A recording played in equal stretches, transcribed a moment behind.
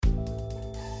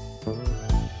Hello,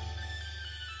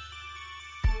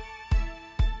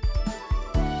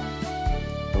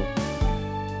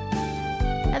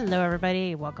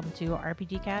 everybody. Welcome to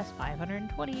RPG Cast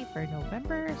 520 for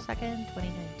November 2nd,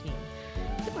 2019.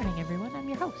 Good morning, everyone. I'm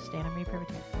your host, Anna Marie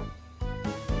Privitere.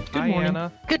 Hi,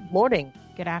 Anna. Good morning.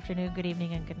 Good afternoon, good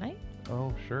evening, and good night.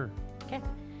 Oh, sure. Okay.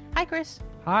 Hi, Chris.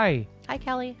 Hi. Hi,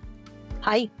 Kelly.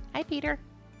 Hi. Hi, Peter.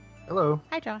 Hello.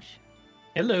 Hi, Josh.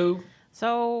 Hello.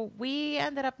 So we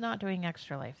ended up not doing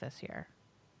Extra Life this year.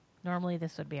 Normally,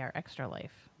 this would be our Extra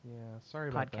Life. Yeah, sorry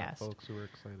about that, Podcast. folks who were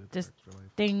excited Just for Extra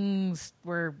Life. Things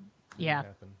were, Didn't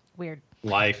happen. weird.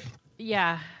 Life.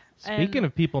 Yeah. Speaking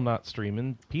of people not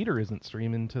streaming, Peter isn't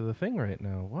streaming to the thing right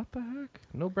now. What the heck?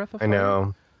 No Breath of I Fire? know.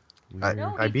 Weird.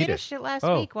 No, I he beat it. finished it last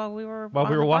Oh. week while we were While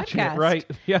on we were the watching podcast. it, right?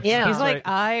 Yes, Yeah. He's that's like,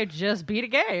 right. I just beat a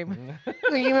game.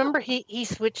 You remember he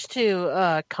switched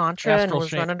to Contra and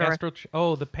was running around.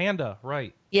 Oh, the panda,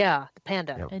 right. Yeah, the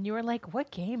panda. Yep. And you were like,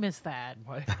 what game is that?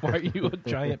 Why are you a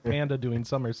giant panda doing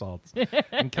somersaults?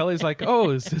 And Kelly's like, oh,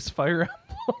 is this Fire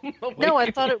Emblem? No,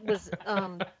 I thought it was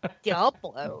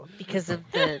Diablo because of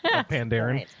the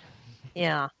Pandaren.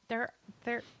 Yeah. There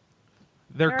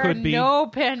There are could be. no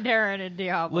Pandaren in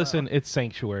Diablo. Listen, it's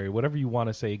Sanctuary. Whatever you want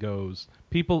to say goes.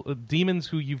 People, demons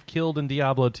who you've killed in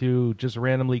Diablo 2 just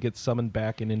randomly get summoned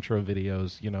back in intro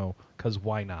videos, because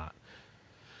why not?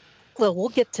 Well, we'll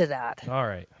get to that. All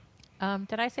right.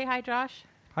 Did I say hi, Josh?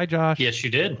 Hi, Josh. Yes, you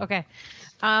did. Okay.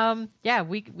 Yeah,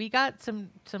 we got some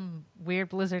weird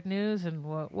Blizzard news, and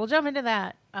we'll jump into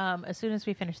that as soon as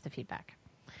we finish the feedback.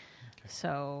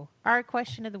 So our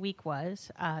question of the week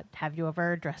was, have you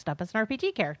ever dressed up as an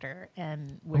RPG character?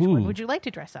 And which one Ooh. would you like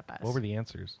to dress up as? What were the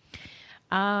answers?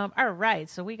 All right.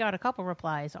 So we got a couple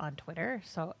replies on Twitter.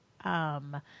 So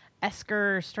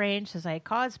Esker Strange says, I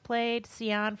cosplayed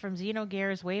Sion from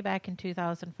Xenogears way back in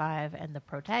 2005 and the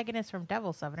protagonist from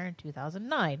Devil Summoner in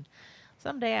 2009.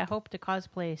 Someday I hope to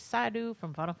cosplay Sadu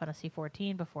from Final Fantasy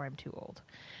XIV before I'm too old.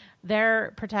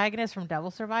 Their protagonist from Devil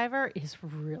Survivor is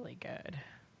really good.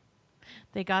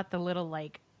 They got the little,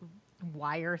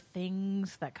 wire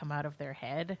things that come out of their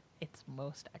head. It's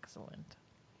most excellent.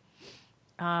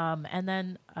 And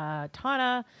then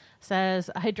Tana says,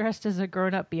 I dressed as a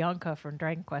grown-up Bianca from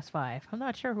Dragon Quest V. I'm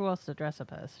not sure who else to dress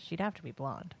up as. She'd have to be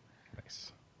blonde.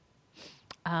 Nice.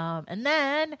 And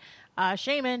then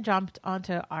Shaman jumped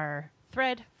onto our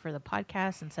thread for the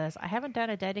podcast and says, I haven't done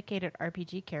a dedicated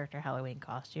RPG character Halloween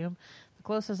costume. The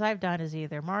closest I've done is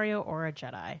either Mario or a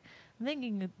Jedi. I'm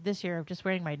thinking this year of just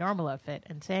wearing my normal outfit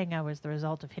and saying I was the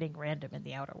result of hitting random in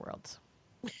the Outer Worlds.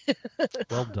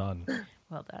 Well done.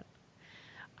 Well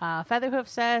done. Featherhoof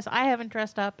says, I haven't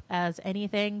dressed up as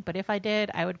anything, but if I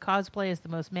did, I would cosplay as the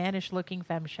most mannish-looking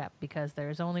Femme Chef because there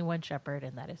is only one shepherd,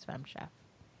 and that is Femme Chef.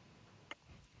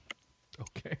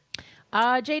 Okay.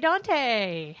 Jay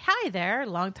Dante. Hi there.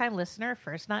 Long-time listener,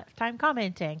 first time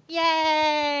commenting.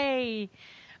 Yay!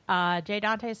 Jay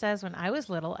Dante says, when I was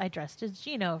little, I dressed as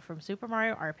Gino from Super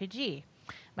Mario RPG.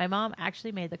 My mom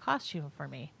actually made the costume for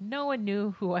me. No one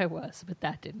knew who I was, but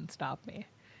that didn't stop me.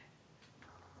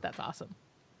 That's awesome.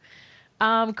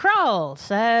 Krull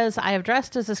says, I have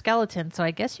dressed as a skeleton, so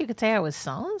I guess you could say I was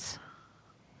Sans?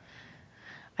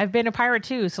 I've been a pirate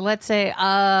too, so let's say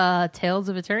Tales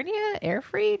of Eternia,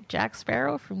 Airfree, Jack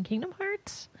Sparrow from Kingdom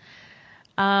Hearts.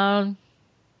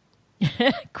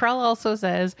 Krull also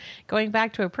says, going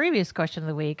back to a previous question of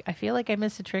the week, I feel like I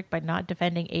missed a trick by not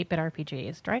defending 8-bit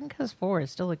RPGs. Dragon Quest IV is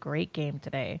still a great game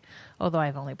today, although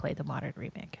I've only played the modern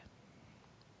remake.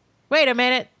 Wait a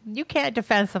minute. You can't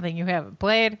defend something you haven't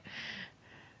played.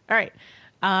 All right.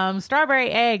 Strawberry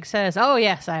Egg says, oh,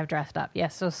 yes, I have dressed up.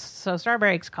 Yes, so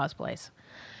Strawberry Egg's cosplays.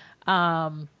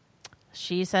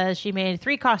 She says she made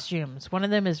 3 costumes. One of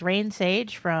them is Rain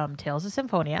Sage from Tales of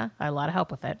Symphonia. I had a lot of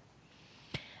help with it.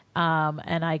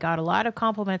 And I got a lot of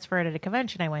compliments for it at a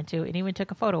convention I went to, and even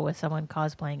took a photo with someone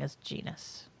cosplaying as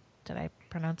Genus. Did I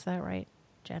pronounce that right?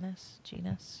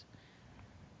 Genus?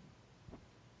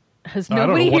 Has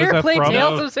nobody here played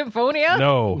Tales of Symphonia?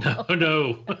 No. Oh,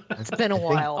 no. It's been a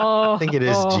while. Oh, I think it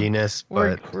is Genus,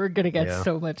 but... We're going to get yeah.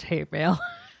 so much hate mail.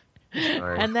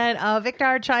 Sorry. And then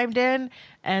Victor chimed in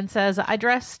and says, I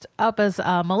dressed up as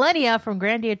Millennia from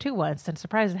Grandia 2 once and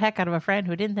surprised the heck out of a friend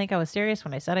who didn't think I was serious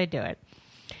when I said I'd do it.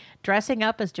 Dressing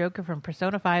up as Joker from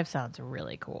Persona 5 sounds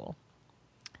really cool.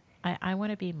 I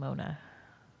want to be Mona.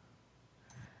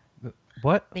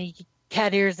 What?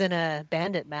 Cat ears and a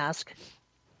bandit mask.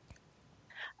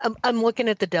 I'm looking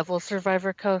at the Devil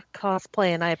Survivor cosplay,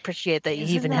 and I appreciate that he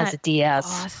Isn't even that has a DS.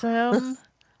 Awesome.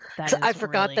 That So is I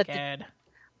forgot really that good.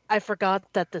 I forgot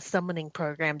that the summoning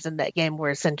programs in that game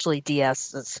were essentially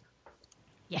DSs.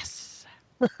 Yes.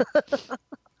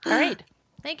 All right.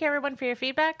 Thank you, everyone, for your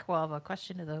feedback. We'll have a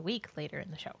question of the week later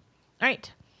in the show. All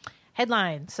right.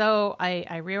 Headline. So I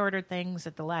reordered things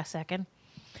at the last second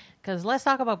because let's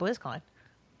talk about BlizzCon.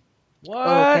 What?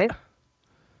 Okay.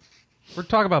 We're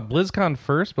talking about BlizzCon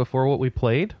first before what we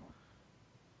played?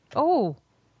 Oh.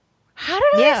 How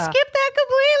did I skip that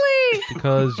completely?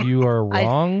 Because you are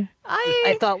wrong.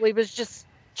 I thought we was just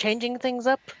changing things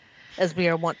up as we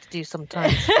are wont to do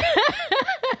sometimes.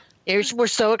 We're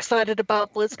so excited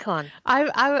about BlizzCon.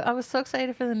 I was so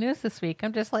excited for the news this week.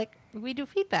 I'm just like, we do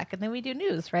feedback and then we do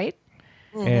news, right?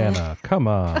 Mm-hmm. Anna, come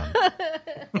on.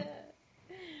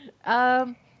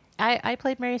 I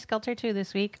played Mary Skelter 2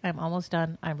 this week. I'm almost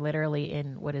done. I'm literally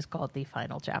in what is called the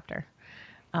final chapter.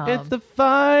 It's the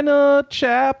final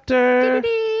chapter.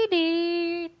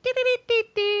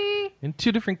 In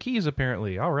 2 different keys,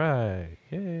 apparently. All right.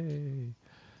 Yay.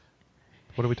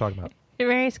 What are we talking about?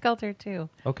 Mary Skelter 2.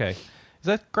 Okay. Is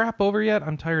that crap over yet?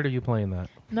 I'm tired of you playing that.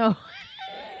 No.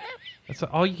 That's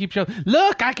all you keep showing.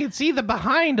 Look, I can see the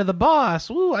behind of the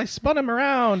boss. Ooh, I spun him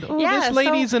around. Ooh, Yeah, this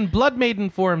lady's in Blood Maiden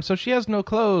form, so she has no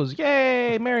clothes.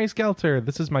 Yay, Mary Skelter.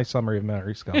 This is my summary of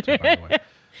Mary Skelter, by the way.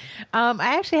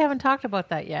 I actually haven't talked about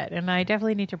that yet, and I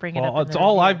definitely need to bring it up. It's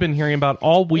all I've been hearing about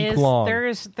all week long.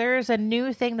 There's a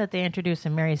new thing that they introduced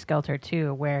in Mary Skelter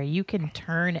 2 where you can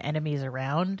turn enemies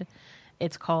around.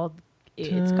 It's got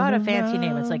a fancy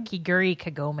name. It's like Kiguri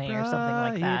Kagome or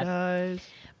something like that.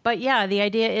 But yeah, the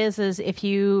idea is if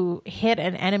you hit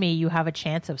an enemy, you have a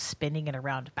chance of spinning it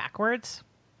around backwards.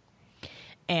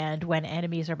 And when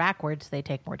enemies are backwards, they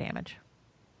take more damage.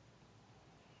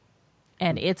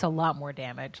 And it's a lot more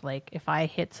damage. Like if I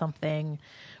hit something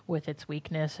with its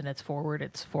weakness and it's forward,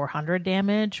 it's 400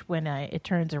 damage. When it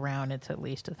turns around, it's at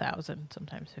least 1,000,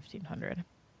 sometimes 1,500.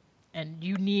 And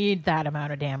you need that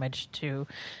amount of damage to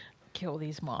kill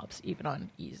these mobs, even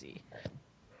on easy.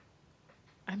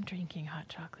 I'm drinking hot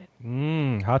chocolate.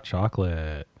 Hot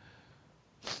chocolate.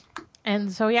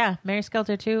 And so, yeah, Mary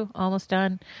Skelter 2, almost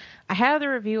done. I have the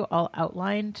review all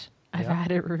outlined. I've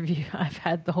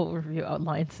had the whole review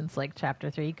outlined since like chapter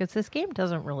 3 because this game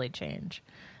doesn't really change.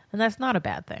 And that's not a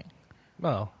bad thing.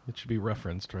 Well, it should be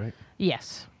referenced, right?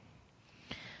 Yes.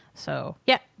 So,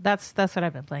 yeah, that's what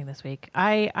I've been playing this week.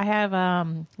 I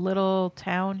have Little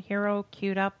Town Hero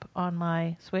queued up on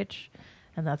my Switch,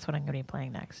 and that's what I'm going to be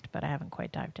playing next, but I haven't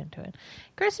quite dived into it.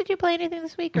 Chris, did you play anything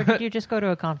this week, or did you just go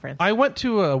to a conference? I went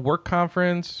to a work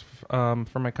conference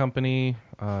for my company.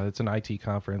 It's an IT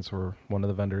conference where one of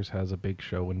the vendors has a big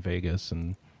show in Vegas,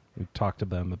 and we talked to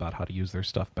them about how to use their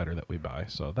stuff better that we buy.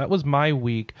 So that was my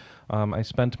week. I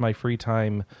spent my free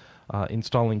time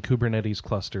installing Kubernetes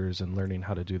clusters and learning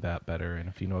how to do that better. And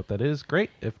if you know what that is, great.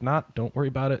 If not, don't worry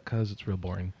about it because it's real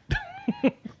boring.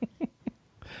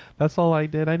 That's all I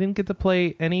did. I didn't get to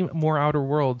play any more Outer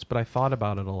Worlds, but I thought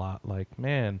about it a lot. Like,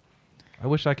 man, I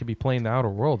wish I could be playing the Outer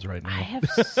Worlds right now. I have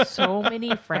so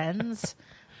many friends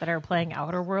that are playing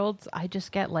Outer Worlds. I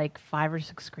just get like 5 or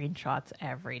 6 screenshots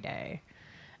every day.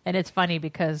 And it's funny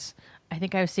because I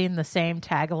think I've seen the same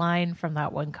tagline from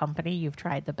that one company. You've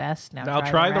tried the best. Now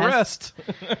try the rest.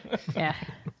 Yeah.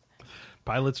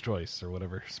 Pilot's choice or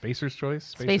whatever. Spacer's choice?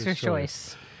 Spacer's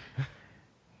choice.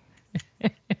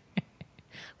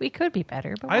 We could be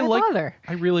better, but why bother?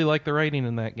 I really like the writing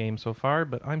in that game so far,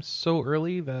 but I'm so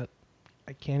early that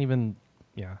I can't even...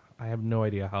 Yeah, I have no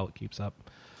idea how it keeps up.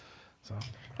 So, all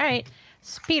right.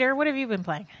 Peter, what have you been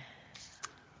playing?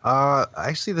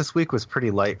 Actually, this week was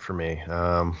pretty light for me.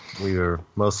 We were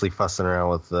mostly fussing around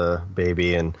with the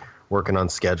baby and working on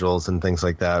schedules and things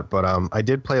like that. But I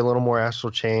did play a little more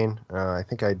Astral Chain. I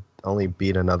think I only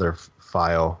beat another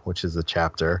file, which is a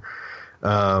chapter.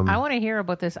 I want to hear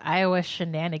about this iOS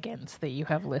shenanigans that you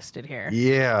have listed here.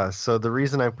 Yeah, so the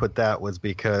reason I put that was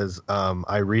because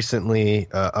I recently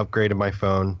upgraded my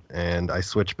phone and I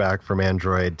switched back from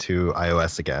Android to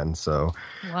iOS again. So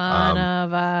one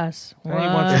of us.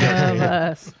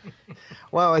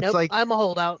 Well, it's like I'm a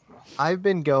holdout. I've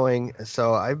been going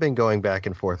back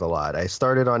and forth a lot. I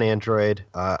started on Android.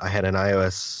 I had an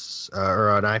iOS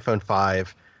or an iPhone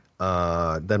 5.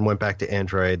 Then went back to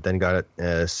Android, then got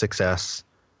a 6S,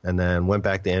 and then went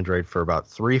back to Android for about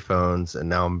 3 phones, and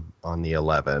now I'm on the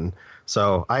 11.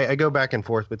 So I go back and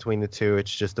forth between the two.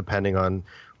 It's just depending on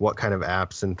what kind of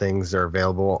apps and things are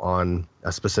available on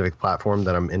a specific platform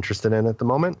that I'm interested in at the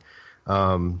moment.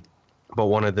 But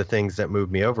one of the things that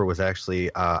moved me over was actually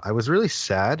I was really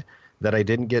sad that I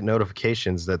didn't get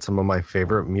notifications that some of my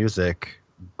favorite music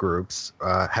groups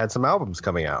had some albums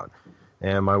coming out.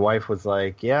 And my wife was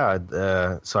like, yeah,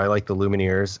 so I like the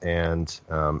Lumineers and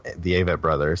the Avett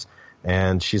Brothers.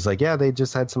 And she's like, yeah, they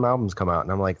just had some albums come out.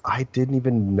 And I'm like, I didn't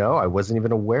even know. I wasn't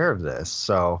even aware of this.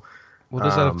 So, What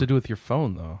does that have to do with your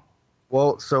phone, though?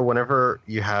 well, so whenever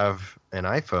you have an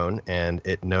iPhone and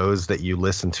it knows that you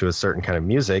listen to a certain kind of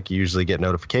music, you usually get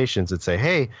notifications that say,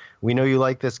 hey, we know you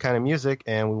like this kind of music,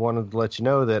 and we wanted to let you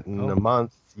know that in a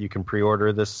month you can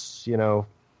pre-order this,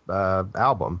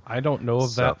 album. I don't know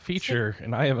of that feature,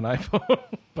 and I have an iPhone,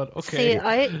 but okay. See,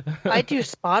 I do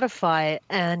Spotify,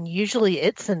 and usually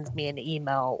it sends me an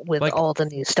email with all the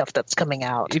new stuff that's coming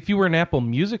out. If you were an Apple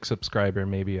Music subscriber,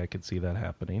 maybe I could see that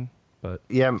happening. But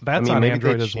yeah, that's on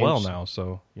Android as well now,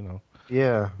 so,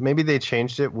 Yeah, maybe they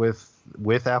changed it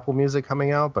with Apple Music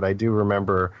coming out, but I do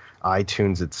remember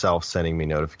iTunes itself sending me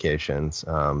notifications.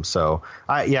 I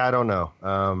don't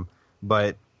know.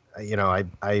 But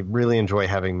I really enjoy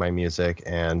having my music,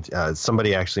 and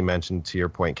somebody actually mentioned, to your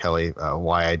point, Kelly,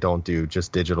 why I don't do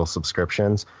just digital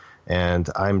subscriptions, and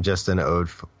I'm just an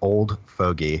old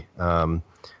fogey.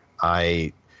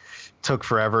 I took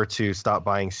forever to stop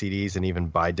buying CDs and even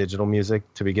buy digital music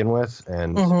to begin with,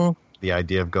 and the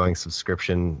idea of going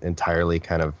subscription entirely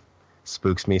kind of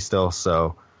spooks me still.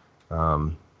 So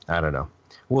I don't know.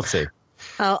 We'll see.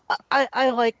 I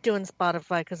like doing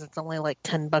Spotify because it's only like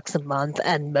 $10 a month,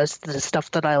 and most of the stuff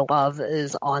that I love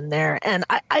is on there. And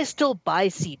I still buy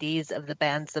CDs of the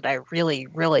bands that I really,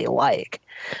 really like,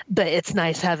 but it's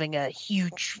nice having a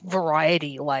huge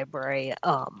variety library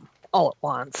all at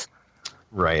once.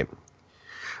 Right.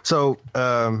 So,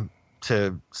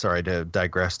 sorry to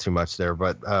digress too much there,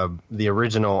 but the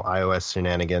original iOS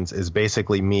shenanigans is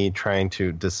basically me trying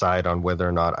to decide on whether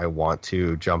or not I want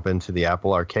to jump into the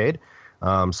Apple Arcade.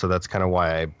 So that's kind of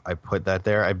why I put that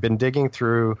there. I've been digging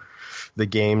through the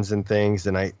games and things,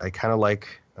 and I kind of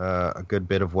like a good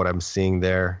bit of what I'm seeing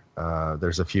there.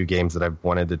 There's a few games that I've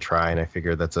wanted to try, and I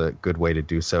figure that's a good way to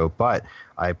do so. But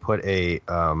I put a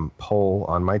poll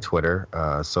on my Twitter,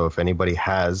 so if anybody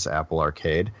has Apple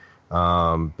Arcade,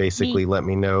 basically let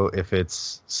me know if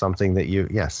it's something that you...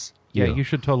 Yes. Yeah, you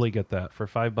should totally get that. For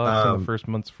 $5 and the first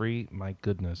month's free, my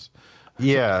goodness.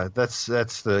 Yeah, that's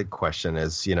the question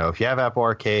is, if you have Apple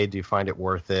Arcade, do you find it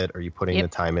worth it? Are you putting the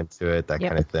time into it? That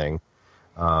kind of thing.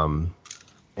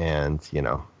 And,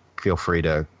 feel free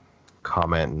to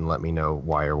comment and let me know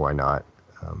why or why not.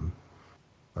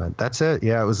 But that's it.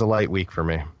 Yeah, it was a light week for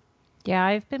me. Yeah,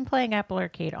 I've been playing Apple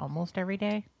Arcade almost every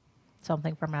day.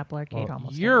 Something from Apple Arcade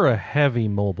almost You're every a heavy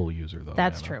mobile user, though.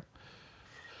 That's Anna. true.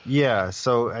 Yeah,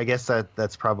 so I guess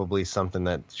that's probably something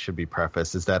that should be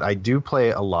prefaced, is that I do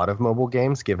play a lot of mobile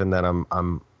games, given that I'm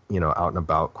out and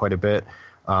about quite a bit.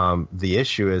 The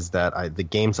issue is that the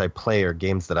games I play are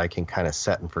games that I can kind of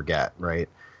set and forget, right?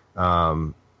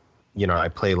 I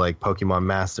play like Pokemon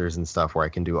Masters and stuff where I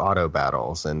can do auto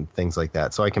battles and things like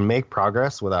that. So I can make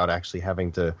progress without actually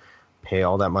having to pay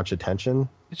all that much attention.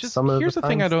 It's just, here's the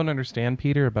thing I don't understand,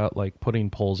 Peter, about like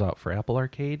putting polls out for Apple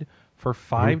Arcade. For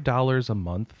 $5 a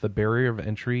month, the barrier of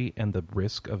entry and the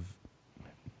risk of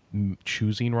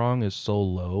choosing wrong is so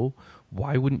low.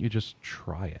 Why wouldn't you just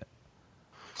try it?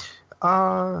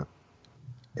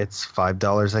 It's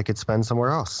 $5 I could spend somewhere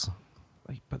else.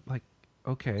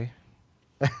 Okay.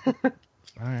 All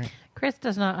right. Chris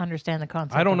does not understand the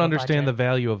concept. I don't of understand the budget.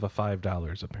 value of a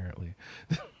 $5, apparently.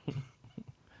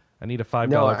 I need a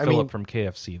 $5 fill-up from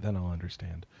KFC, then I'll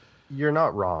understand. You're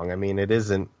not wrong. I mean, it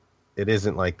isn't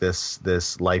like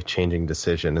this life-changing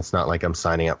decision. It's not like I'm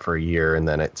signing up for a year and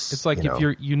then it's like if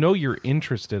you're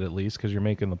interested, at least because you're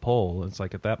making the poll. It's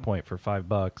like at that point for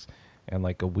 $5 and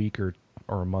like a week or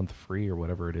a month free or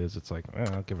whatever it is, it's like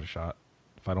I'll give it a shot.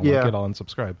 If I don't like it, I'll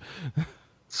unsubscribe.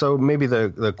 So maybe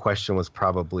the question was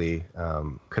probably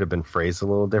could have been phrased a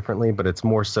little differently, but it's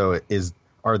more so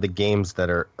are the games that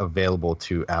are available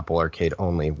to Apple Arcade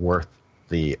only worth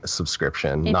the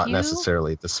subscription, not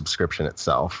necessarily the subscription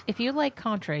itself. If you like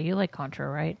Contra,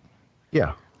 right?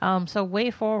 Yeah. So Way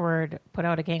Forward put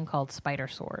out a game called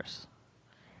Spidersaurs.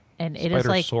 And it is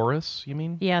like... Spidersaurus, you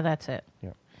mean? Yeah, that's it.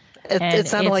 Yeah. It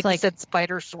sounded like you said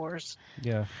Spidersaurs.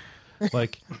 Yeah.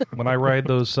 Like when I ride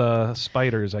those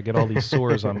spiders, I get all these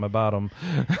sores on my bottom.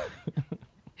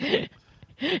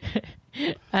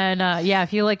 And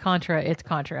if you like Contra, it's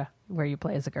Contra, where you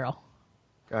play as a girl.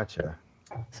 Gotcha.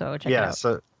 So check it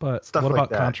out. But stuff what like about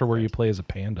that. Contra where you play as a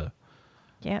panda?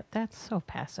 Yeah, that's so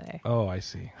passe. Oh, I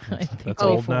see. I think That's Way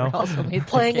old Forward now? also made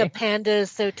Playing that a panda is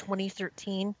so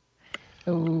 2013.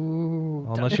 Ooh.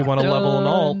 Unless you want to level an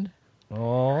alt. Dun.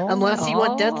 Oh. Unless you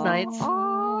want Death Knights.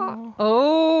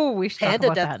 Oh, we should Panda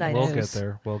talk about Death that. Knight. We'll get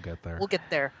there. We'll get there. We'll get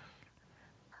there.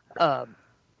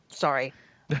 Sorry.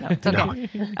 No, it's okay.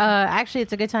 Actually,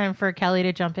 it's a good time for Kelly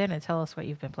to jump in and tell us what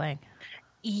you've been playing.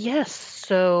 Yes,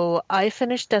 so I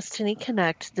finished Destiny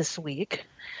Connect this week.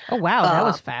 Oh wow, that Uh,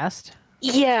 was fast.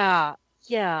 yeah,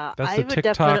 yeah, That's I the would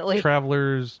TikTok definitely.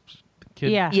 travelers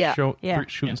kid Yeah. Yeah. Yeah.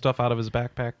 shooting stuff out of his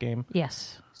backpack game.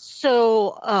 Yes.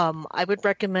 So, I would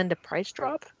recommend a price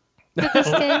drop for this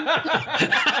game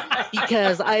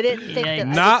because I didn't think that I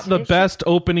Not would the finish it. best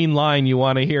opening line you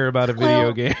want to hear about a video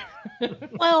Well, game.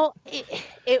 Well,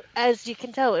 it as you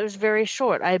can tell, it was very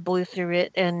short. I blew through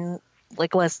it in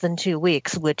like less than 2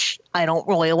 weeks, which I don't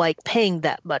really like paying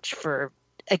that much for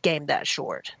a game that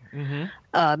short. Mm-hmm.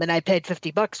 And I paid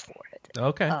 $50 for it.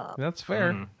 Okay, Um, that's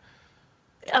fair. Mm.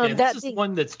 Yeah, this that is being,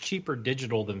 one that's cheaper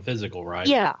digital than physical, right?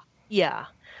 yeah, yeah.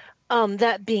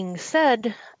 That being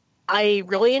said, I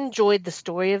really enjoyed the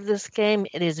story of this game.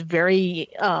 It is very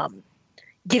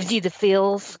gives you the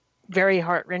feels, very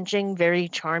heart wrenching, very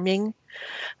charming.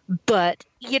 But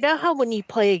you know how when you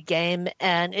play a game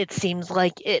and it seems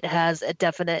like it has a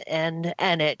definite end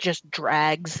and it just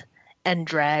drags and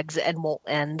drags and won't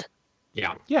end?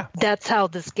 Yeah. Yeah. That's how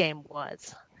this game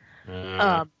was.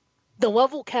 The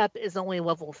level cap is only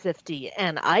level 50,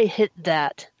 and I hit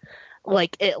that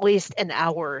like at least an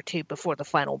hour or two before the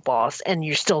final boss, and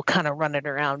you're still kind of running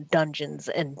around dungeons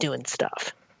and doing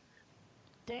stuff.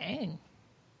 Dang.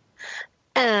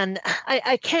 And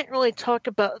I can't really talk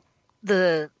about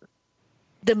the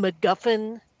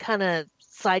MacGuffin kind of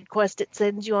side quest it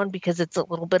sends you on because it's a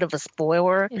little bit of a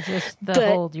spoiler. Is this the But-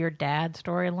 whole your dad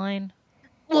storyline?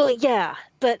 Well, yeah,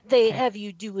 but they have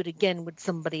you do it again with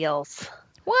somebody else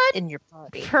What? in your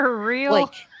party. For real?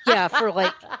 Like, yeah, for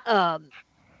like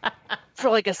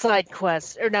a side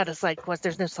quest, or not a side quest.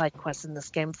 There's no side quest in this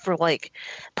game for like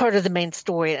part of the main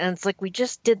story, and it's like we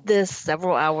just did this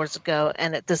several hours ago,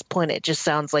 and at this point, it just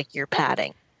sounds like you're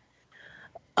padding.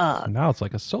 Now it's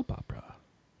like a soap opera.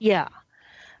 Yeah.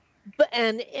 But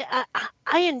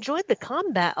I enjoyed the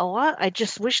combat a lot. I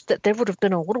just wish that there would have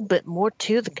been a little bit more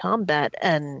to the combat,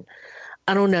 and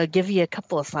I don't know, give you a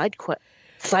couple of side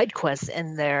quests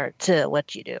in there to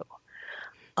let you do.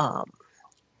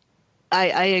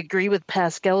 I agree with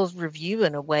Pascal's review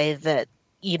in a way that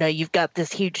you've got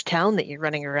this huge town that you're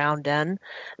running around in,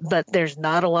 but there's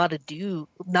not a lot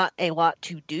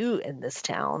to do in this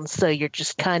town, so you're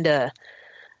just kind of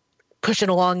pushing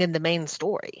along in the main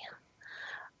story.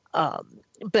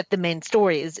 But the main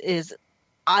story is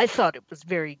I thought it was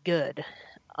very good.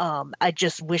 I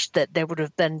just wish that there would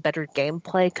have been better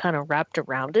gameplay kind of wrapped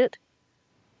around it.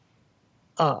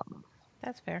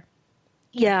 That's fair.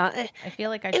 Yeah, I feel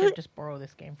like I It should was- just borrow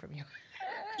this game from you.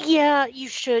 yeah, you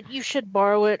should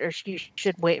borrow it, or you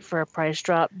should wait for a price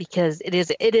drop because it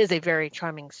is a very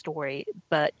charming story,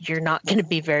 but you're not going to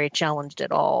be very challenged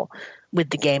at all with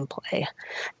the gameplay.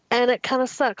 And it kind of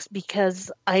sucks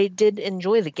because I did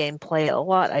enjoy the gameplay a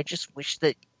lot. I just wish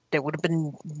that there would have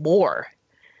been more,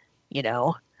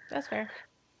 That's fair.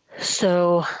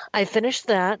 So I finished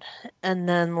that, and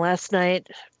then last night,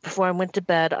 before I went to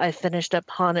bed, I finished up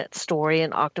Honnet's story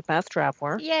in Octopath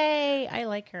Traveler. Yay! I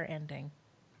like her ending.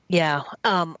 Yeah,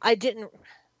 I didn't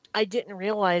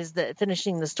realize that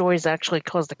finishing the stories actually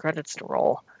caused the credits to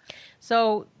roll.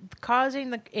 So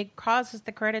it causes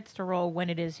the credits to roll when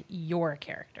it is your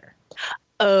character.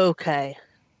 Okay,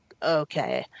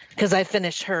 because I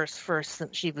finished hers first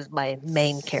since she was my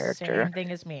main character. Same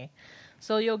thing as me.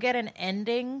 So you'll get an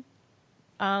ending.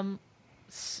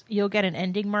 You'll get an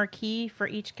ending marquee for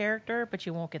each character, but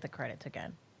you won't get the credits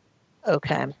again.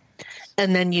 Okay,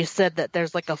 and then you said that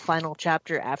there's like a final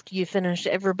chapter after you finish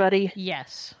everybody.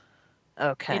 Yes.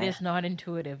 Okay, It is not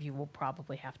intuitive. You will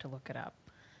probably have to look it up.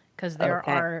 Because there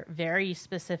Okay. are very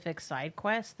specific side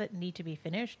quests that need to be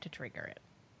finished to trigger it.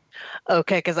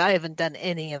 Okay, because I haven't done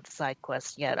any of the side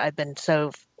quests yet. I've been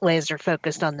so laser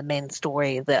focused on the main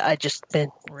story that I just been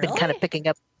kind Really? of picking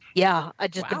up. Yeah, I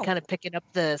just been Wow. kind of picking up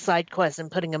the side quests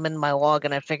and putting them in my log,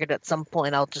 and I figured at some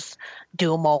point I'll just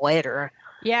do them all later.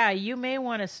 Yeah, you may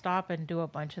want to stop and do a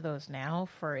bunch of those now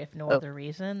for if no Oh. other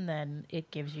reason, then it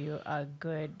gives you a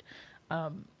good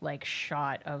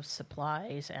shot of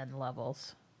supplies and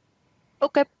levels.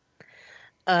 Okay.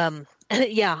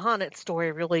 Yeah, Honnet's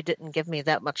story really didn't give me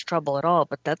that much trouble at all,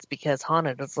 but that's because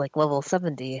Honnet is like level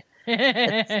 70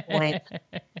 at this point.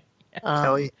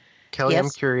 Kelly, I'm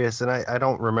yes? curious, and I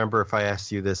don't remember if I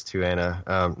asked you this too, Anna,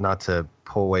 not to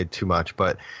pull away too much,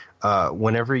 but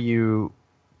whenever you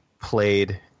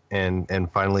played and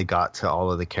finally got to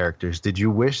all of the characters, did you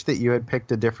wish that you had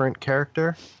picked a different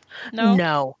character? No?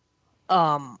 No.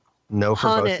 No, for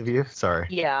both Honnet- of you? Sorry.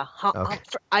 Yeah, Okay.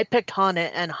 I picked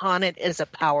Honnet, and Honnet is a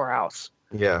powerhouse.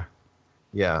 Yeah.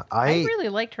 Yeah. I really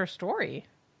liked her story.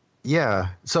 Yeah,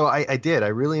 so I did. I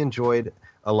really enjoyed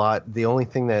a lot. The only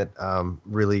thing that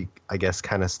really, I guess,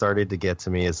 kind of started to get to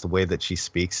me is the way that she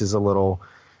speaks is a little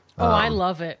I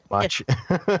love it. much.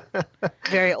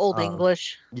 Very old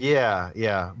English.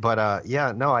 Yeah. But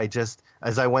no, I just,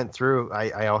 as I went through,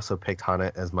 I also picked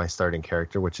Hana as my starting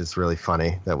character, which is really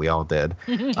funny that we all did.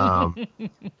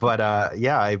 But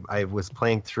I was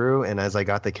playing through, and as I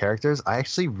got the characters, I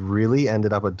actually really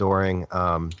ended up adoring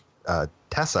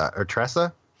Tessa or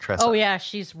Tressa. Oh yeah,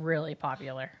 she's really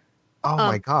popular. Oh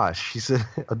my gosh, she's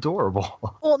adorable.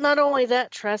 Well, not only that,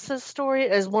 Tressa's story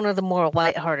is one of the more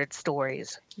lighthearted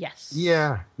stories. Yes.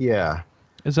 Yeah.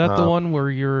 Is that the one where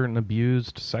you're an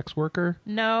abused sex worker?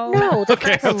 No. No, the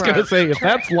Okay, I was going to say, if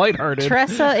that's lighthearted.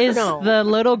 Tressa is No. the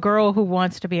little girl who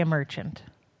wants to be a merchant.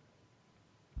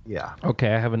 Yeah.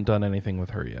 Okay, I haven't done anything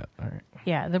with her yet. All right.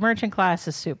 Yeah, the merchant class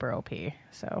is super OP.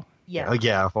 So, Yeah. Oh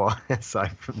yeah. Well,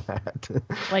 aside from that,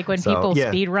 like when So, people yeah.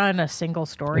 speed run a single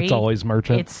story, It's always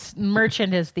merchant. It's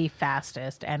merchant is the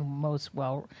fastest and most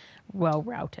well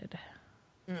routed.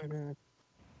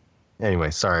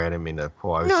 Anyway, sorry, I didn't mean to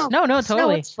pull. No, totally. No,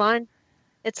 it's fine.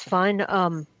 It's fine.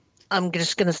 I'm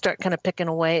just gonna start kind of picking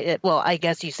away. Well, I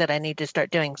guess you said I need to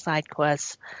start doing side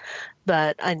quests,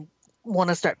 but I want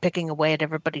to start picking away at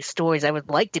everybody's stories. I would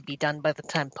like to be done by the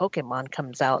time Pokemon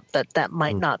comes out, but that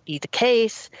might not be the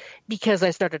case because I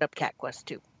started up Cat Quest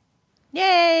 2.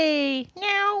 Yay!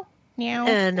 Meow, meow,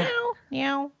 And- meow,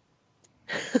 meow.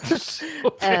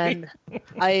 And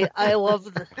I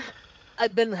love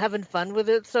I've been having fun with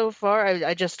it so far.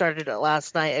 I just started it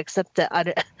last night, except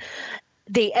that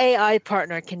the AI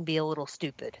partner can be a little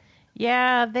stupid.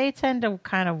 Yeah, they tend to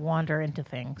kind of wander into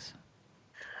things.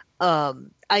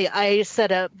 I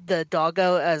set up the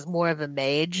doggo as more of a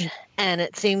mage, and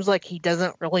it seems like he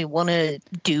doesn't really want to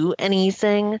do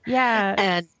anything. Yeah,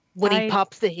 And when he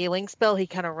pops the healing spell, he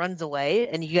kind of runs away,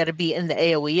 and you got to be in the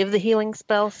AoE of the healing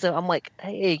spell. So I'm like,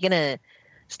 hey, are you gonna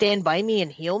stand by me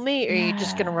and heal me, or are you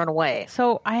just gonna run away?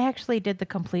 So I actually did the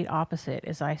complete opposite.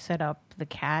 Is I set up the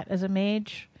cat as a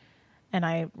mage, and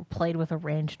I played with a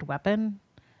ranged weapon,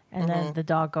 and then the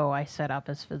doggo I set up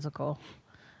as physical.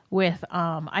 With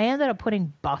I ended up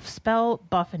putting buff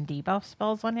and debuff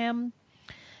spells on him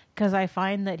because I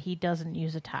find that he doesn't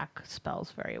use attack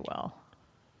spells very well.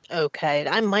 Okay,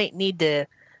 I might need to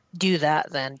do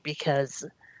that then, because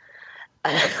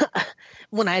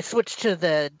when I switch to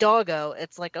the doggo,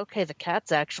 it's like, okay, the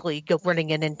cat's actually running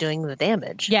in and doing the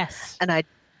damage. Yes. And I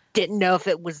didn't know if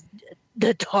it was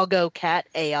the doggo cat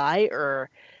AI or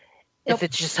if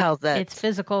it's just how that. It's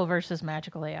physical versus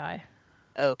magical AI.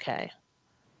 Okay,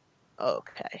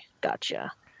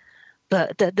 gotcha.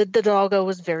 But the doggo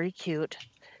was very cute.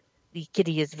 The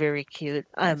kitty is very cute.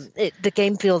 The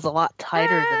game feels a lot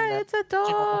tighter than the. It's a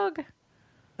dog.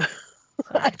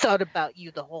 I thought about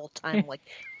you the whole time. Like,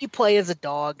 you play as a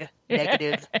dog.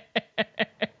 Negative.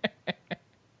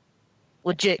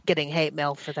 Legit getting hate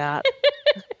mail for that.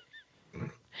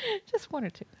 Just one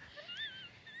or two.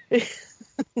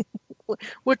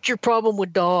 What's your problem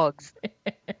with dogs?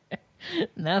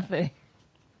 Nothing.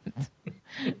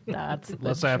 That's the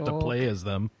Unless I have to joke. play as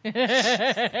them.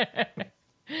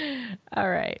 All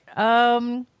right.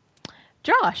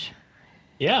 Josh,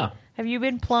 Yeah. have you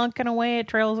been plunking away at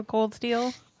Trails of Cold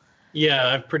Steel? Yeah,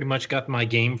 I've pretty much got my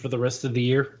game for the rest of the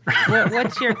year.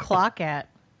 What's your clock at?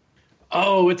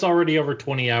 Oh, it's already over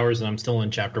 20 hours and I'm still in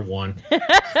chapter 1.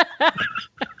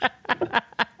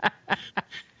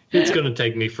 It's going to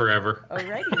take me forever.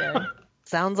 Alrighty then.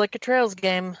 Sounds like a Trails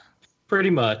game. Pretty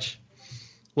much.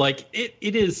 Like,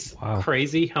 it is Wow.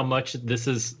 crazy how much this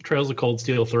is. Trails of Cold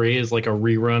Steel 3 is like a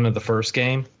rerun of the first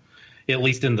game, at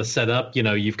least in the setup. You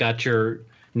know, you've got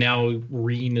now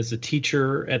Reen is a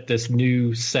teacher at this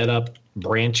new setup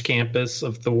branch campus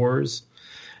of Thor's.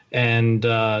 And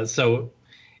so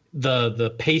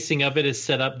the pacing of it is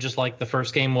set up just like the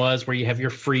first game was, where you have your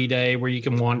free day where you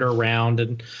can wander around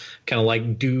and kind of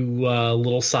like do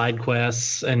little side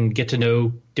quests and get to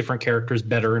know different characters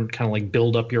better and kind of like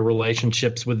build up your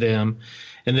relationships with them.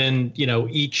 And then, you know,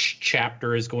 each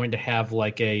chapter is going to have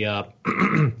like a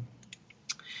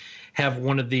have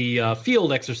one of the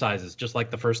field exercises, just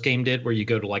like the first game did, where you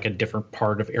go to like a different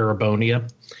part of Erebonian.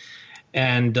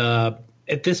 And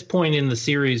at this point in the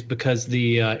series, because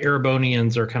the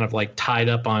Erebonians are kind of like tied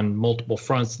up on multiple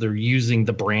fronts, they're using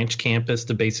the branch campus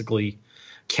to basically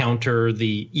counter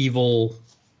the evil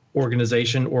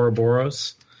organization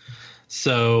Ouroboros.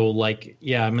 So, like,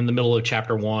 yeah, I'm in the middle of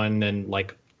chapter 1, and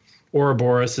like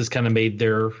Ouroboros has kind of made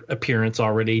their appearance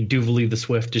already. Duvali the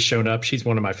Swift has shown up. She's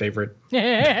one of my favorite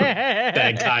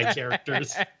bad guy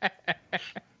characters.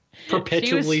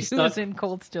 Perpetually She was stuck. in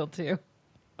Cold Steel too.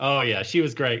 Oh yeah, she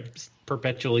was great.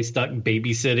 perpetually stuck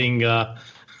babysitting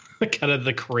kind of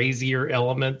the crazier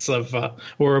elements of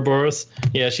Ouroboros.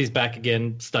 Yeah, she's back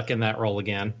again, stuck in that role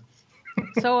again.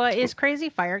 So is Crazy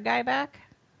Fire Guy back?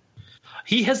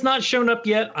 He has not shown up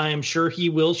yet. I am sure he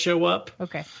will show up.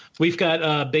 Okay. We've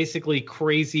got basically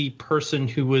crazy person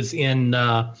who was in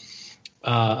the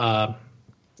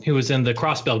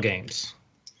Crossbell games.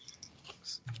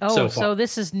 Oh, so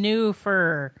this is new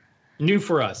for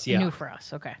us, yeah. New for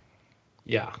us, okay.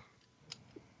 Yeah.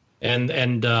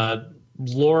 And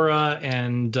Laura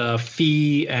and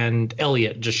Fee and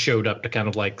Elliot just showed up to kind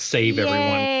of like save everyone.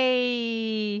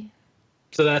 Yay!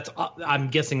 So that's I'm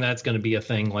guessing that's going to be a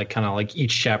thing. Like kind of like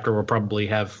each chapter will probably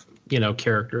have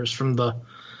characters from the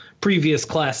previous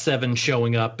Class 7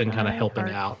 showing up and kind of helping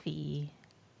out. Fee.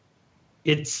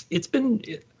 It's been.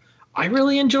 I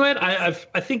really enjoy it. I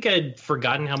think I'd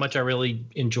forgotten how much I really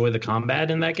enjoy the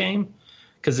combat in that game,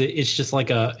 because it's just like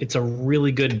it's a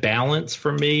really good balance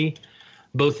for me,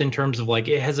 both in terms of like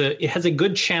it has a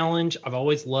good challenge. I've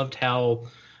always loved how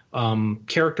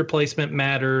character placement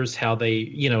matters, how they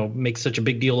make such a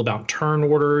big deal about turn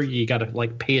order. You got to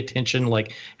like pay attention,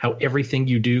 like how everything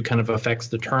you do kind of affects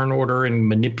the turn order and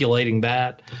manipulating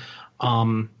that.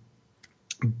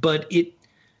 But it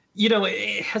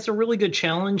has a really good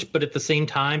challenge, but at the same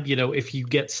time, if you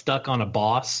get stuck on a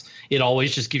boss, it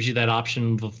always just gives you that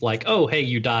option of like, oh, hey,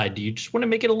 you died. Do you just want to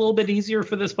make it a little bit easier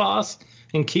for this boss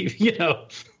and keep,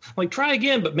 like try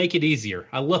again, but make it easier.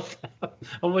 I love that.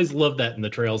 I always love that in the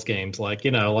Trails games. Like,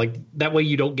 like that way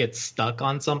you don't get stuck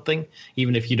on something,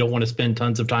 even if you don't want to spend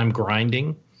tons of time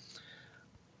grinding.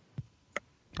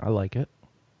 I like it.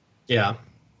 Yeah.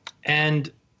 And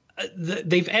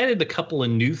they've added a couple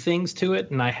of new things to it,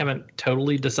 and I haven't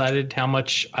totally decided how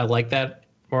much I like that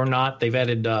or not. They've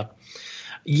added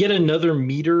yet another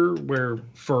meter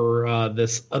for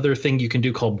this other thing you can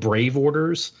do called Brave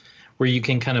Orders, where you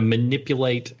can kind of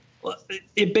manipulate.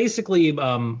 It basically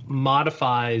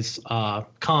modifies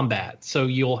combat. So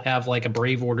you'll have like a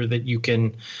Brave Order that you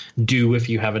can do if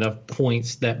you have enough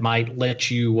points that might let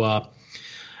you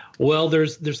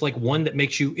there's like one that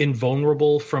makes you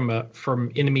invulnerable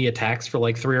from enemy attacks for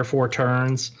like 3 or 4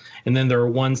 turns, and then there are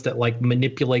ones that like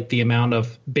manipulate the amount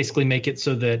of, basically make it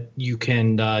so that you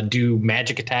can do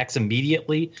magic attacks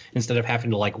immediately instead of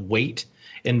having to like wait.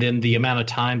 And then the amount of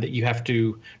time that you have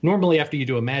to, normally after you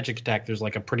do a magic attack, there's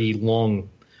like a pretty long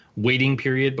waiting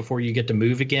period before you get to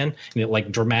move again, and it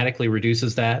like dramatically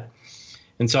reduces that.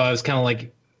 And so I was kind of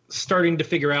like starting to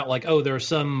figure out like, oh, there are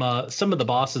some of the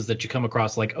bosses that you come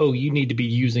across like, oh, you need to be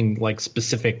using like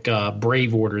specific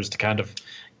Brave Orders to kind of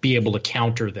be able to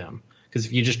counter them, because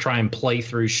if you just try and play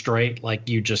through straight, like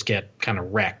you just get kind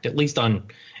of wrecked, at least on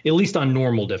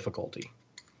normal difficulty.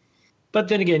 But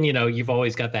then again, you've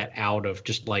always got that out of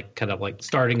just like kind of like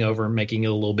starting over, making it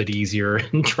a little bit easier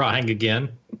and trying again.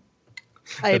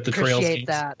 I appreciate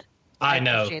that. I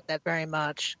know. I appreciate that very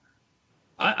much.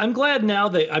 I'm glad now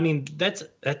that, I mean, that's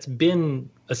been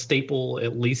a staple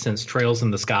at least since Trails in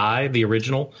the Sky, the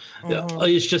original. Mm-hmm.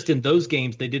 It's just in those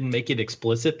games, they didn't make it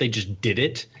explicit. They just did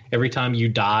it. Every time you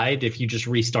died, if you just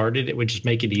restarted, it would just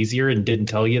make it easier and didn't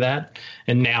tell you that.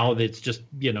 And now it's just,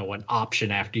 an option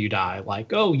after you die.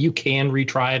 Like, oh, you can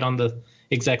retry it on the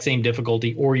exact same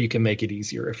difficulty, or you can make it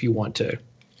easier if you want to.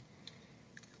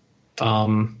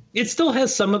 It still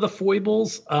has some of the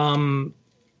foibles.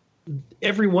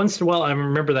 Every once in a while, I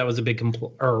remember that was a big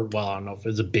complaint, I don't know if it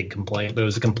was a big complaint, but it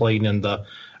was a complaint in the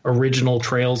original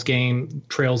Trails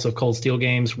of Cold Steel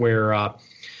games, where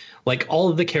like all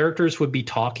of the characters would be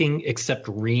talking except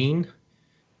Reen,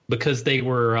 because they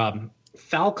were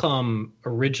Falcom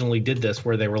originally did this,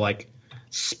 where they were like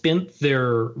spent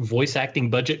their voice acting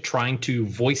budget trying to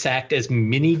voice act as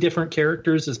many different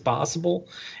characters as possible,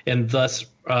 and thus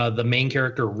the main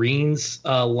character Reen's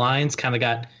lines kind of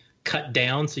got cut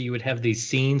down, so you would have these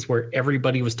scenes where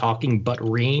everybody was talking but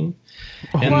Reen.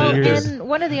 And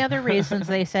one of the other reasons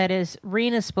they said is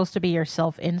Reen is supposed to be your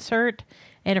self-insert,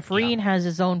 and if Reen has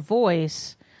his own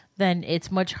voice, then it's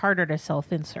much harder to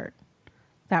self-insert.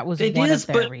 That was one of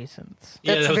their reasons.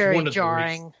 That's very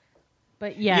jarring.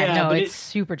 But it's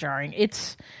super jarring.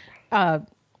 It's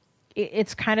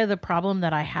kind of the problem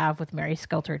that I have with Mary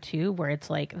Skelter too, where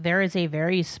it's like there is a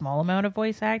very small amount of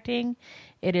voice acting.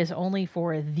 It is only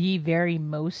for the very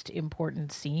most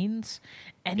important scenes,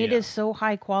 and it is so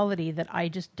high quality that I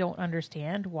just don't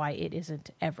understand why it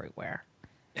isn't everywhere.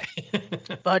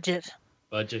 Budget,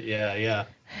 yeah.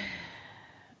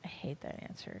 I hate that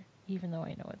answer, even though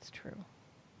I know it's true.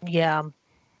 Yeah.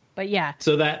 But yeah.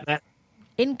 So that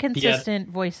inconsistent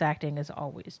voice acting is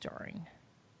always jarring.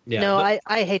 Yeah. No,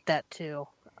 I hate that too.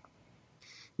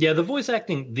 Yeah, the voice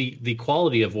acting, the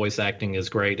quality of voice acting is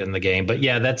great in the game, but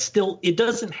yeah, that's still it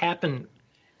doesn't happen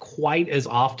quite as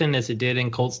often as it did in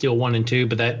Cold Steel 1 and 2,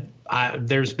 but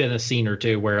there's been a scene or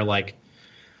two where like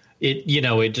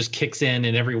it just kicks in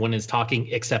and everyone is talking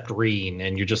except Reen,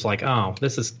 and you're just like, oh,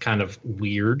 this is kind of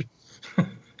weird.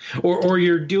 or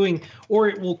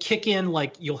it will kick in,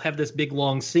 like you'll have this big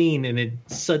long scene and it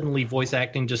suddenly voice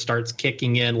acting just starts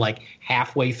kicking in like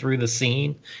halfway through the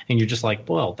scene, and you're just like,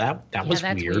 well, that was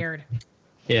that's weird.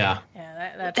 Yeah.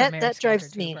 Yeah, that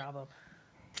drives me. Problem.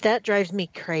 That drives me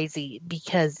crazy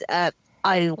because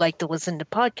I like to listen to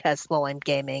podcasts while I'm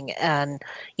gaming, and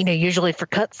usually for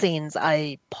cutscenes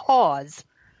I pause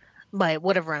my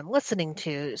whatever I'm listening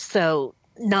to, so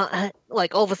not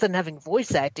like all of a sudden having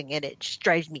voice acting in it just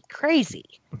drives me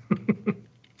crazy.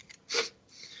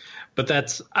 But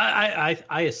that's I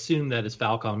assume that is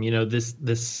Falcom.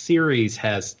 This series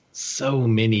has so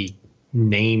many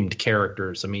named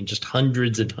characters. I mean, just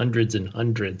hundreds and hundreds and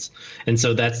hundreds. And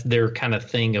so that's their kind of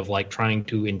thing of like trying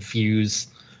to infuse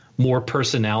more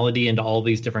personality into all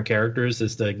these different characters,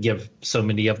 is to give so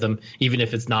many of them, even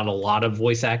if it's not a lot of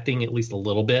voice acting, at least a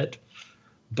little bit.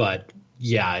 But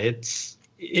yeah,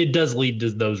 it does lead to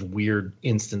those weird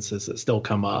instances that still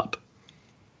come up.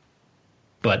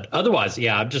 But otherwise,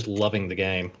 yeah, I'm just loving the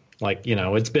game. Like,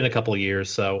 it's been a couple of years,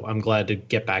 so I'm glad to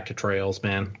get back to Trails,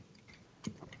 man.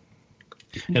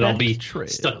 And I'll be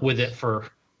stuck with it for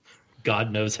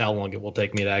God knows how long it will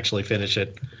take me to actually finish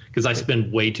it, because I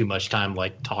spend way too much time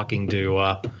like talking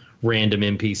to random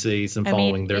NPCs and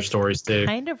following their stories too.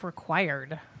 Kind of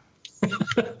required.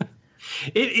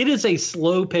 It is a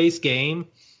slow-paced game,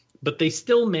 but they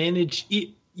still manage.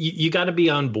 You got to be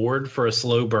on board for a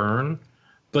slow burn,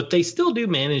 but they still do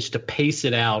manage to pace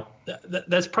it out.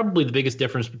 That's probably the biggest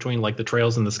difference between like the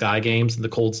Trails in the Sky games and the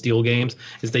Cold Steel games,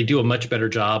 is they do a much better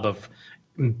job of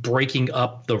breaking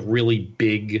up the really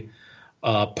big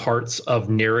parts of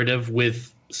narrative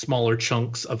with smaller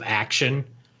chunks of action.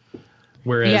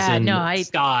 Whereas in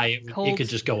Sky, it could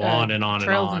just go on and on and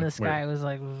on. Trails in the Sky was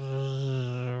like,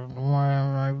 why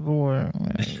am I bored?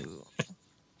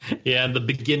 Yeah, and the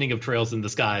beginning of Trails in the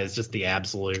Sky is just the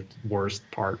absolute worst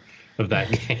part of that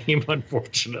game,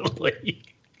 unfortunately.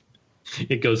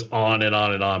 It goes on and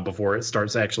on and on before it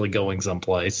starts actually going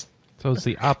someplace. So it's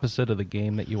the opposite of the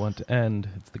game that you want to end.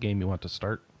 It's the game you want to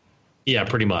start. Yeah,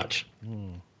 pretty much.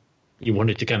 You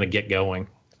want it to kind of get going,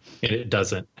 and it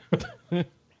doesn't. All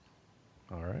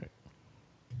right.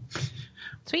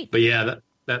 Sweet. But yeah,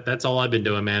 that's all I've been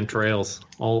doing, man. Trails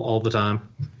all the time.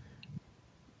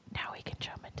 Now we can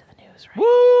jump into the news, right?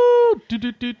 Woo!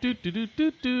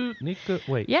 Do. Nico,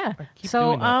 wait. Yeah.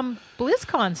 So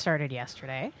BlizzCon started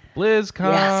yesterday.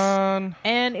 BlizzCon. Yes.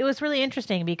 And it was really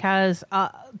interesting because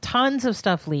tons of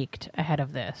stuff leaked ahead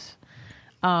of this.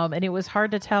 And it was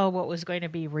hard to tell what was going to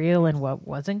be real and what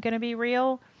wasn't going to be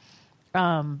real.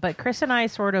 But Chris and I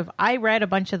I read a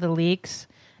bunch of the leaks,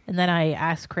 and then I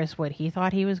asked Chris what he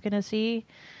thought he was going to see.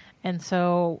 And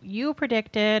so you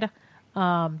predicted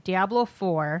Diablo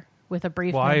 4 with a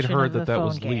brief mention of the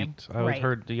phone game. I'd heard that was leaked. I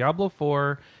heard Diablo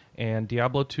 4 and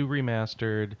Diablo 2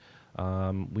 Remastered.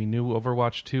 We knew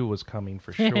Overwatch 2 was coming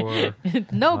for sure.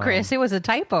 No, Chris, it was a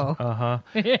typo.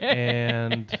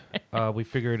 And we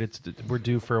figured we're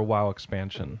due for a WoW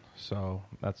expansion. So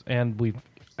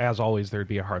as always, there'd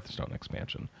be a Hearthstone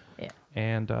expansion. Yeah.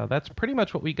 And that's pretty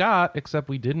much what we got, except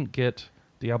we didn't get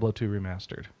Diablo 2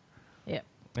 Remastered. Yep.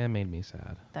 It made me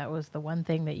sad. That was the one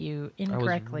thing that you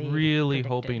incorrectly I was really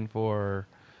predicted. hoping for,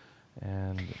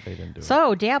 and they didn't do it.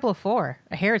 So, Diablo 4.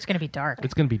 I hear it's going to be dark.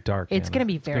 It's going to be dark. It's Anna. going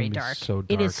to be very dark. So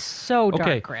dark. It is so dark,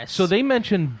 okay, Chris. so they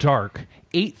mentioned dark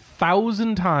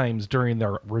 8,000 times during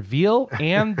their reveal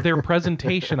and their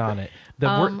presentation on it.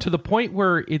 To the point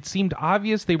where it seemed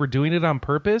obvious they were doing it on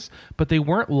purpose, but they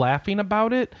weren't laughing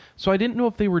about it. So I didn't know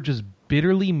if they were just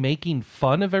bitterly making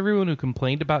fun of everyone who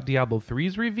complained about Diablo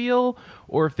 3's reveal,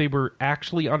 or if they were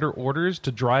actually under orders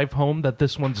to drive home that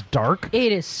this one's dark.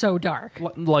 It is so dark.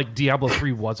 Like Diablo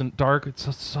 3 wasn't dark.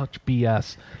 It's such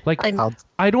BS. Like, I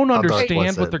don't How dark understand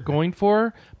was what it? they're going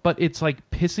for, but it's like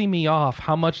pissing me off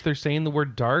how much they're saying the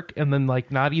word dark and then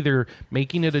like not either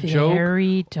making it a joke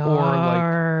Very or like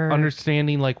dark.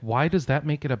 understanding like why does that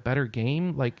make it a better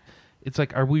game? Like, it's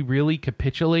like, are we really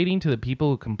capitulating to the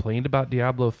people who complained about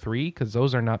Diablo 3? Because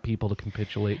those are not people to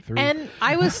capitulate through. And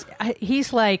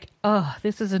he's like, oh,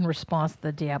 this is in response to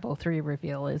the Diablo 3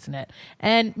 reveal, isn't it?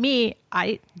 And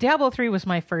Diablo 3 was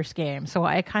my first game, so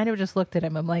I kind of just looked at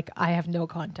him. I'm like, I have no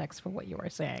context for what you are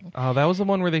saying. Oh, that was the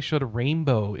one where they showed a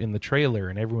rainbow in the trailer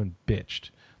and everyone bitched.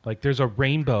 Like, there's a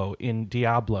rainbow in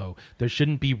Diablo. There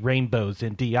shouldn't be rainbows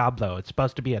in Diablo. It's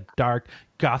supposed to be a dark,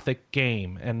 gothic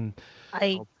game. And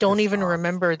I don't even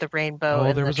remember the rainbow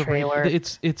in there the was a trailer.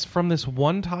 It's from this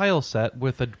one tile set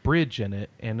with a bridge in it,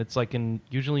 and it's like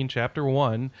usually in chapter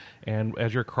 1. And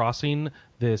as you're crossing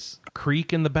this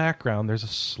creek in the background, there's a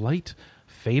slight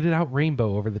faded out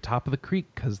rainbow over the top of the creek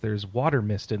because there's water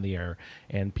mist in the air,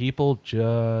 and people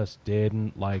just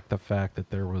didn't like the fact that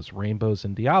there was rainbows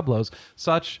in Diablos.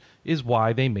 Such is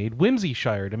why they made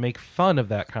Whimsyshire, to make fun of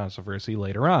that controversy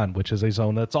later on, which is a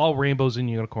zone that's all rainbows and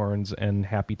unicorns and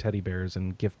happy teddy bears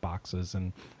and gift boxes,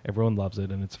 and everyone loves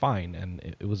it and it's fine,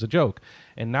 and it was a joke.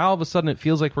 And now all of a sudden it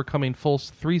feels like we're coming full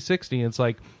 360, and it's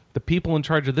like the people in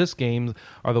charge of this game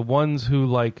are the ones who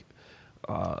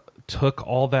took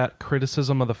all that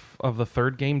criticism of the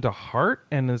third game to heart,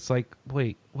 and it's like,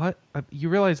 wait, what? You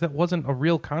realize that wasn't a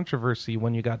real controversy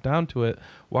when you got down to it.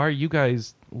 Why are you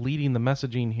guys leading the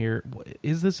messaging here?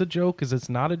 Is this a joke? Is this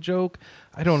not a joke?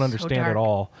 I don't understand dark. at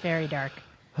all. Very dark.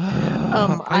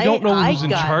 I don't know who's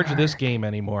in charge of this game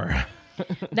anymore.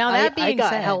 Now, that being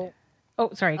said...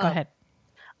 Oh, sorry, go ahead.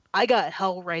 I got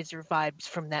Hellraiser vibes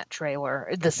from that trailer,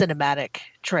 the cinematic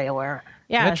trailer.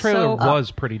 Yeah, that trailer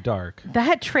was pretty dark.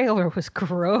 That trailer was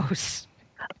gross.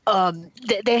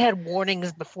 They had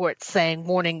warnings before it saying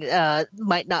warning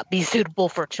might not be suitable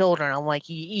for children. I'm like,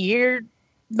 you're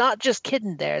not just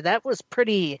kidding there. That was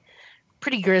pretty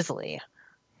grisly.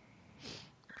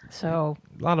 So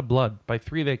a lot of blood. By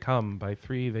 3 they come. By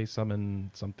 3 they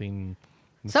summon something.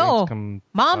 So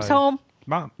mom's home.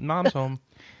 Mom's home.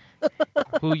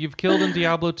 Who you've killed in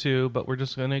Diablo 2, but we're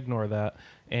just going to ignore that.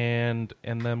 And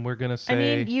then we're going to say... I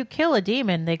mean, you kill a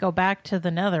demon, they go back to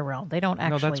the nether realm. They don't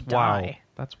actually die. WoW.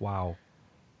 That's WoW.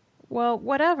 Well,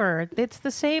 whatever. It's the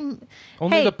same...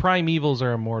 Only the primevals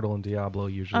are immortal in Diablo,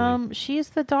 usually. She's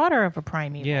the daughter of a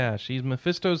primeval. Yeah, she's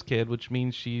Mephisto's kid, which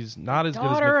means she's not as good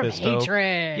as Daughter Mephisto. of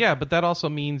hatred. Yeah, but that also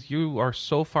means you are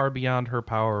so far beyond her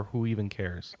power, who even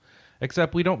cares?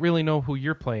 Except we don't really know who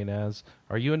you're playing as.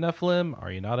 Are you a Nephilim?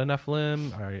 Are you not a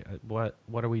Nephilim? What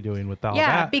are we doing with all that?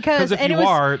 Yeah, because if you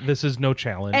are, this is no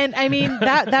challenge. And I mean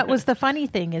that was the funny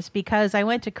thing, is because I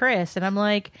went to Chris and I'm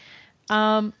like,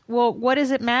 well, what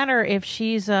does it matter if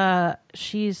she's the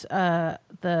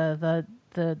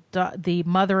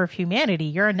mother of humanity?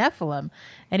 You're a Nephilim.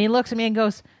 And he looks at me and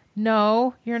goes,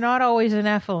 no, you're not always a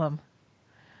Nephilim.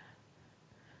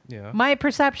 Yeah. My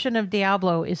perception of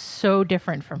Diablo is so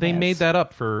different from They his. made that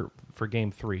up for game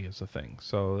 3 as a thing,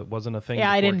 so it wasn't a thing. Yeah,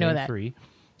 I didn't know game that. 3.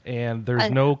 And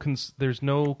there's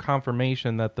no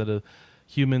confirmation that the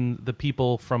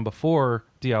people from before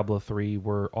Diablo 3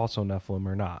 were also Nephilim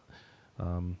or not.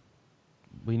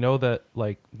 We know that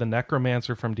like the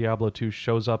Necromancer from Diablo 2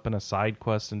 shows up in a side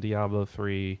quest in Diablo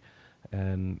 3,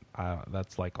 and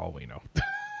that's like all we know.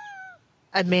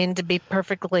 I mean, to be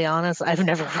perfectly honest, I've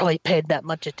never really paid that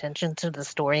much attention to the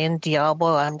story in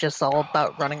Diablo. I'm just all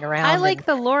about running around. I like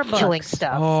the lore books. Killing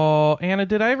stuff. Oh, Anna,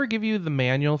 did I ever give you the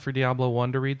manual for Diablo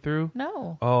 1 to read through?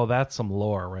 No. Oh, that's some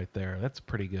lore right there. That's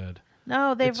pretty good.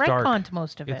 No, they've It's dark. retconned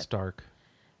most of It's it. dark.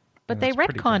 But And they it's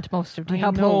pretty retconned dark. most of I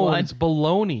Diablo know, 1. it's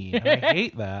baloney, and I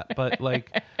hate that. But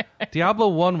like, Diablo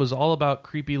 1 was all about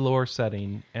creepy lore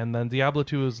setting, and then Diablo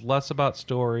 2 is less about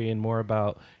story and more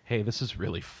about, hey, this is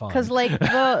really fun. Because like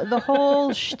the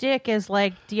whole shtick is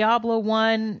like Diablo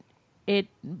 1, it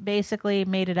basically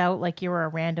made it out like you were a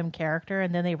random character,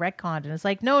 and then they retconned, and it's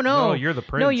like, no, you're the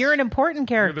prince. No, you're an important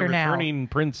You're character the now. returning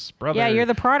prince brother. Yeah, you're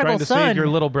the prodigal trying to son. save your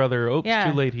little brother. Oops,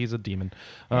 Yeah. too late. He's a demon.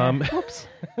 Oops.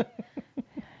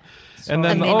 And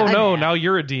then, I mean, now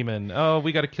you're a demon. Oh,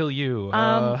 we got to kill you.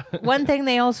 One thing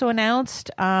they also announced,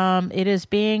 it is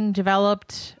being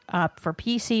developed for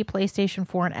PC, PlayStation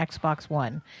 4, and Xbox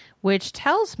One, which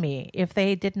tells me, if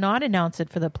they did not announce it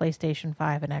for the PlayStation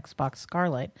 5 and Xbox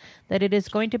Scarlet, that it is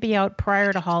going to be out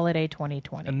prior to holiday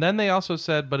 2020. And then they also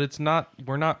said, but it's not.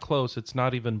 We're not close. It's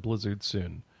not even Blizzard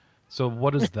soon. So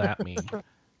what does that mean?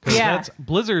 'Cause Yeah.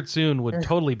 Blizzard soon would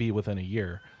totally be within a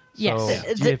year. So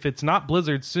Yes. if it's not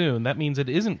Blizzard soon, that means it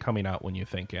isn't coming out when you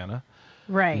think, Anna.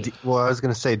 Right. Well, I was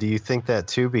going to say, do you think that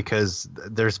too? Because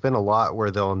there's been a lot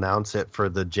where they'll announce it for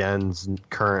the gens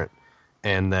current,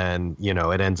 and then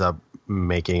it ends up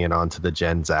making it onto the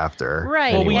gens after.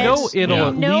 Right. Well, we And know it'll we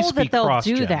at know least be that they'll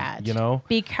cross-gen, do that, you know?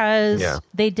 because Yeah.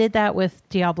 they did that with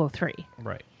Diablo 3,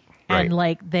 Right. and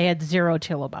Right. they had zero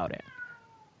chill about it.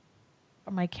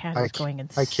 My cat is Hi, going hi,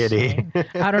 insane. kitty.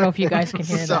 I don't know if you guys can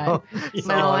hear So, that. so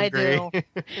No, I hungry.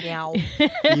 do. Meow.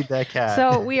 Feed that cat.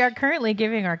 So we are currently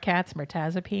giving our cats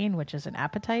mirtazapine, which is an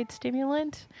appetite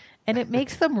stimulant, and it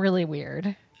makes them really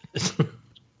weird.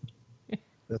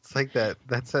 That's like that.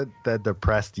 That's that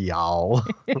depressed yowl.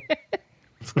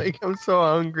 It's like I'm so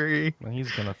hungry. Well,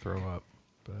 he's gonna throw up,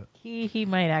 but He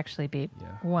might actually be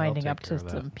yeah, winding I'll up take to care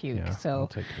of some that. puke. Yeah, I'll So,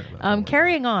 take care of that. Don't worry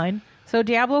carrying on. So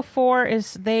Diablo 4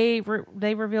 is they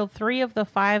revealed 3 of the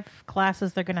 5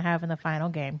 classes they're going to have in the final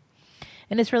game.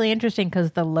 And it's really interesting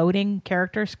because the loading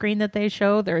character screen that they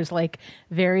show, there's like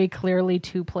very clearly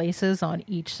 2 places on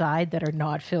each side that are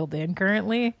not filled in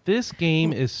currently. This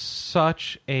game is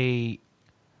such a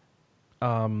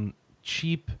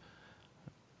cheap.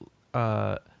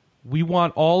 We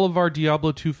want all of our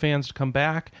Diablo 2 fans to come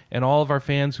back, and all of our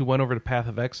fans who went over to Path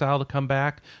of Exile to come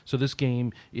back. So this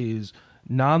game is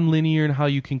non-linear in how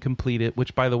you can complete it,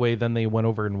 which, by the way, then they went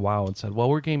over in WoW and said, well,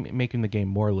 we're making the game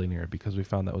more linear because we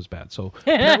found that was bad. So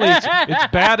apparently it's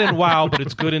bad in WoW, but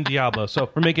it's good in Diablo. So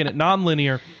we're making it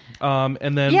non-linear.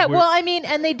 And then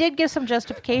and they did give some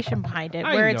justification behind it,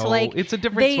 where it's like it's a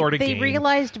different sort of they game. They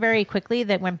realized very quickly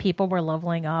that when people were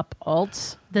leveling up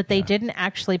alts, that they didn't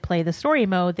actually play the story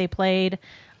mode. They played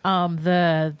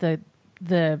the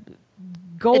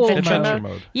goal Adventure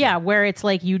mode. Yeah, where it's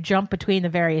like you jump between the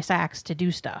various acts to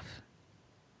do stuff.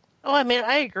 Oh, I mean,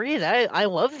 I agree. That I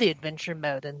love the adventure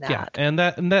mode in that. Yeah, and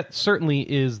that certainly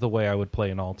is the way I would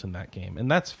play an alt in that game, and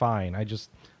that's fine.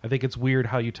 I think it's weird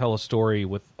how you tell a story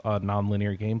with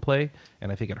non-linear gameplay,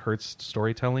 and I think it hurts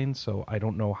storytelling. So I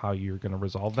don't know how you're going to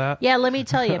resolve that. Yeah, let me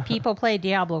tell you, people play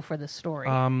Diablo for the story.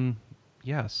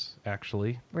 Yes,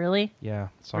 actually. Really? Yeah.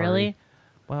 Sorry. Really?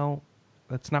 Well,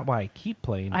 that's not why I keep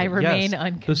playing. I but remain yes,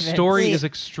 unconvinced. The story is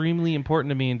extremely important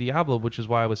to me in Diablo, which is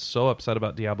why I was so upset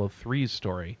about Diablo 3's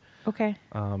story. Okay.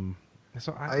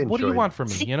 So I what do you enjoyed- want from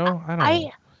me? See, I don't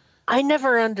know. I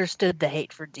never understood the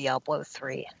hate for Diablo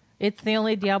 3. It's the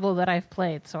only Diablo that I've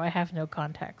played, so I have no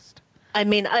context. I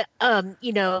mean,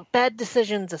 bad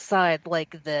decisions aside,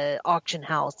 like the auction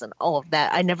house and all of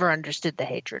that, I never understood the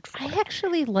hatred for I it.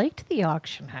 actually liked the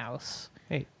auction house.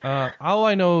 Hey, all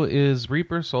I know is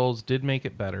Reaper Souls did make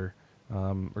it better.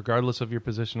 Regardless of your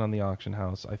position on the auction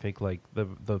house, I think like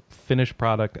the finished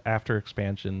product after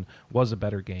expansion was a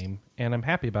better game, and I'm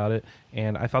happy about it.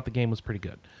 And I thought the game was pretty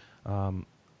good.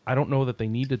 I don't know that they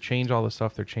need to change all the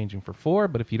stuff they're changing for 4,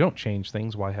 but if you don't change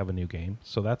things, why have a new game?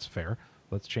 So that's fair.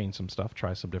 Let's change some stuff,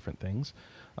 try some different things.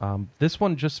 This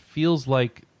one just feels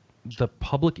like the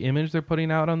public image they're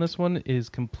putting out on this one is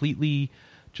completely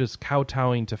just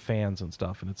kowtowing to fans and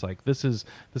stuff, and it's like this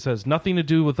has nothing to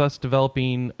do with us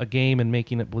developing a game and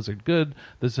making it Blizzard good.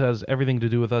 This has everything to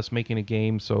do with us making a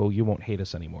game so you won't hate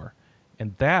us anymore.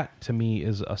 And that to me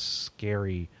is a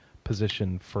scary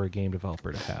position for a game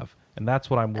developer to have, and that's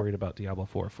what I'm worried about Diablo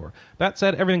 4 for. That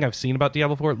said, everything I've seen about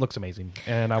Diablo 4, it looks amazing,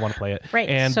 and I want to play it. Right,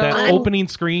 And so that opening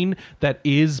screen that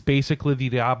is basically the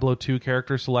Diablo 2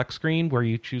 character select screen where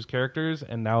you choose characters,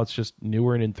 and now it's just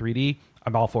newer and in 3D.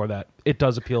 I'm all for that. It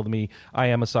does appeal to me. I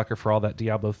am a sucker for all that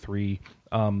Diablo 3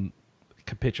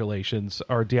 capitulations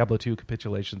or Diablo 2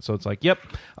 capitulations. So it's like, yep,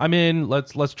 I'm in.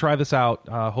 Let's try this out.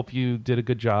 Hope you did a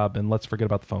good job, and let's forget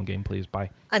about the phone game, please.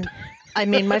 Bye. I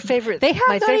mean, my favorite. They have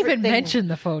my not favorite even thing, mentioned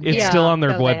the phone. It's game. still on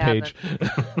their no, they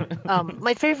webpage.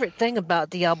 My favorite thing about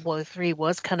Diablo 3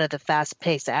 was kind of the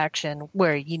fast-paced action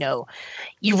where,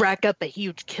 you rack up a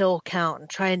huge kill count and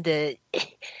trying to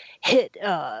hit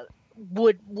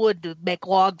wood to make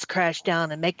logs crash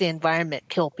down and make the environment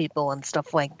kill people and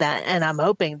stuff like that. And I'm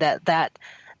hoping that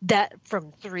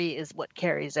from 3 is what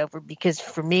carries over, because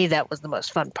for me that was the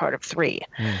most fun part of 3.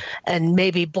 And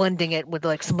maybe blending it with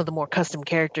like some of the more custom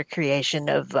character creation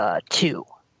of 2.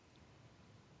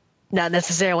 Not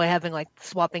necessarily having like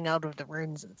swapping out of the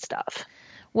runes and stuff.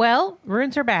 Well,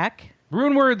 runes are back,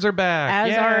 Rune words are back.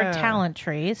 as yeah. are talent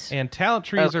trees. And talent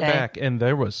trees are Okay. back, and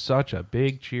there was such a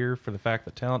big cheer for the fact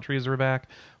that talent trees are back.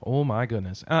 Oh my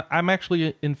goodness, I'm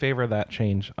actually in favor of that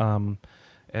change.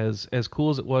 As cool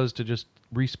as it was to just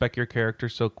respec your character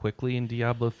so quickly in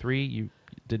Diablo 3, you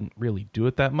didn't really do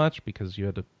it that much because you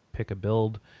had to pick a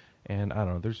build, and I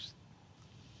don't know.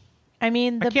 I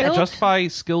mean, I the can't build, justify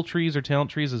skill trees or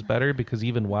talent trees as better because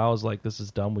even WoW is like, this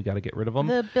is dumb. We got to get rid of them.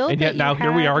 The build and yet that now you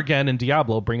here we had- are again in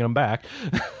Diablo, bringing them back.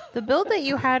 the build that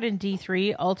you had in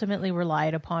D3 ultimately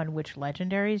relied upon which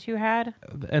legendaries you had.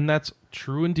 And that's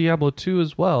true in Diablo 2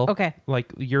 as well. Okay.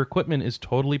 Like, your equipment is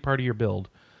totally part of your build.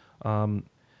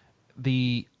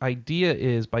 The idea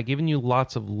is by giving you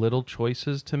lots of little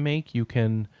choices to make, you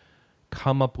can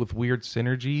come up with weird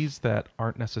synergies that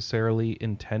aren't necessarily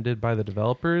intended by the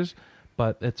developers,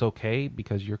 but it's okay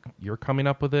because you're coming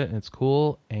up with it and it's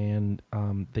cool, and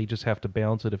they just have to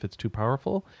balance it if it's too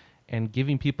powerful. And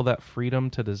giving people that freedom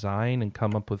to design and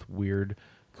come up with weird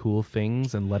cool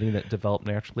things and letting it develop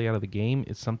naturally out of the game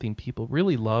is something people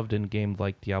really loved in games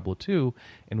like Diablo 2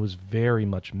 and was very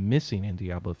much missing in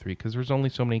Diablo 3 because there's only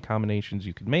so many combinations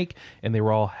you could make and they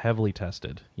were all heavily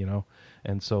tested, you know,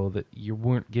 and so that you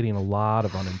weren't getting a lot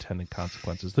of unintended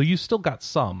consequences, though you still got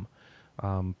some.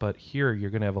 But here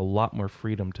you're going to have a lot more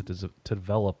freedom to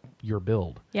develop your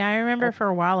build. Yeah, I remember for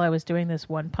a while I was doing this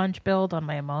one punch build on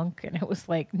my monk, and it was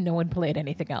like no one played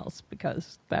anything else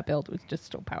because that build was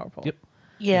just so powerful. Yep.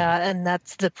 Yeah, and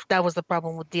that was the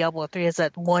problem with Diablo 3 is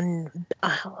that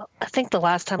I think the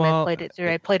last time I played it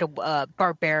through, I played a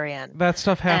barbarian. That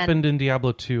stuff happened in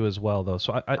Diablo 2 as well, though.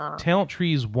 So talent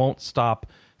trees won't stop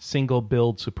single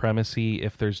build supremacy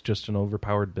if there's just an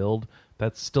overpowered build.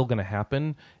 That's still going to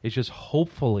happen. It's just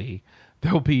hopefully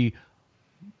there'll be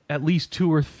at least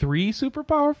 2 or 3 super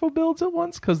powerful builds at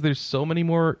once because there's so many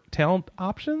more talent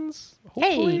options.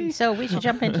 Hopefully. Hey, so we should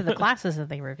jump into the classes that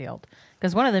they revealed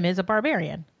because one of them is a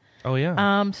barbarian. Oh,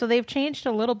 yeah. So they've changed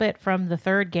a little bit from the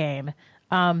third game.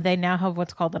 They now have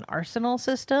what's called an arsenal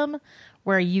system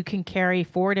where you can carry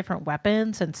 4 different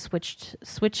weapons and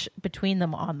switch between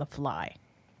them on the fly.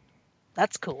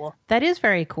 That's cool. That is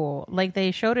very cool. Like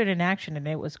they showed it in action and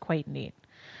it was quite neat.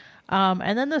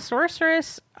 And then the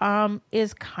sorceress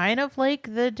is kind of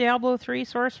like the Diablo 3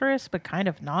 sorceress, but kind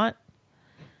of not.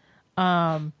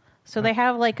 So they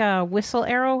have like a whistle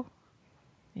arrow,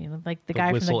 you know, like the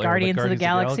guy from the Guardians of the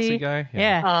Galaxy guy?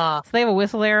 Yeah. So they have a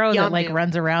whistle arrow that like Yondu.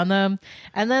 runs around them.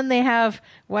 And then they have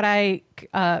what I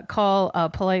call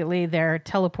politely their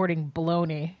teleporting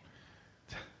baloney.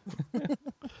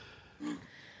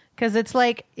 Because it's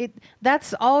like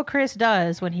that's all Chris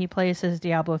does when he plays his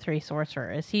Diablo 3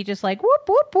 sorcerer is he just like whoop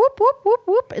whoop whoop whoop whoop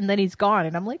whoop and then he's gone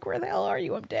and I'm like, where the hell are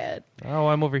you? I'm dead. Oh,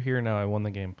 I'm over here now. I won the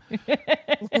game.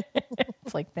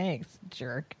 It's like, thanks,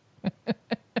 jerk.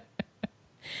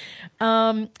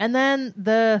 And then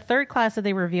the third class that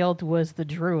they revealed was the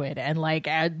druid, and like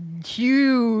a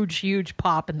huge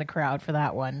pop in the crowd for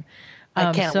that one.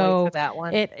 I can't wait for that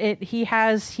one. He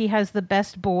has the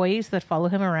best boys that follow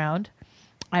him around.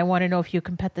 I want to know if you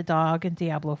can pet the dog in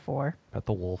Diablo 4. Pet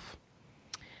the wolf.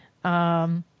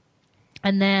 And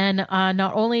then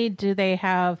not only does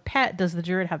the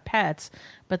druid have pets,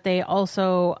 but they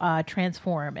also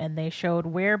transform, and they showed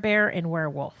werebear and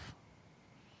werewolf.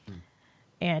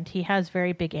 And he has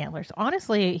very big antlers.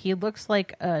 Honestly, he looks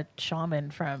like a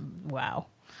shaman from WoW.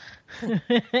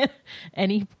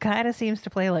 And he kind of seems to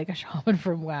play like a shaman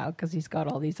from WoW because he's got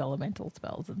all these elemental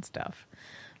spells and stuff.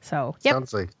 So, yep.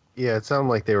 It sounded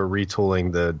like they were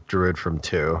retooling the druid from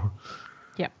 2.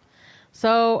 Yep.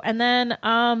 So, and then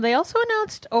they also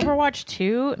announced Overwatch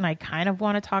 2, and I kind of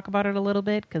want to talk about it a little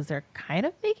bit because they're kind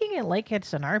of making it like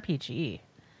it's an RPG.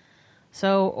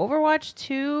 So, Overwatch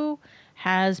 2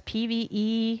 has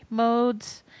PvE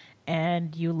modes,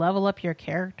 and you level up your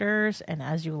characters, and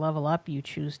as you level up, you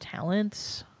choose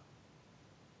talents.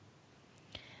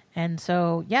 And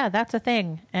so, yeah, that's a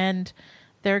thing. And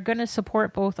they're going to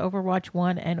support both Overwatch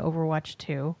 1 and Overwatch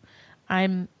 2.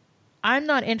 I'm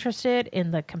not interested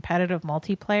in the competitive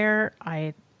multiplayer.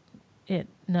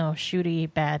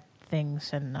 Shooty bad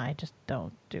things, and I just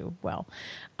don't do well.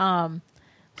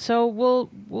 So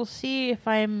we'll see if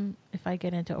I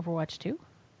get into Overwatch 2.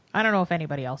 I don't know if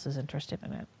anybody else is interested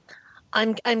in it.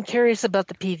 I'm curious about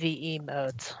the PvE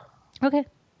modes. Okay,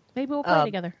 maybe we'll play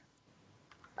together.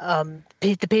 The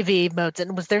PvE modes,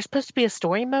 and was there supposed to be a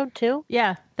story mode too?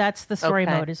 Yeah, that's the story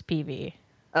Okay. mode is PvE.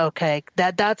 Okay,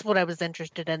 that's what I was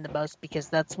interested in the most because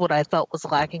that's what I felt was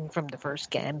lacking from the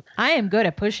first game. I am good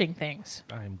at pushing things.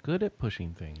 I'm good at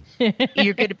pushing things.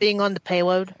 You're good at being on the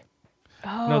payload.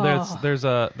 No, there's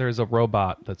a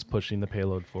robot that's pushing the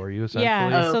payload for you, essentially.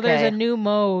 Yeah, so there's Okay. a new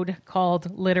mode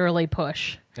called literally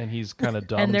push. And he's kind of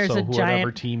dumb, And there's so a whoever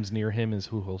giant- team's near him is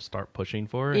who he'll start pushing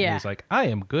for. And Yeah. he's like, I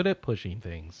am good at pushing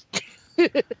things.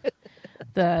 The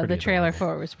Pretty trailer adorable.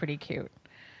 for it was pretty cute.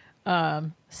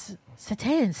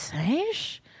 C'était un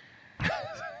singe?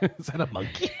 Is that a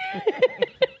monkey?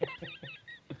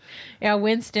 Yeah,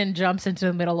 Winston jumps into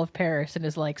the middle of Paris and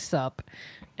is like, sup,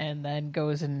 and then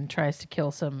goes and tries to kill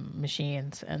some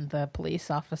machines. And the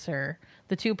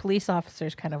two police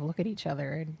officers kind of look at each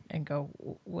other and go,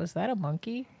 was that a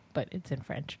monkey? But it's in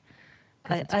French.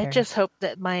 'Cause it's I Paris. just hope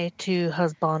that my two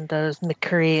husbandos,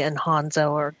 McCree and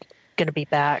Hanzo, are going to be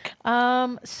back.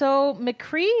 So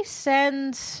McCree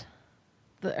sends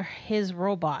his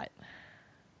robot.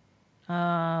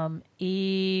 What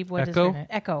is her Echo? name?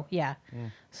 Echo, yeah.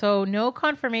 So no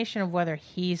confirmation of whether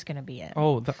he's going to be in.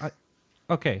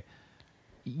 Okay.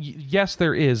 Yes,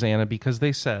 there is, Anna, because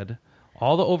they said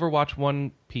All the Overwatch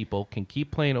 1 people can keep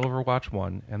playing Overwatch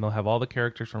 1, and they'll have all the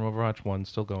characters from Overwatch 1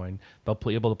 still going. They'll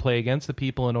be able to play against the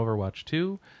people in Overwatch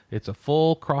 2. It's a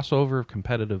full crossover of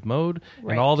competitive mode,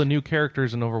 Right. and all the new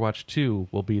characters in Overwatch 2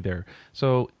 will be there.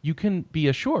 So you can be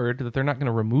assured that they're not going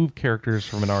to remove characters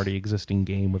from an already existing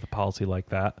game with a policy like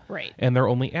that. Right. And they're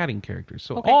only adding characters.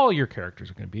 So Okay. all your characters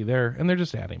are going to be there, and they're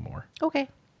just adding more. Okay.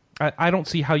 I don't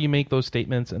see how you make those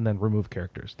statements and then remove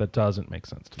characters. That doesn't make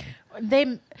sense to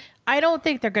me. I don't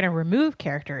think they're going to remove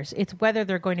characters. It's whether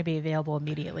they're going to be available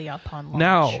immediately upon launch.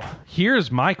 Now, here's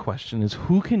my question: is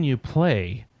who can you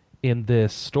play in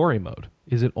this story mode?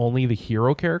 Is it only the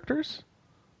hero characters?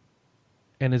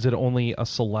 And is it only a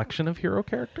selection of hero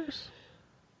characters?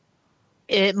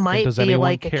 It might does be anyone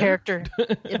like a care? character.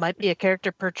 It might be a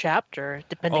character per chapter,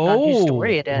 depending on whose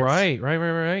story it is.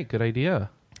 Right. Good idea.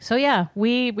 So yeah,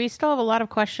 we still have a lot of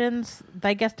questions.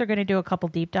 I guess they're going to do a couple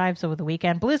deep dives over the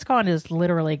weekend. BlizzCon is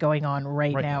literally going on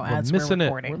right now We're as missing we're it.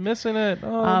 recording. We're missing it.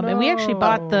 Oh, And we actually no.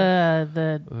 bought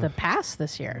the pass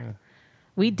this year.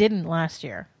 We didn't last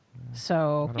year.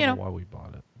 So, I don't know why we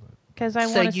bought it. But because I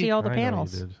So want to you- see all the I know you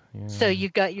panels. did. Yeah. So you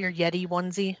got your Yeti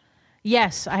onesie.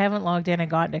 Yes, I haven't logged in and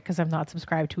gotten it because I'm not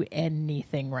subscribed to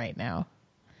anything right now.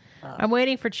 I'm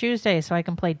waiting for Tuesday so I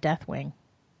can play Deathwing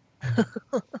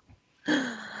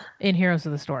in Heroes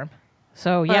of the Storm.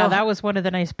 So yeah, Well- that was one of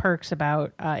the nice perks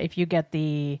about if you get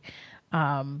the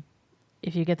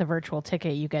virtual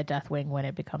ticket, you get Deathwing when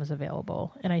it becomes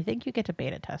available, and I think you get to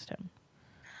beta test him.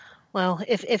 Well,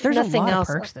 if There's a nothing lot else,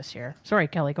 of perks this year. Sorry,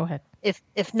 Kelly, go ahead.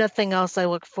 if nothing else, I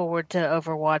look forward to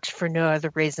Overwatch for no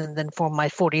other reason than for my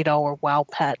 $40 WoW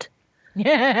pet.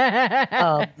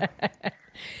 Yeah.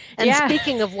 And Yeah.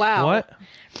 speaking of WoW, What?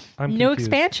 I'm New confused.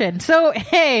 expansion. So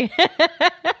hey,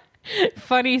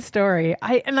 funny story.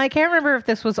 I can't remember if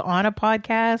this was on a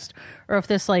podcast or if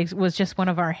this was just one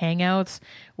of our hangouts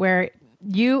where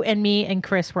you and me and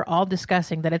Chris were all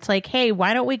discussing that it's like, hey,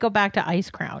 why don't we go back to Ice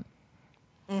Crown?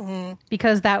 Mm-hmm.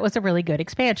 Because that was a really good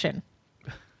expansion.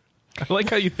 I like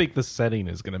how you think the setting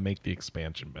is going to make the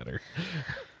expansion better.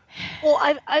 Well,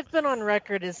 I've been on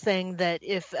record as saying that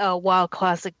if WoW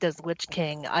Classic does Lich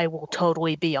King, I will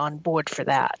totally be on board for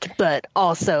that. But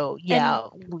also,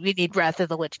 we need Wrath of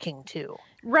the Lich King too.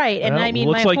 Right. And Well, I mean,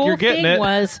 looks my like whole you're getting thing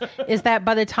it. is that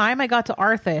by the time I got to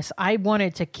Arthas, I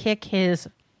wanted to kick his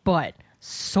butt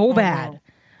so bad.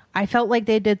 I felt like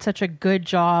they did such a good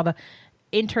job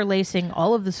interlacing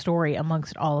all of the story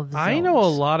amongst all of the zones. I know a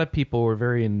lot of people were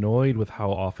very annoyed with how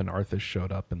often Arthas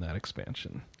showed up in that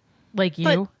expansion. Like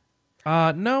you?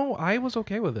 No, I was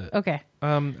okay with it. Okay.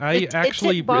 I It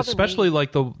actually, didn't bother especially me.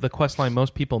 like the quest line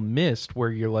most people missed, where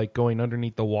you're like going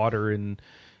underneath the water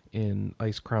in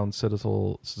Ice Crown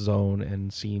Citadel Zone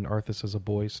and seeing Arthas as a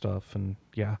boy stuff, and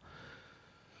yeah.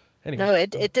 Anyway, No,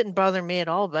 it didn't bother me at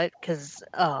all, but because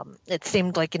it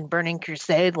seemed like in Burning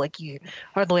Crusade, like you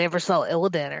hardly ever saw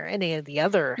Illidan or any of the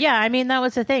other. Yeah, I mean, that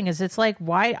was the thing, is it's like,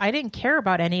 why I didn't care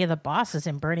about any of the bosses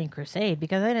in Burning Crusade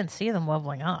because I didn't see them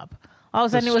leveling up. All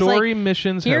of a the sudden it was story like,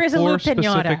 missions here have is a 4 Lu specific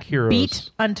Pinata, heroes. beat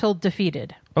until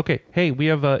defeated. Okay, hey, we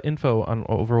have info on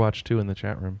Overwatch 2 in the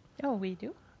chat room. Oh, we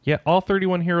do? Yeah, all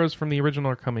 31 heroes from the original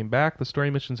are coming back. The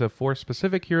story missions have 4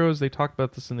 specific heroes. They talked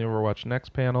about this in the Overwatch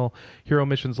Next panel. Hero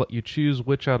missions let you choose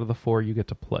which out of the 4 you get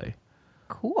to play.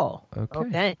 Cool.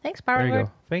 Okay. Thanks, Power There you Lord.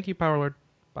 go. Thank you, Power Lord.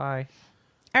 Bye.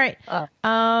 All right. So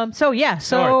All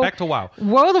right, back to WoW.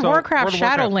 World of So, Warcraft World of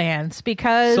Warcraft. Shadowlands,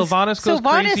 because Sylvanas goes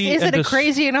crazy isn't and a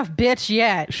crazy enough bitch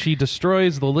yet. She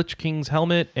destroys the Lich King's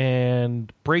helmet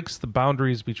and breaks the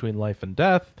boundaries between life and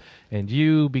death. And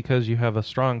you, because you have a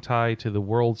strong tie to the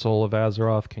world soul of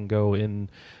Azeroth, can go in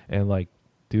and like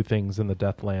do things in the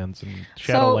Deathlands and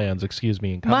Shadowlands, excuse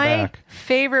me, and come My back.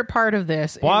 favorite part of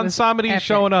this Juan Samedi's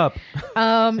showing up.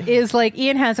 is like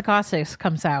Ian Hazacostas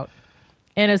comes out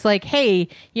and is like, hey,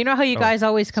 you know how you guys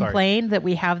always sorry. complain that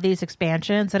we have these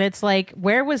expansions? And it's like,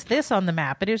 where was this on the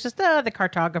map? And it was just, the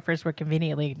cartographers were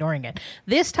conveniently ignoring it.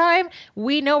 This time,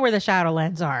 we know where the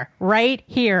Shadowlands are, right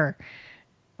here.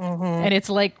 And it's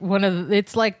like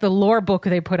it's like the lore book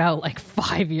they put out like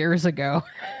 5 years ago.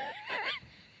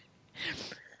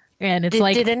 And it's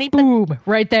Did anybody- boom,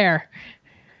 right there.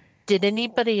 Did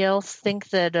anybody else think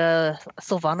that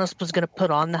Sylvanas was going to put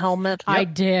on the helmet? I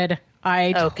did.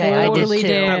 I Okay, I did totally too.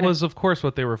 did. That was, of course,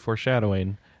 what they were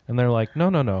foreshadowing. And they're like,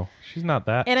 no. She's not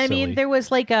that And I silly. mean, there was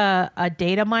like a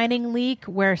data mining leak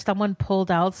where someone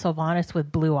pulled out Sylvanas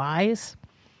with blue eyes.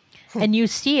 And you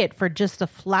see it for just a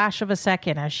flash of a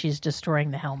second as she's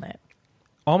destroying the helmet.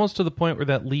 Almost to the point where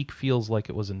that leak feels like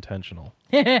it was intentional.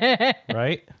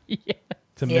 Right? Yeah.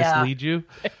 To Yeah. mislead you.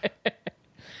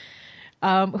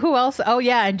 Who else? Oh,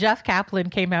 yeah. And Jeff Kaplan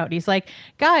came out. And he's like,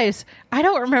 guys, I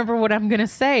don't remember what I'm going to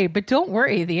say, but don't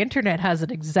worry. The internet has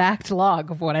an exact log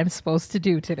of what I'm supposed to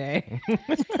do today.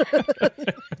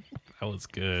 That was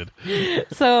good.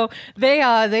 So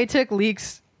they took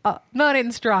leaks, not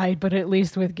in stride, but at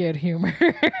least with good humor.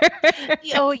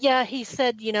 Oh, yeah. He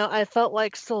said, I felt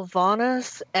like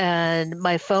Sylvanas and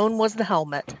my phone was the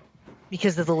helmet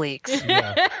because of the leaks.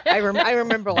 Yeah. I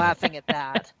remember laughing at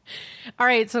that. All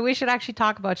right, so we should actually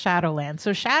talk about Shadowlands.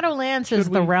 So Shadowlands is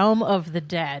the realm of the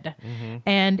dead. Mm-hmm.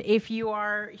 And if you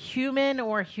are human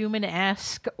or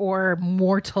human-esque or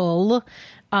mortal,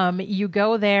 you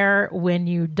go there when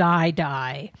you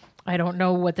die. I don't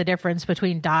know what the difference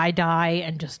between die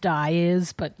and just die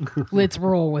is, but let's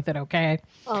roll with it, okay?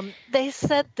 They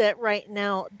said that right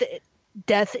now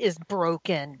death is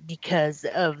broken because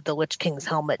of the Lich King's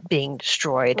helmet being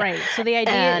destroyed. Right. So the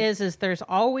idea is there's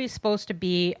always supposed to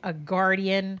be a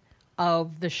guardian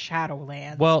of the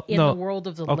Shadowlands the world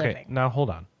of the living. Okay, now hold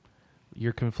on.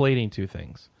 You're conflating two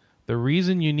things. The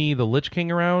reason you need the Lich King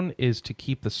around is to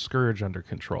keep the Scourge under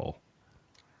control.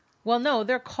 Well, no,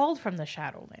 they're called from the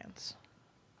Shadowlands.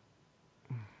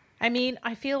 I mean,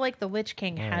 I feel like the Lich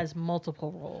King has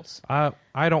multiple roles.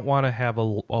 I don't want to have a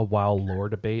WoW lore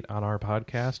debate on our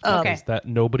podcast because that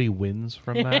nobody wins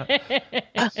from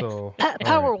that. So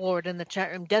Power Lord in the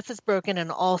chat room. Death is broken, and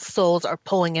all souls are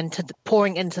pouring into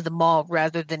the maw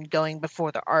rather than going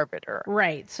before the Arbiter.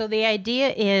 Right. So the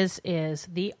idea is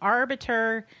the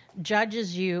Arbiter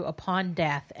judges you upon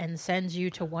death and sends you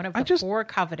to one of the four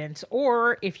covenants,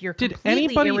 or if you're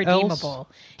completely irredeemable,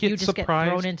 you just get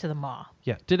thrown into the maw.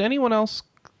 Yeah. Did anyone else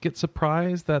get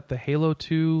surprised that the Halo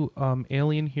 2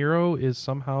 alien hero is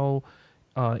somehow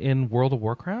in World of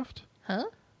Warcraft? Huh?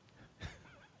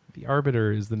 The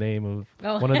Arbiter is the name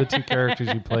of one of the two characters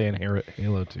you play in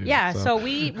Halo 2. Yeah, so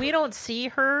we don't see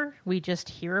her. We just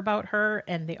hear about her,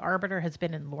 and the Arbiter has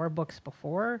been in lore books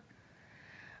before.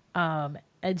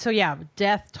 And so, yeah,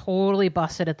 Death totally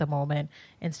busted at the moment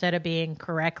instead of being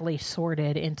correctly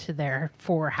sorted into their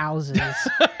four houses.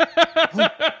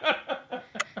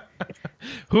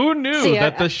 Who knew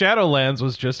that the Shadowlands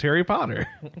was just Harry Potter?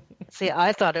 See,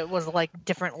 I thought it was like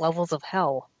different levels of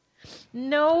hell.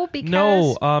 No, because...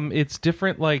 No, it's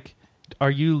different, like... Are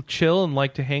you chill and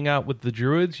like to hang out with the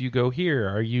druids? You go here.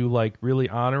 Are you like really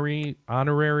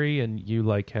honorary and you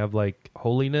like have like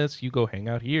holiness? You go hang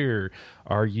out here.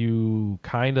 Are you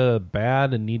kind of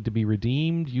bad and need to be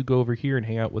redeemed? You go over here and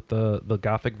hang out with the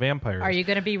gothic vampires. Are you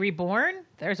going to be reborn?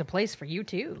 There's a place for you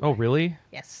too. Oh, really?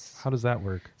 Yes. How does that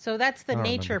work? So that's the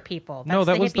nature people. That's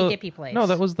that the was hippy-dippy place. No,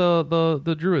 that was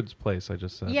the druids place I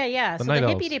just said. Yeah. The So night the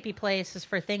elves. hippy-dippy place is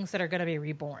for things that are going to be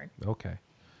reborn. Okay.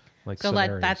 Like so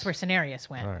Cenarius. that's where Cenarius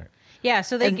went. All right. Yeah,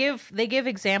 so they give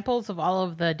examples of all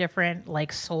of the different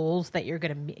like souls that you're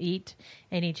going to meet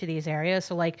in each of these areas.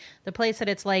 So like the place that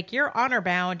it's like you're honor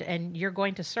bound and you're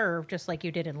going to serve just like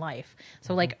you did in life.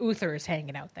 So like Uther's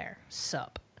hanging out there.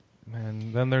 Sup.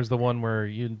 And then there's the one where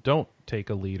you don't take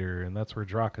a leader, and that's where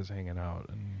Draka's hanging out.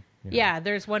 And Yeah,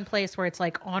 there's one place where it's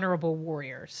like honorable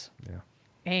warriors. Yeah.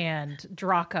 And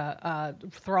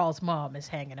Draka, Thrall's mom, is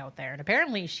hanging out there, and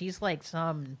apparently she's like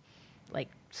some like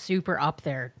super up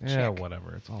there chick. Yeah,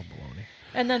 whatever. It's all baloney.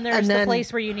 And then there's the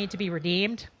place where you need to be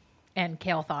redeemed, and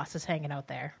Kael'thas is hanging out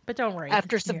there. But don't worry,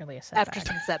 after it's some merely a setback. after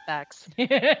some setbacks.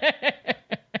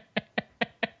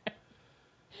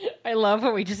 I love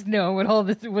how we just know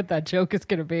what that joke is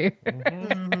going to be.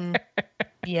 Mm-hmm.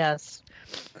 Yes.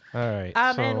 All right.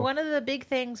 And one of the big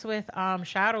things with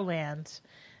Shadowlands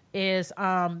is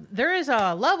there is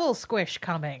a level squish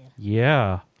coming.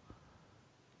 Yeah.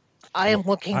 I am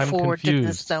looking forward to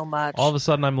this so much. All of a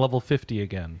sudden, I'm level 50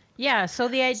 again. Yeah. So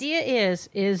the idea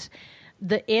is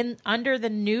under the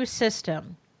new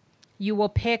system, you will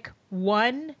pick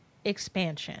one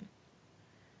expansion.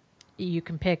 You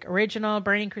can pick original,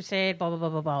 Burning Crusade, blah, blah, blah,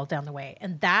 blah, blah, down the way.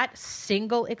 And that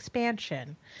single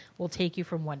expansion will take you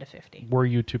from 1 to 50. Were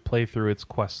you to play through its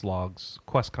quest logs,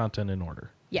 quest content in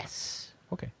order? Yes.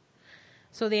 Okay.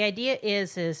 So the idea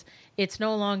is it's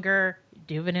no longer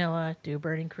do vanilla, do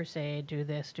Burning Crusade, do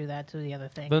this, do that, do the other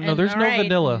thing. No, there's no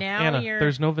vanilla. Anna, You're...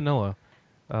 there's no vanilla.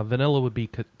 Vanilla would be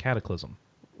Cataclysm.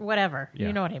 Whatever. Yeah.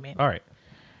 You know what I mean. All right.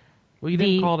 Well, you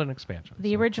didn't call it an expansion.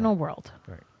 The original world.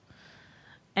 Right.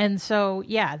 And so,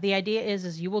 yeah, the idea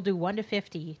is you will do 1 to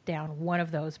 50 down one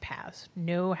of those paths.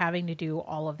 No having to do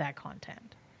all of that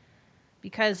content.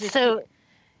 Because he's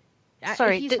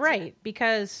right.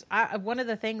 Because one of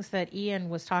the things that Ian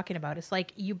was talking about is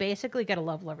like you basically get a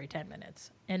level every 10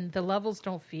 minutes. And the levels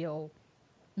don't feel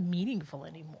meaningful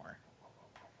anymore.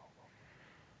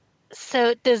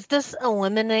 So does this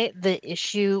eliminate the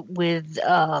issue with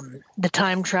the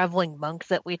time traveling monk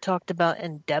that we talked about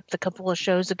in depth a couple of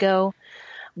shows ago,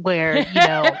 where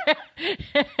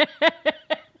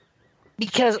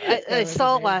because I was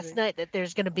saw amazing. last night that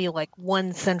there's going to be like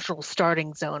one central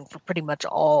starting zone for pretty much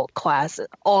all classes,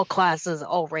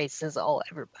 all races, all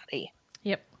everybody.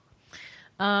 Yep.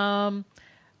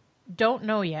 Don't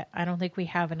know yet. I don't think we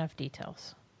have enough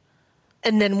details.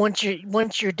 And then once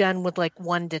you're done with like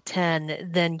 1 to 10,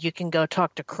 then you can go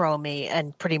talk to Chromie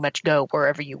and pretty much go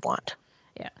wherever you want.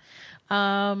 Yeah.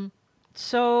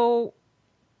 So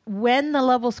when the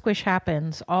level squish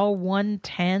happens, all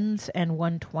 110s and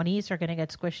 120s are going to get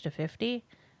squished to 50.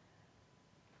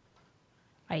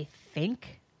 I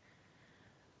think.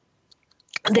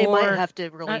 They might Or- have to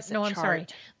release a no, chart. I'm sorry.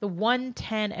 The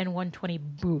 110 and 120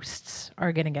 boosts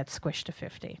are going to get squished to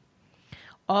 50.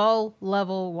 All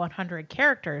level 100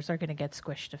 characters are going to get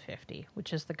squished to 50,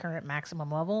 which is the current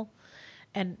maximum level.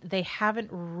 And they haven't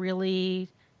really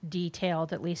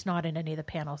detailed, at least not in any of the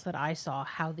panels that I saw,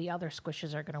 how the other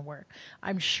squishes are going to work.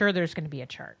 I'm sure there's going to be a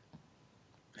chart.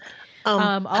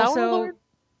 Power Also, Lord?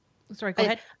 sorry, go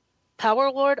ahead.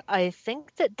 Power Lord, I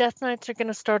think that Death Knights are going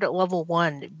to start at level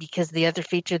 1 because the other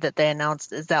feature that they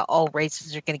announced is that all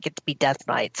races are going to get to be Death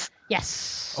Knights.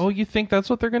 Yes. Oh, you think that's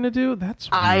what they're going to do? That's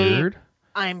I- weird.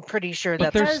 I'm pretty sure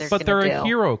But that's they're what they're going to do. a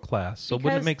hero class, so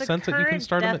wouldn't it Because make the sense that you can current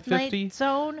start them at Death Knight 50?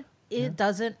 zone, it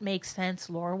doesn't make sense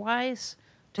lore-wise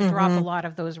to drop a lot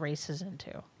of those races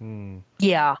into.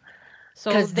 Yeah.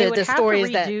 So 'Cause they the would have to story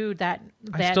is that- redo that.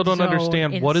 I still don't zone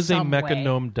understand in what is a some way.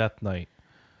 Mechanome Death Knight.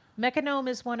 Mechanome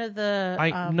is one of the.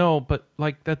 I know, but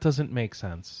like that doesn't make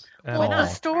sense at Well, all. the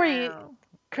story,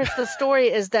 Chris, the story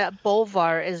is that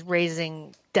Bolvar is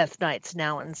raising Death Knights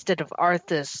now instead of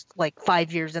Arthas like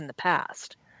 5 years in the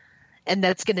past. And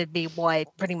that's going to be why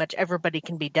pretty much everybody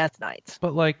can be Death Knights.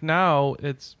 But like now,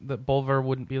 it's that Bolvar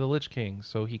wouldn't be the Lich King,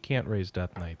 so he can't raise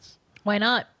Death Knights Why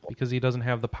not? because he doesn't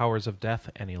have the powers of death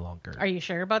any longer. Are you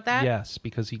sure about that? Yes,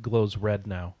 because he glows red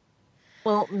now.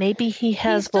 Well, maybe he He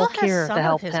has still Volkir has some to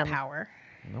help of his him. power.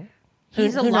 No,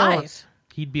 He's Who alive. knows?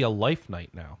 he'd be a Life Knight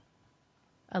now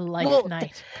A life Well,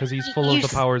 knight. because he's full of You the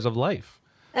s- powers of life.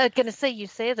 I was going to say, you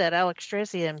say that Alex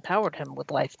Tracy empowered him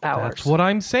with life powers. That's what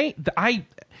I'm saying.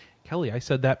 Kelly, I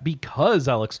said that because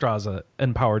Alexstrasza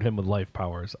empowered him with life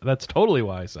powers. That's totally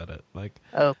why I said it. Like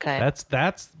Okay.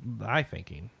 that's my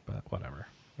thinking, but whatever.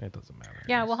 It doesn't matter.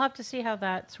 Yeah, we'll have to see how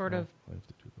that sort of I have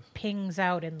to do this. pings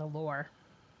out in the lore.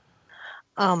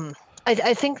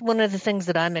 I think one of the things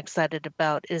that I'm excited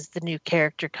about is the new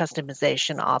character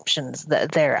customization options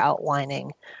that they're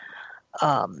outlining.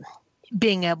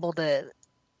 Being able to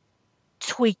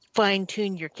tweak, fine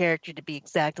tune your character to be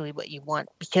exactly what you want,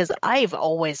 because I've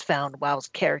always found WoW's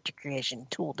character creation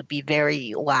tool to be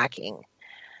very lacking.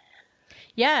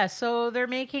 Yeah, so they're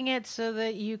making it so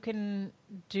that you can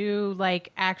do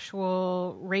like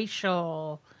actual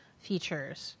racial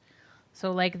features.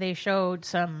 So like they showed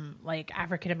some like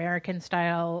African American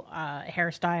style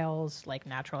hairstyles, like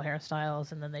natural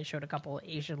hairstyles, and then they showed a couple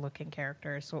Asian looking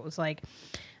characters. So it was like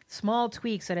small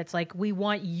tweaks that it's like we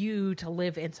want you to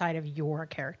live inside of your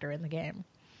character in the game.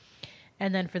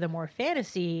 And then for the more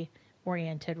fantasy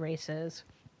oriented races,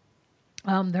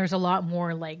 there's a lot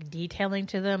more like detailing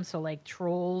to them. So like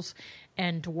trolls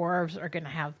and dwarves are going to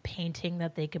have painting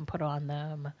that they can put on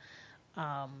them.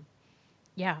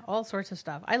 Yeah, all sorts of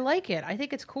stuff. I like it. I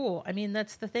think it's cool. I mean,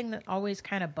 that's the thing that always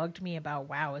kind of bugged me about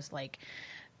WoW is like,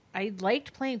 I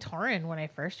liked playing Tauren when I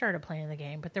first started playing the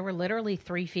game, but there were literally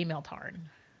 3 female Tauren.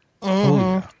 Oh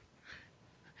yeah.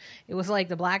 It was like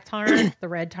the black Tauren, the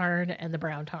red Tauren, and the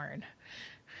brown Tauren.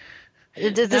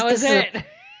 This That was is it.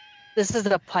 this is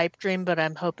a pipe dream, but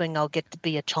I'm hoping I'll get to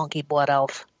be a chunky blood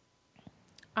elf.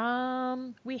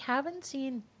 We haven't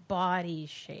seen body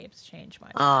shapes change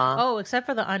much. Uh, Oh, except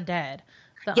for the undead.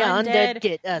 The Yeah, undead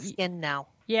get skin now.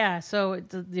 Yeah, so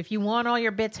if you want all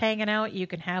your bits hanging out, you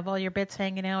can have all your bits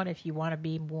hanging out. If you want to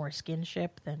be more skinship,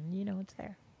 then you know it's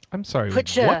there. I'm sorry.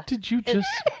 Which, what did you just?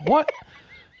 What?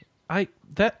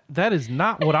 That is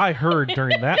not what I heard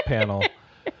during that panel.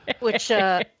 Which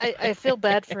I feel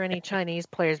bad for any Chinese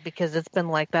players because it's been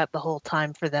like that the whole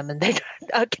time for them, and they're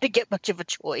not going to get much of a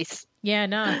choice. Yeah,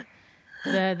 no.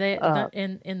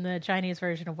 In the Chinese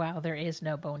version of WoW, there is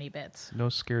no bony bits. No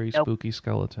scary, Nope. spooky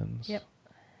skeletons. Yep.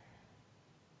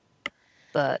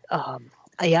 But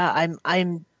yeah,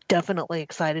 I'm definitely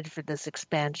excited for this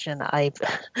expansion.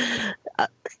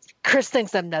 Chris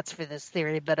thinks I'm nuts for this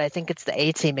theory, but I think it's the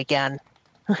A team again.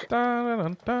 Dun,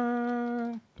 dun,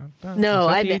 dun, dun, dun. No, Is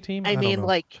that I the mean, A-Team? I don't mean know.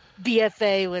 like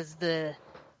BFA was the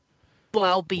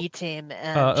Well, B team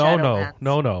and Oh Shadowlands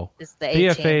no. is the A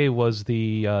BFA team. was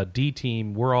the D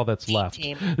team. We're all that's D left.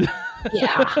 team.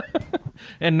 Yeah.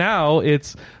 And now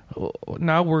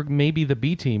we're maybe the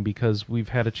B team because we've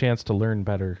had a chance to learn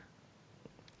better.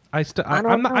 I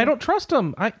don't trust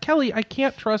him. Kelly, I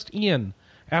can't trust Ian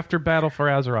after Battle for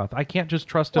Azeroth. I can't just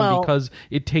trust him because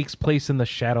it takes place in the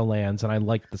Shadowlands and I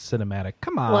like the cinematic.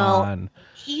 Come on. Well,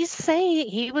 he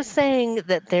was saying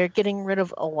that they're getting rid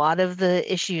of a lot of the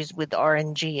issues with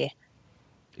RNG.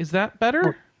 Is that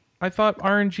better? I thought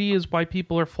RNG is why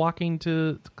people are flocking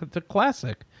to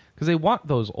Classic because they want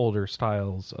those older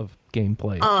styles of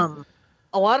gameplay.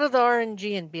 A lot of the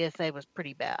RNG in BFA was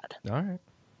pretty bad. All right.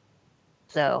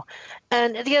 So,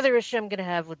 and the other issue I'm going to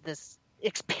have with this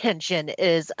expansion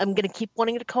is I'm going to keep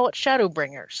wanting to call it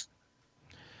Shadowbringers.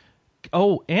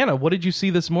 Oh, Anna, what did you see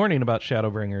this morning about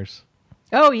Shadowbringers?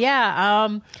 Oh,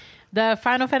 yeah. The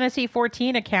Final Fantasy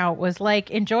XIV account was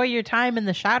like, enjoy your time in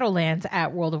the Shadowlands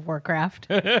at World of Warcraft.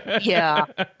 Yeah.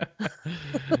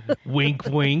 Wink,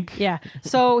 wink. Yeah.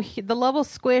 So the level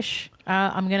squish,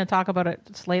 I'm going to talk about it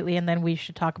slightly, and then we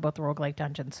should talk about the roguelike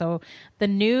dungeon. So the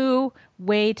new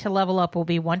way to level up will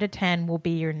be 1 to 10 will be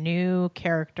your new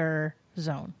character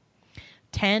zone.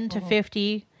 10 to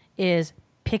 50 is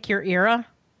pick your era.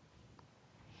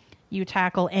 You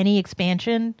tackle any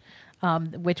expansion,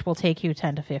 which will take you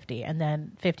 10 to 50. And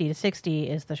then 50 to 60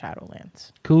 is the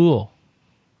Shadowlands. Cool.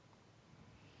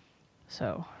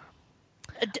 So...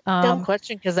 dumb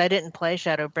question, because I didn't play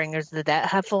Shadowbringers. Did that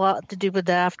have a lot to do with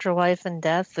the afterlife and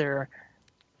death, or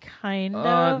kind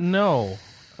of? No.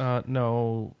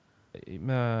 No.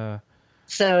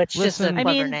 So it's just a Listen, clever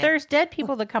I mean, name. there's dead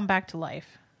people that come back to life.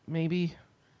 Maybe.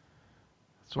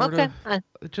 Sort Okay. of.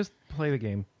 Just play the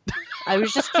game. I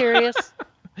was just curious.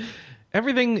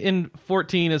 Everything in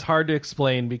 14 is hard to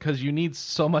explain because you need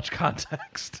so much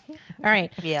context. All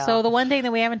right. Yeah. So the one thing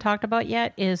that we haven't talked about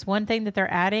yet is one thing that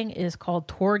they're adding is called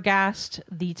Torghast,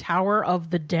 the Tower of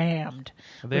the Damned.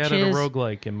 They which added is, a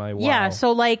roguelike in my WoW. Yeah,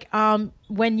 so like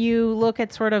when you look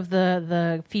at sort of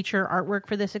the feature artwork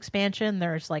for this expansion,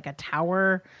 there's like a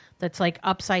tower that's like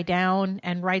upside down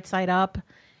and right side up,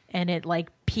 and it like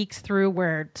peeks through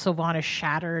where Sylvanas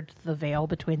shattered the veil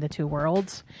between the two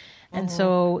worlds. And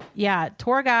so, yeah,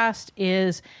 Torghast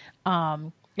is a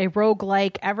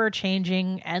roguelike,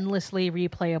 ever-changing, endlessly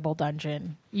replayable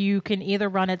dungeon. You can either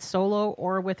run it solo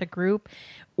or with a group,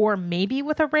 or maybe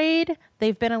with a raid.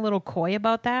 They've been a little coy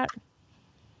about that.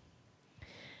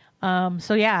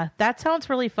 So, yeah, that sounds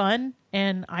really fun,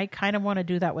 and I kind of want to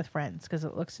do that with friends because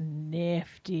it looks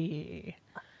nifty.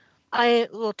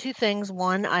 Two things.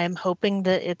 One, I am hoping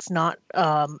that it's not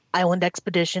Island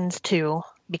Expeditions 2,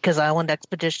 because Island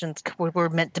Expeditions were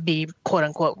meant to be quote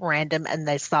unquote random and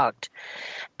they sucked.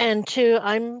 And two,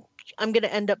 I'm gonna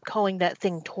end up calling that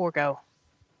thing Torgo,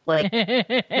 like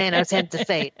Manos Hands of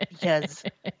Fate, because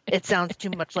it sounds too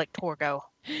much like Torgo.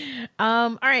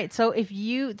 All right, so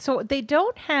so they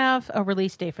don't have a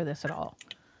release date for this at all.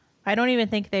 I don't even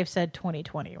think they've said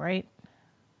 2020, right?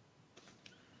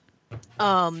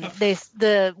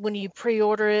 When you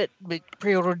pre-order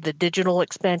the digital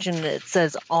expansion, it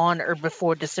says on or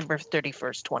before December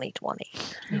 31st, 2020.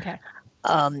 Okay.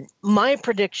 My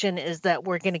prediction is that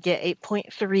we're going to get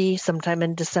 8.3 sometime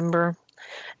in December,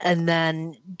 and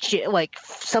then like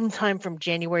sometime from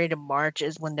January to March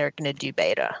is when they're going to do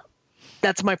beta.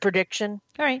 That's my prediction.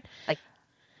 All right.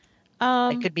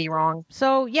 I could be wrong.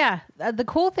 So yeah, the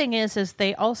cool thing is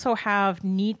they also have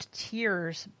neat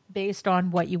tiers based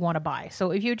on what you want to buy.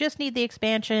 So if you just need the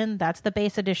expansion, that's the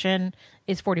base edition,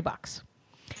 is $40.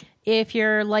 If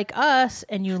you're like us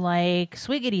and you like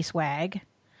Swiggity Swag,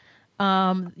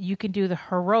 you can do the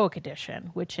Heroic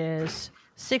Edition, which is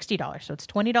 $60. So it's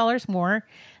 $20 more.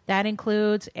 That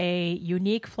includes a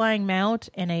unique flying mount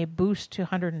and a boost to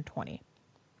 120.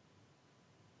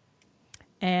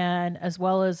 And as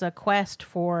well as a quest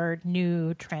for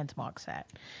new transmog set.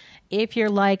 If you're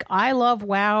like, I love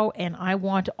WoW and I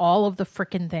want all of the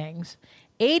frickin' things,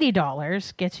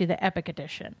 $80 gets you the Epic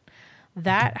Edition.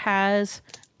 That has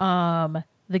the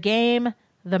game,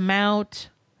 the mount,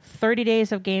 30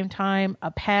 days of game time,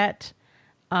 a pet,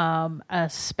 a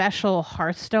special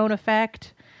Hearthstone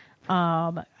effect,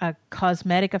 a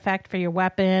cosmetic effect for your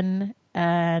weapon,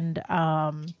 and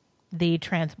the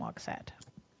transmog set.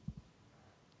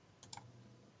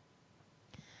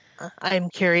 I'm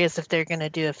curious if they're going to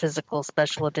do a physical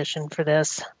special edition for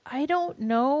this. I don't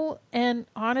know. And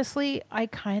honestly, I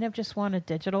kind of just want a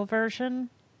digital version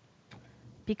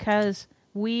because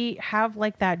we have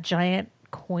like that giant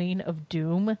coin of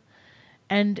doom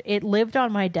and it lived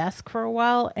on my desk for a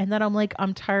while, and then I'm like,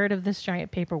 I'm tired of this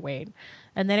giant paperweight.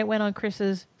 And then it went on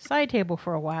Chris's side table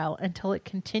for a while until it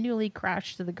continually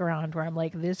crashed to the ground where I'm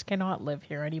like, this cannot live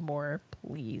here anymore.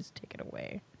 Please take it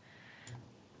away.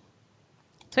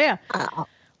 So yeah,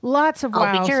 lots of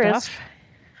I'll be WoW curious. stuff.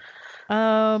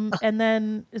 And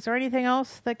then is there anything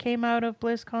else that came out of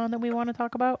BlizzCon that we want to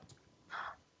talk about?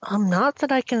 Not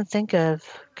that I can think of,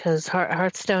 because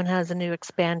Hearthstone has a new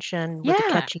expansion with a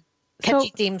Yeah. catchy So-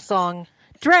 theme song.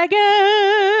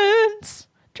 Dragons!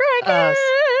 Dragons!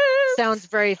 Sounds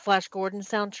very Flash Gordon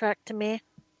soundtrack to me.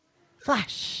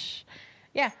 Flash.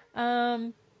 Yeah.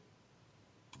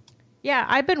 Yeah,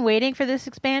 I've been waiting for this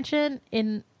expansion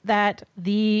in that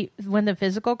when the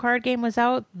physical card game was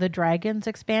out, the Dragons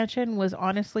expansion was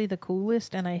honestly the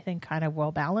coolest and I think kind of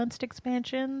well-balanced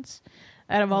expansions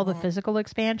out of all the physical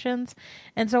expansions.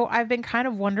 And so I've been kind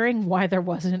of wondering why there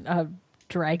wasn't a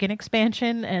dragon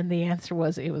expansion, and the answer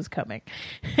was it was coming.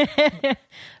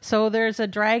 So there's a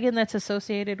dragon that's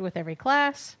associated with every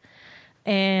class.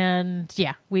 And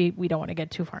yeah, we don't want to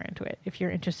get too far into it. If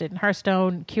you're interested in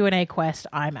Hearthstone Q&A quest,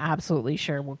 I'm absolutely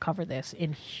sure we'll cover this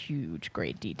in huge,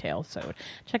 great detail. So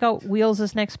check out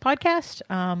Wheels' next podcast.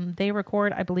 They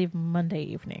record, I believe, Monday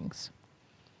evenings.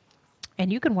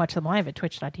 And you can watch them live at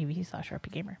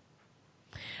twitch.tv/rpgamer.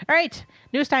 All right,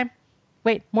 news time.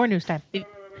 Wait, more news time.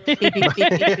 Beep, beep, beep, beep,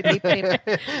 beep, beep, beep.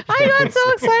 I got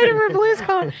so excited for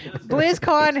BlizzCon.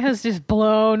 BlizzCon has just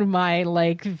blown my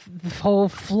whole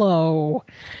flow.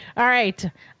 All right,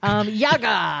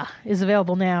 Yaga is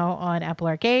available now on Apple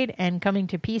Arcade and coming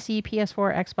to PC,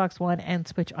 PS4, Xbox One, and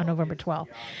Switch on November 12th.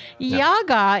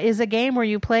 Yaga is a game where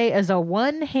you play as a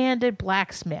one-handed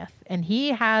blacksmith, and he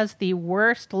has the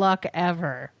worst luck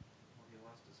ever.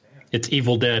 It's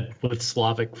Evil Dead with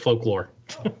Slavic folklore.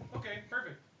 Okay,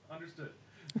 perfect. Understood.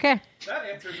 Okay. That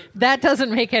answers it. That doesn't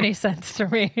make any sense to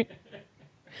me.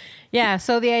 Yeah,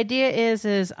 so the idea is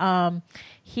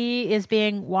he is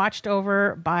being watched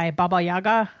over by Baba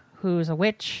Yaga, who's a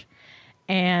witch,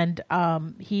 and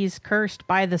he's cursed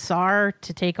by the Tsar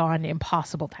to take on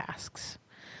impossible tasks.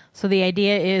 So the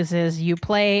idea is you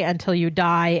play until you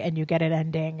die and you get an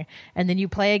ending, and then you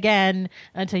play again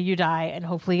until you die and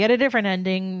hopefully get a different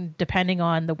ending depending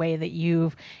on the way that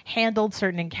you've handled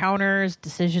certain encounters,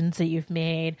 decisions that you've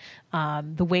made,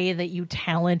 the way that you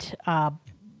talent Ivan.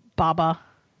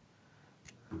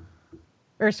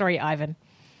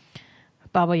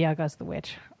 Baba Yaga's the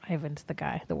witch. Ivan's the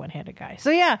guy, the one-handed guy. So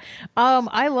yeah,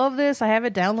 I love this. I have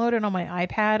it downloaded on my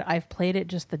iPad. I've played it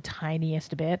just the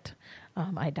tiniest bit.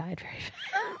 I died very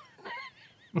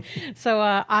fast. So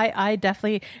I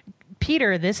definitely...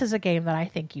 Peter, this is a game that I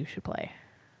think you should play.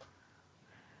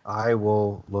 I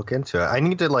will look into it. I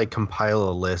need to compile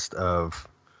a list of,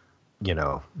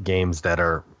 games that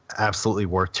are absolutely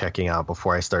worth checking out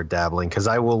before I start dabbling, because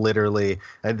I will literally,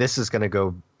 and this is going to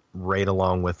go right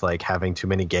along with having too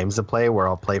many games to play, where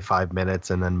I'll play 5 minutes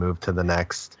and then move to the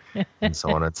next and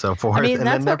so on and so forth. I mean, and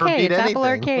that's then never okay. beat It's anything. Apple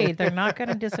Arcade. They're not going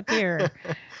to disappear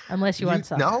unless you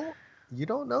unsub. No, you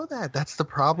don't know that. That's the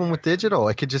problem with digital.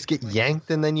 It could just get yanked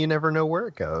and then you never know where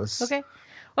it goes. Okay.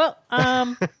 Well,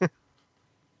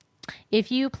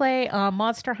 if you play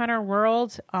Monster Hunter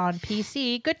World on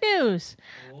PC, good news.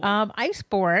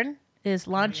 Iceborne is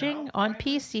launching on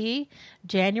PC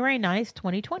January 9th,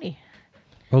 2020.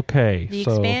 Okay,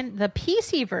 The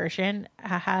PC version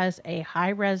has a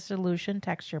high-resolution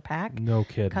texture pack, no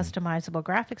kidding. customizable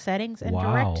graphic settings, and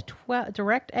Wow.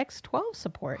 DirectX 12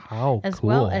 support, How as cool.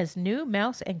 well as new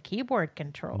mouse and keyboard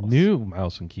controls. New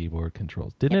mouse and keyboard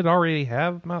controls. Didn't it already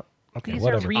have mouse? Okay, These are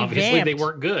whatever. Obviously, they revamped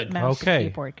weren't good. mouse Okay. and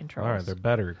keyboard controls. All right, they're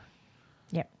better.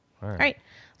 Yep. All right. All right.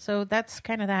 So that's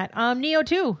kind of that. Neo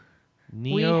 2.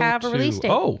 Neo have a 2. release date.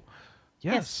 Oh,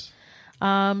 yes.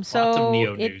 Lots of So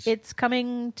Neo news. it's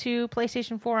coming to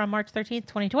PlayStation 4 on March 13th,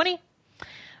 2020.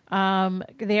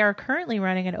 They are currently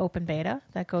running an open beta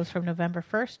that goes from November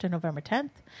 1st to November 10th.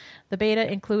 The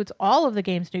beta includes all of the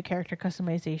game's new character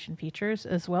customization features,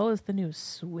 as well as the new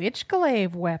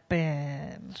Switchglaive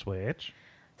weapon. Switch.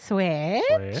 Switch?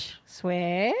 Switch.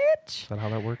 Switch? Is that how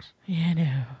that works? Yeah,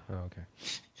 no. Oh, okay.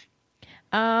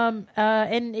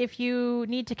 And if you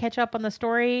need to catch up on the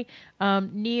story,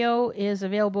 Neo is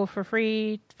available for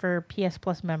free for PS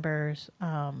Plus members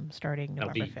starting That'll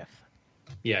November be- 5th.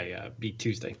 Yeah, be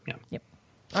Tuesday. Yeah. Yep.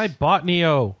 I bought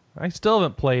Neo. I still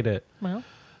haven't played it. Well,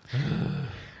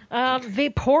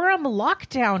 Vaporum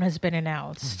Lockdown has been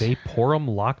announced. Vaporum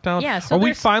lockdown? Yeah, so Are we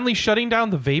there's- finally shutting down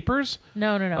the vapors?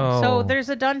 No. Oh. So there's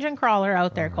a dungeon crawler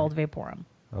out there called Vaporum.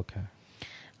 Okay.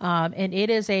 And it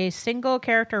is a single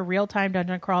character real-time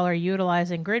dungeon crawler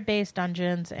utilizing grid-based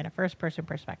dungeons and a first-person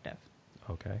perspective.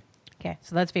 Okay. Okay,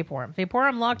 so that's Vaporum.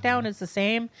 Vaporum Lockdown is the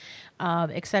same,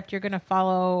 except you're going to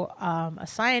follow a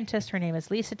scientist. Her name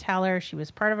is Lisa Teller. She was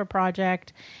part of a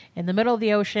project in the middle of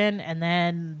the ocean, and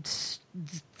then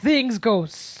things go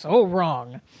so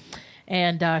wrong.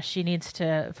 And she needs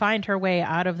to find her way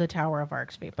out of the Tower of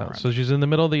Arcs Vaporum. So she's in the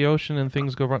middle of the ocean and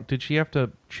things go wrong. Did she have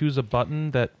to choose a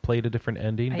button that played a different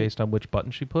ending based on which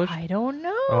button she pushed? I don't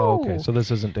know. Oh, okay. So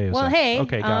this isn't Deus Well, Ex. hey,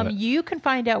 okay, got it. you can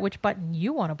find out which button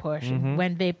you want to push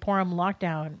when Vaporum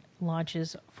Lockdown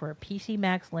launches for PC,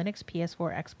 Mac, Linux,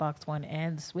 PS4, Xbox One,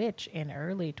 and Switch in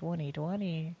early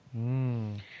 2020.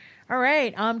 All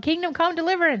right, Kingdom Come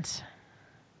Deliverance.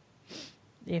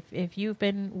 If you've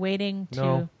been waiting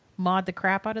to mod the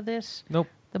crap out of this, Nope.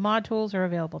 the mod tools are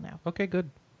available now. Okay,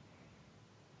 good.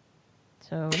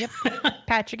 So, yep,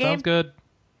 patch your game. Sounds good.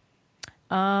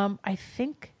 I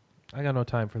think, I got no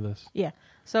time for this. yeah.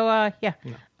 So, yeah.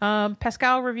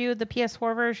 Pascal reviewed the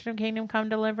PS4 version of Kingdom Come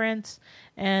Deliverance,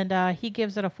 and he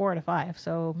gives it a 4 out of 5.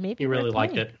 So maybe He really worth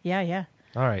liked playing. it. Yeah.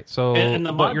 All right. So And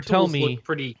the but mod you're tools telling me look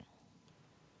pretty.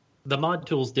 The mod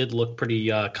tools did look pretty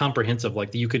comprehensive.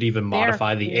 Like you could even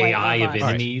modify the quite AI of robust.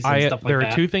 enemies and stuff like there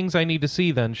that. are two things I need to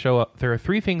see then show up. There are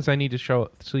three things I need to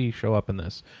see show up in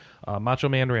this. Macho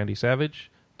Man Randy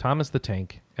Savage, Thomas the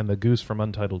Tank, and the Goose from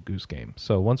Untitled Goose Game.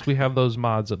 So once we have those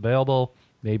mods available,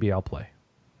 maybe I'll play.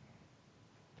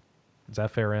 Is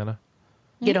that fair, Anna?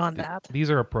 Get on that. These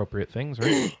are appropriate things,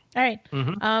 right? All right.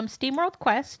 SteamWorld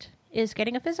Quest is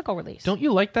getting a physical release. Don't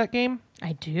you like that game?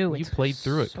 I do. You It's played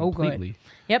through it so completely. Good.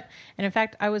 Yep. And in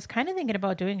fact, I was kind of thinking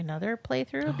about doing another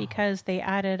playthrough because they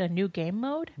added a new game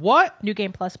mode, What? new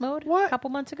game plus mode, What? a couple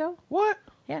months ago. What?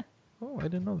 Yeah. Oh, I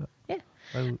didn't know that. Yeah.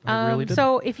 I really didn't.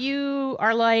 So if you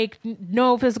are like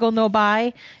no physical, no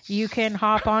buy, you can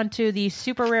hop onto the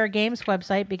Super Rare Games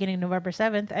website beginning November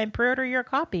 7th and pre-order your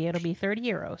copy. It'll be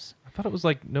 €30. I thought it was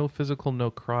like no physical, no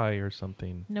cry or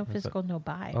something. No Is that- physical, no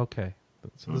buy. Okay.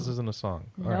 So this isn't a song.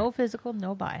 All No right. physical,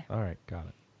 no buy. All right, got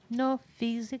it. No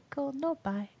physical, no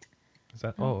buy. Is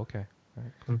that? Oh, okay. All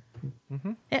right.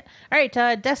 Yeah. All right,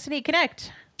 Destiny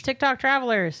Connect, TikTok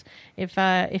Travelers.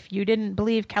 If you didn't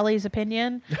believe Kelly's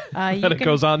opinion, you That can, it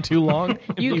goes on too long.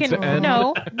 It you needs can to end?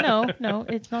 no.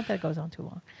 It's not that it goes on too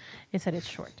long. It said it's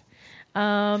short.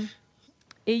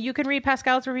 You can read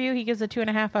Pascal's review. He gives a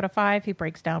 2.5 out of 5. He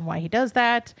breaks down why he does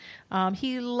that.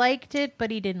 He liked it,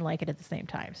 but he didn't like it at the same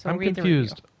time. So I'm read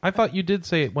confused. the review. I thought you did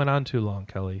say it went on too long,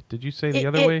 Kelly. Did you say the It-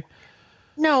 other it- way?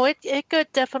 No, it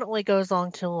definitely goes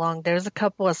on too long. There's a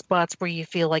couple of spots where you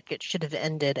feel like it should have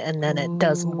ended, and then it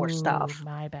does more stuff. Ooh,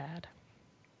 my bad.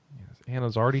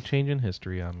 Anna's already changing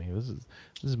history on me. This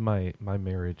is my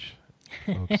marriage,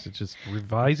 folks. It's just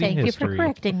revising Thank you history. for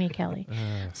correcting me, Kelly.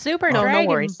 Super Oh, no Dragon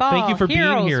worries. Ball Thank you for being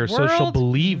Heroes here, so she'll World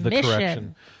believe the Mission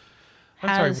correction. I'm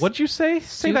sorry. has What'd you say?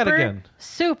 Say that Super- again.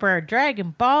 Super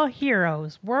Dragon Ball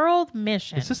Heroes World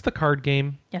Mission. Is this the card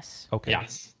game? Yes. Okay.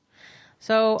 Yes.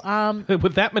 So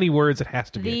With that many words, it has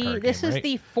to be a card this game, is right?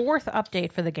 the 4th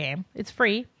update for the game. It's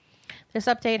free. This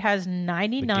update has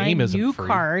 99 game isn't new free.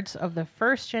 cards of the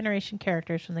first generation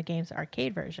characters from the game's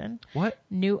arcade version. What?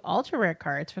 New ultra rare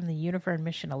cards from the Universe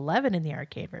Mission 11 in the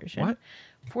arcade version. What?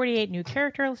 48 new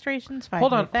character illustrations. 5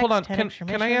 Hold new on. effects, Hold on. 10 Can extra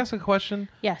I missions. ask a question?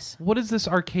 Yes. What is this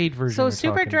arcade version? So you're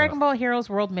Super talking Dragon about? Ball Heroes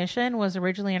World Mission was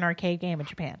originally an arcade game in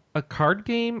Japan. A card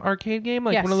game, arcade game,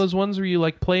 like Yes. one of those ones where you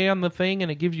like play on the thing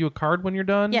and it gives you a card when you're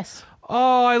done. Yes.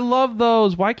 Oh, I love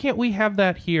those. Why can't we have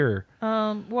that here?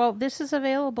 Well, this is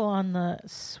available on the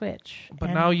Switch. But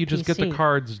and now you just get the PC.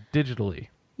 cards digitally.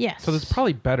 Yes. So that's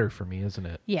probably better for me, isn't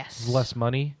it? Yes. Less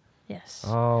money. Yes.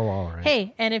 Oh, all right.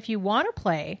 Hey, and if you want to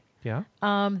play, Yeah.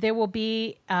 there will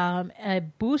be a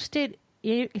boosted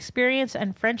experience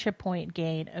and friendship point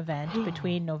gain event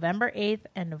between November 8th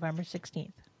and November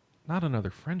 16th. Not another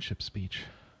friendship speech.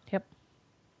 Yep.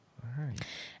 All right.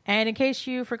 And in case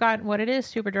you've forgotten what it is,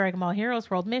 Super Dragon Ball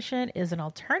Heroes World Mission is an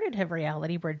alternative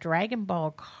reality where Dragon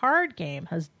Ball card game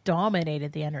has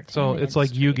dominated the entertainment So it's like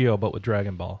industry. Yu-Gi-Oh, but with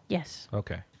Dragon Ball. Yes.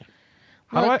 Okay.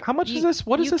 Look, how much you- is this?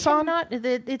 What is you this on?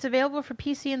 It's available for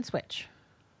PC and Switch.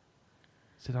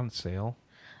 Is it on sale?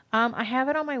 I have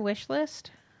it on my wish list.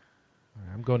 All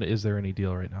right, I'm going to Is There Any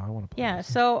Deal right now. I want to play Yeah, this.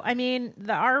 so I mean,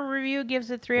 our review gives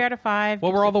it 3 out of 5.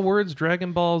 What were all the words?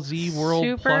 Dragon Ball Z World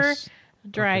Super Plus.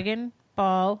 Dragon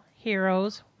Ball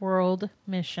Heroes World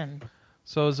Mission.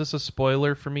 So is this a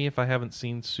spoiler for me if I haven't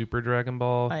seen Super Dragon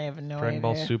Ball? I have no Dragon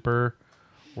Ball idea. Super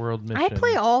World Mission. I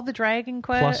play all the Dragon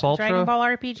Plus Quest, Ultra? Dragon Ball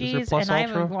Is RPGs, there Plus and I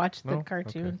haven't Ultra? watched the No?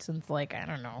 cartoon Okay. since like I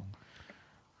don't know.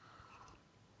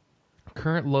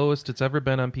 Current lowest it's ever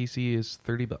been on PC is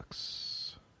 $30.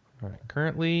 All right.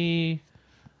 Currently,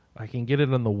 I can get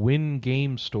it on the Win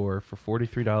Game Store for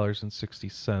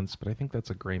 $43.60, but I think that's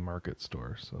a gray market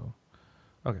store. So,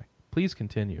 okay, please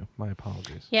continue. My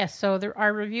apologies. Yes, so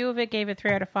our review of it gave it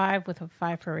 3 out of 5 with a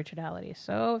 5 for originality.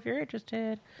 So if you're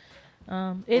interested,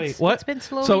 Wait, what? it's been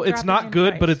slowly. So it's dropping not in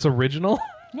good, price. but it's original.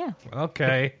 Yeah.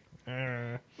 Okay.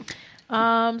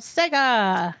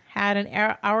 Sega had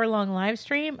an hour-long live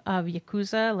stream of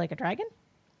Yakuza Like a Dragon.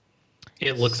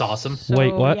 It looks awesome. So,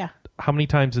 Wait, what? Yeah. How many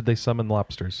times did they summon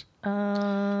lobsters?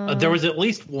 There was at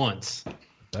least once.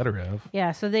 Better have.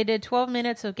 Yeah, so they did 12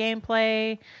 minutes of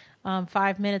gameplay,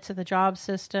 5 minutes of the job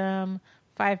system,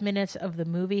 5 minutes of the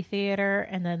movie theater,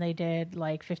 and then they did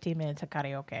like 15 minutes of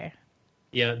karaoke.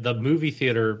 Yeah, the movie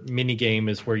theater mini game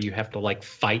is where you have to like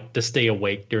fight to stay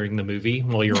awake during the movie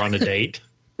while you're on a date.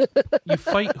 You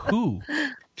fight who?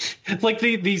 Like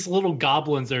these little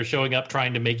goblins that are showing up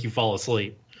trying to make you fall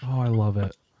asleep. Oh, I love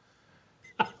it.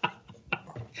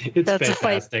 It's That's a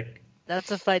fight. fantastic. That's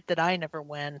a fight that I never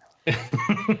win.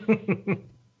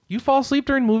 You fall asleep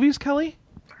during movies, Kelly?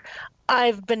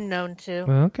 I've been known to.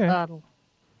 Okay.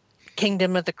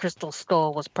 Kingdom of the Crystal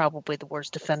Skull was probably the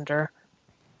worst offender.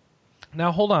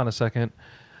 Now, hold on a second.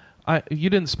 You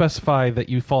didn't specify that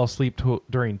you fall asleep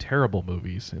during terrible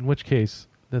movies, in which case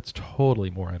that's totally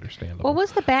more understandable. What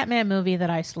was the Batman movie that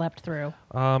I slept through?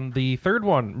 The third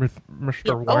one with Mr.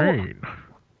 Yeah, oh. Wayne.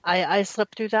 I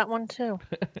slept through that one too.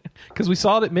 Because we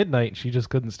saw it at midnight, and she just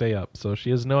couldn't stay up, so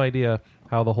she has no idea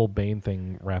how the whole Bane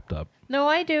thing wrapped up. No,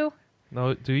 I do.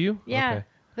 No, do you? Yeah, Okay.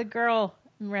 the girl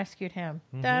rescued him.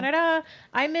 Da da da.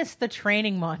 I missed the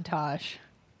training montage.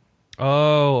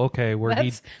 Oh, okay.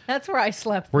 That's where I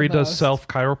slept. Where he the does most. self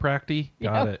chiropractic.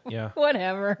 Got Yeah. it. Yeah.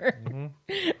 Whatever.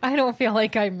 I don't feel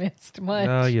like I missed much.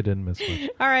 No, you didn't miss much.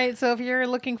 All right, so if you're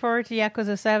looking forward to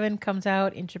Yakuza 7, comes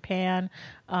out in Japan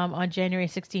on January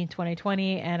 16,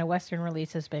 2020, and a Western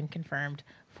release has been confirmed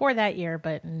for that year,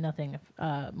 but nothing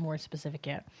more specific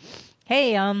yet.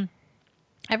 Hey,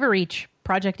 Everreach,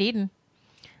 Project Eden.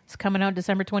 It's coming out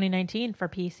December 2019 for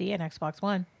PC and Xbox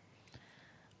One.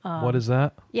 What is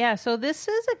that? Yeah, so this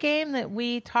is a game that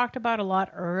we talked about a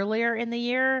lot earlier in the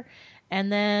year,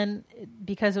 and then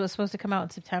because it was supposed to come out in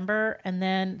September, and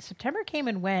then September came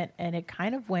and went, and it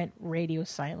kind of went radio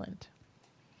silent.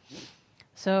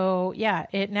 So yeah,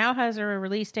 it now has a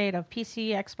release date of PC,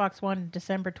 Xbox One,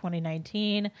 December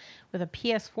 2019, with a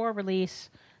PS4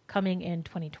 release coming in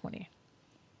 2020.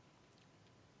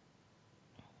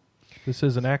 This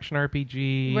is an action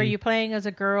RPG. Where you're playing as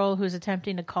a girl who's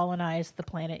attempting to colonize the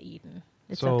planet Eden.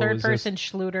 It's So a is third-person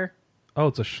shooter. Oh,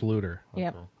 it's a Schluter.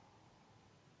 Yep.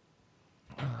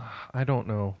 I don't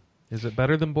know. Is it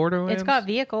better than Borderlands? It's got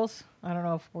vehicles. I don't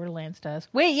know if Borderlands does.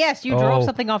 Wait, yes, you drove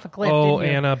something off a cliff, Oh, didn't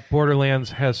you? Anna,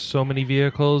 Borderlands has so many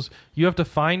vehicles. You have to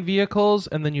find vehicles,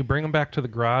 and then you bring them back to the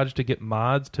garage to get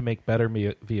mods to make better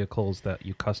vehicles that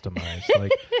you customize.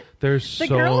 Like, there's The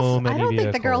so girls, many I don't vehicles.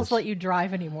 think the girls let you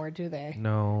drive anymore, do they?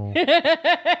 No,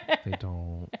 they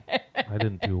don't. I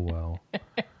didn't do well.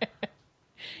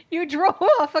 You drove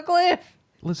off a cliff.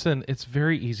 Listen, it's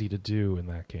very easy to do in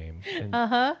that game.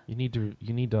 And You need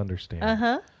to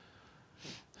understand.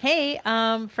 Hey,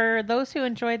 for those who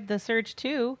enjoyed the Surge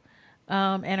 2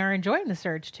 and are enjoying the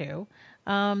Surge 2,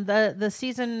 the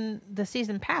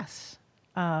season pass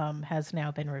has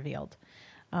now been revealed.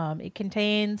 It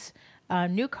contains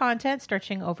new content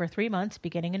stretching over 3 months,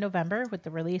 beginning in November with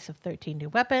the release of 13 new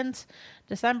weapons.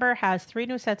 December has 3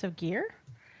 new sets of gear,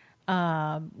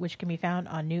 which can be found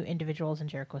on new individuals in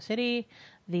Jericho City.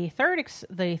 The third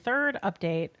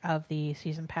update of the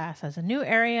season pass has a new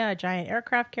area, a giant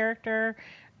aircraft character.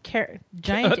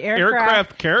 Giant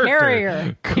aircraft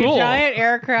carrier. Cool. Giant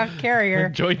aircraft carrier.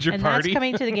 Joined your and party. that's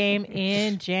coming to the game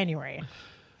in January.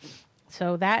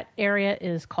 So that area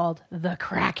is called the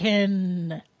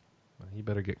Kraken. You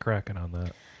better get cracking on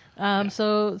that.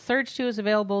 So Surge 2 is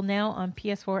available now on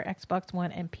PS4, Xbox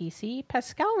One, and PC.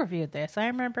 Pascal reviewed this. I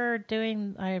remember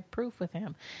doing a proof with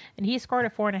him, and he scored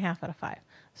a 4.5 out of 5.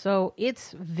 So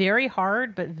it's very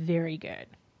hard, but very good.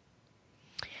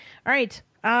 All right.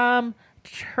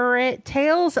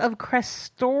 Tales of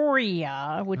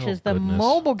Crestoria, which is the goodness.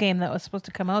 mobile game that was supposed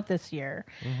to come out this year.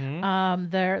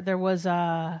 There was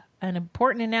an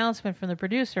important announcement from the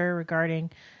producer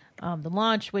regarding the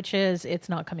launch, which is it's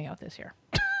not coming out this year.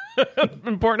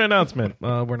 Important announcement.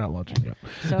 We're not launching yet.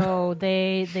 So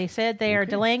they said they are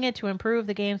delaying it to improve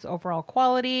the game's overall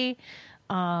quality.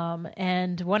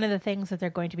 And one of the things that they're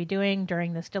going to be doing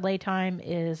during this delay time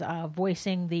is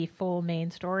voicing the full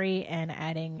main story and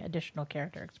adding additional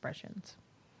character expressions.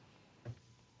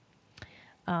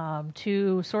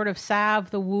 To sort of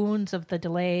salve the wounds of the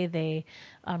delay, they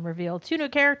revealed 2 new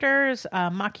characters,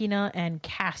 Machina and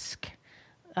Cask.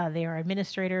 They are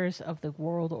administrators of the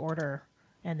World Order,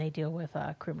 and they deal with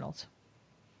criminals,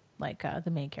 like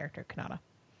the main character, Kanata.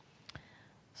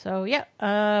 So yeah,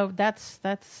 that's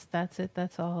it.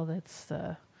 That's all.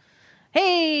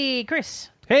 Hey, Chris.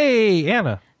 Hey,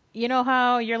 Anna. You know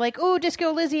how you're like, oh, Disco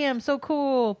Elysium, so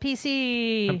cool,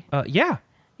 PC. Yeah.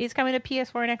 He's coming to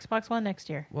PS4 and Xbox One next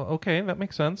year. Well, okay, that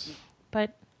makes sense.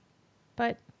 But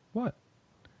What?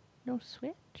 no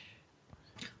Switch.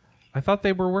 I thought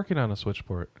they were working on a Switch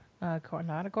port.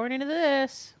 Not according to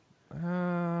this.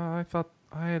 I thought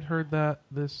I had heard that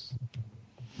this...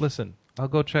 Listen, I'll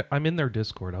go check. I'm in their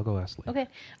Discord. I'll go ask Lee. Okay.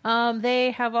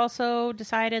 They have also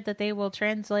decided that they will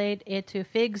translate it to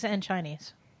Figs and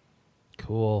Chinese.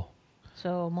 Cool.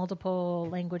 So multiple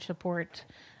language support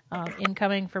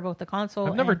incoming for both the console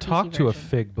I've never and PC talked to a version.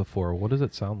 fig before. What does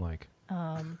it sound like?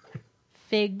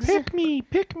 Figs. Pick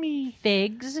me.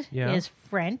 Figs Yeah. is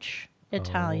French,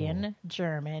 Italian,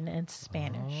 German, and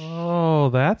Spanish. Oh,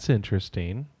 that's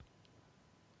interesting.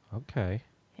 Okay.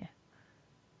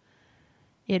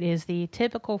 It is the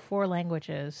typical 4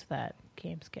 languages that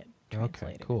games get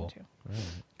translated cool. into. All right.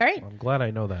 All right. I'm glad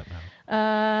I know that now.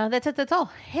 That's it. That's all.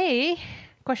 Hey,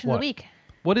 question of What? the week.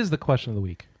 What is the question of the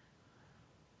week?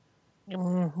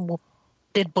 Well,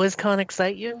 did BlizzCon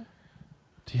excite you?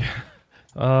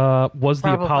 Was the Probably,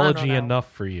 I don't apology know.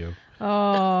 enough for you? Oh,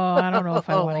 I don't know if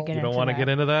I want to get You into don't want to that. get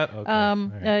into that? Okay. All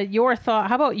right. Your thought.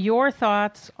 How about your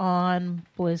thoughts on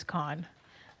BlizzCon?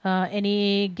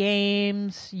 Any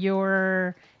games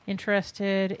you're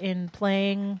interested in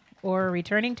playing or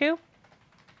returning to?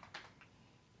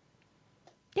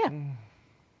 Yeah.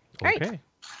 Right. Okay.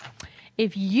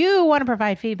 If you want to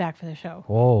provide feedback for the show,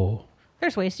 Whoa.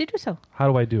 there's ways to do so. How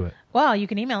do I do it? Well, you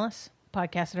can email us,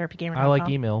 podcast@rpgamer.com. I like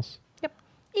emails. Yep.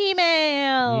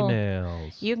 Email.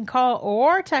 Emails. You can call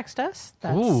or text us.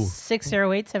 That's Ooh.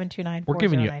 608-729-4098. We're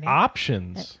giving you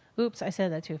options. Oops, I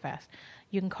said that too fast.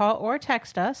 You can call or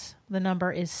text us. The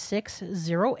number is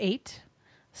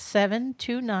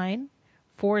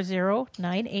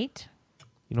 608-729-4098.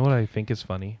 You know what I think is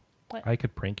funny? What? I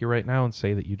could prank you right now and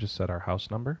say that you just said our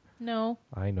house number. No.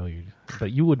 I know you,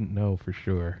 but you wouldn't know for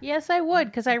sure. Yes, I would,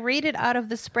 because I read it out of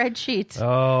the spreadsheet. Oh,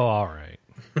 all right.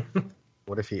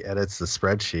 What if he edits the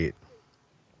spreadsheet?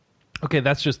 Okay,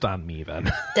 that's just on me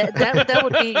then. That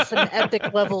would be some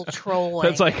epic level trolling.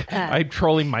 That's like I'm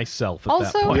trolling myself at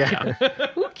that Also, point.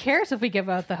 who cares if we give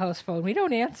out the house phone? We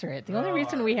don't answer it. The only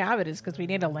reason we have it is because we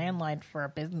need a landline for our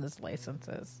business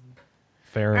licenses.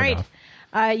 Fair All enough.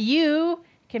 right. You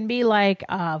can be like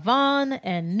Vaughn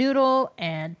and Noodle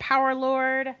and Power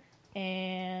Lord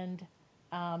and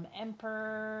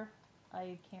Emperor.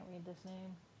 I can't read this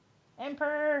name.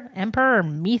 Emperor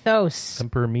Mythos.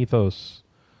 Emperor Mythos.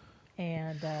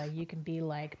 And you can be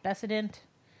like Bessident.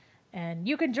 And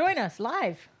you can join us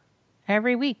live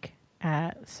every week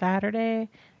at on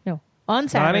 9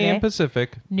 Saturday. a.m.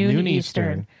 Pacific, noon Eastern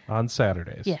Eastern. on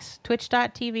Saturdays. Yes,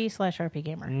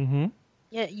 twitch.tv/rpgamer. Mm-hmm.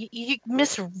 Yeah, you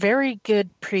miss very good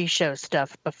pre-show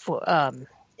stuff before.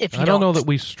 If you I don't know that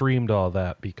we streamed all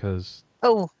that because,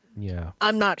 Oh, yeah.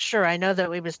 I'm not sure. I know that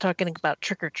we was talking about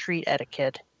trick or treat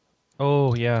etiquette.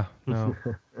 Oh, yeah. No.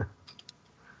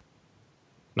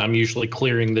 I'm usually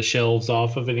clearing the shelves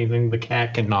off of anything the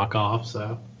cat can knock off,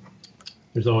 so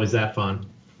there's always that fun.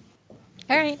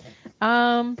 All right.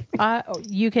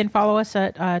 You can follow us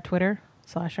at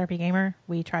Twitter/rpgamer.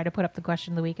 We try to put up the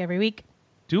question of the week every week.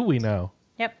 Do we know?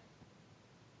 Yep.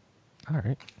 All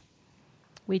right.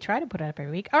 We try to put it up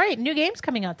every week. All right, new games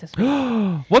coming out this week.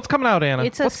 What's coming out, Anna?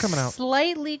 It's a What's coming out?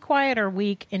 slightly quieter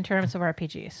week in terms of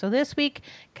RPGs. So this week,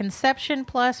 Conception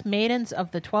Plus Maidens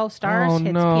of the 12 Stars Oh,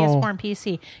 hits no. PS4 and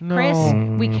PC. No. Chris,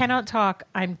 we cannot talk.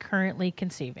 I'm currently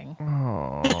conceiving.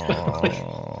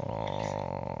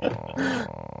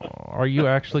 Are you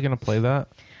actually going to play that?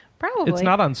 Probably. It's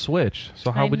not on Switch,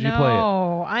 so how would you play it?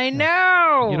 I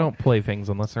know. You don't play things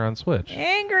unless they're on Switch.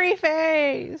 Angry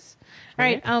face. All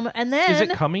right, and then... Is it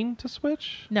coming to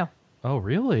Switch? No. Oh,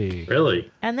 really? Really?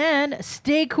 And then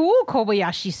Stay Cool,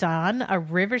 Kobayashi-san, a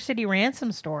River City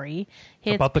Ransom story.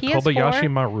 Hits About the PS4, Kobayashi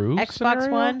Maru Xbox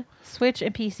scenario? One, Switch,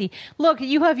 and PC. Look,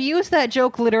 you have used that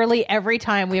joke literally every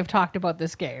time we have talked about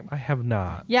this game. I have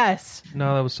not. Yes.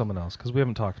 No, that was someone else because we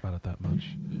haven't talked about it that much.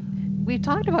 We've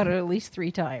talked about it at least 3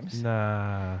 times.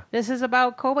 Nah. This is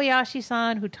about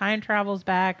Kobayashi-san who time travels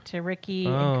back to Ricky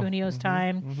and Kunio's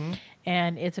time.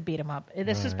 And it's a beat 'em up.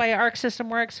 This is by Arc System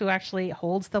Works, who actually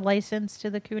holds the license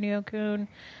to the Kunio-kun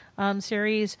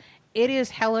series. it is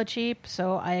hella cheap,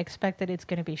 so I expect that it's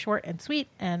going to be short and sweet,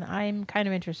 and I'm kind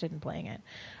of interested in playing it.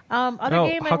 Other Oh,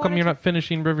 game I how come wanted you're to- not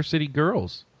finishing River City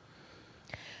Girls?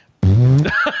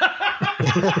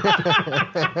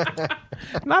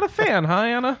 Not a fan, huh,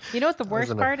 Anna? You know what the That was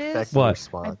worst an part is? effective What?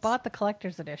 response. I bought the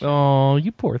collector's edition. Oh,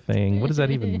 you poor thing. What does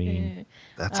that even mean?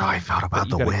 That's how I felt about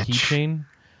You the got witch. a keychain?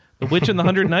 The Witch and the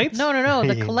 100 Knights? No,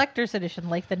 the collector's edition,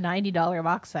 like the $90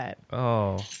 box set.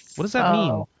 Oh, what does that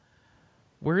mean? Oh.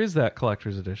 Where is that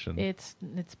collector's edition? It's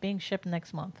being shipped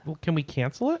next month. Well, can we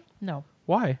cancel it? No,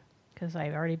 Why? because I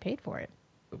already paid for it.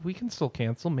 We can still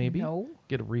cancel, maybe. No.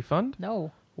 Get a refund?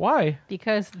 No, Why?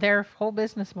 because their whole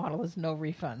business model is no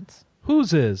refunds.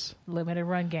 Whose is? Limited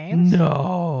run games?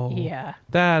 No. Yeah.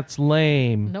 That's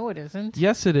lame. No, it isn't.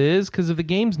 Yes, it is, because if the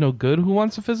game's no good, who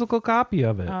wants a physical copy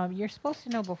of it? You're supposed to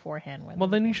know beforehand when. Well,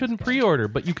 the then you game's shouldn't good. pre-order,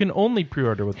 but you can only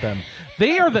pre-order with them.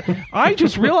 They are the... I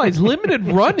just realized limited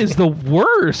run is the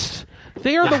worst.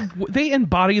 They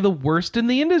embody the worst in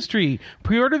the industry.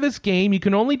 Pre-order this game. You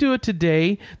can only do it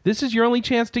today. This is your only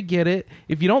chance to get it.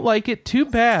 If you don't like it, too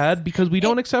bad, because we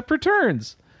don't accept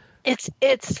returns.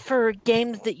 It's for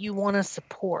games that you want to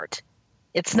support.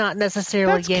 It's not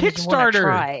necessarily That's games you want to Kickstarter.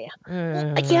 try.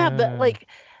 Yeah, but like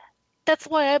that's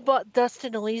why I bought Dust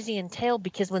and Elysian Tale,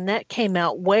 because when that came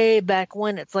out way back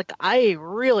when, it's like I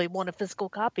really want a physical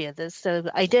copy of this, so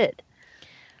I did.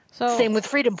 So Same with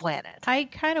Freedom Planet. I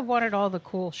kind of wanted all the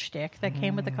cool shtick that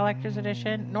came with the collector's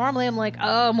edition. Normally, I'm like,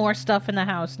 oh, more stuff in the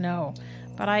house. No,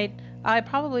 but I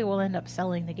probably will end up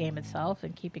selling the game itself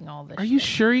and keeping all this. Are you shit.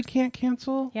 sure you can't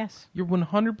cancel? Yes. You're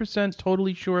 100%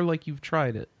 totally sure, like you've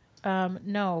tried it.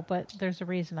 No, but there's a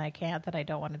reason I can't that I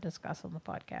don't want to discuss on the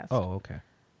podcast. Oh, okay.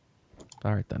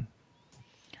 All right, then.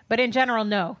 But in general,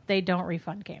 no, they don't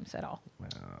refund games at all.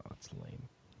 That's lame.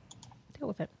 Deal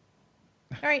with it.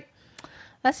 All right.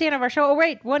 That's the end of our show. Oh,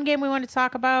 wait. One game we wanted to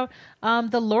talk about.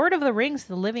 The Lord of the Rings,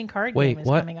 the living card Wait, game, is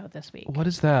what? coming out this week. What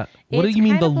is that? What do It's you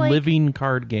mean kind the of like- living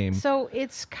card game? So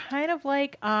it's kind of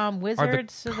like Are the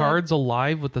Wizards. cards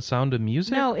alive with the sound of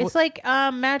music? No, it's What- like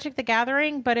Magic the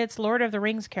Gathering, but it's Lord of the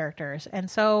Rings characters. And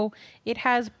so it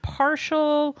has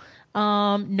partial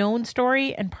known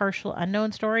story and partial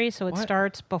unknown story. So it What?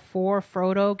 starts before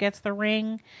Frodo gets the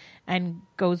ring and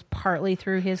goes partly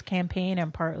through his campaign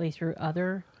and partly through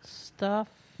other stuff.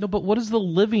 No, but what does the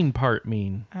living part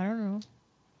mean? I don't know.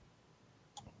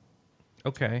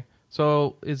 Okay.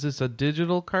 So is this a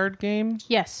digital card game?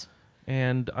 Yes.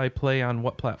 And I play on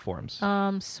what platforms?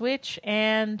 Switch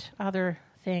and other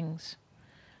things.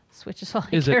 Switch is all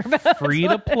I Is care it about. free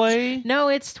to play? No,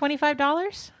 it's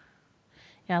 $25.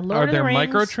 Yeah, Lord Are of the there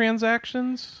Rings.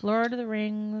 microtransactions? Lord of the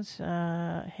Rings.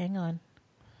 Hang on.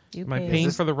 You Am I pay- paying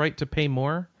this- for the right to pay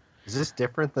more? Is this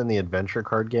different than the adventure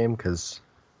card game? Because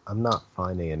I'm not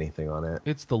finding anything on it.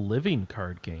 It's the living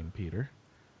card game, Peter.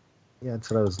 Yeah,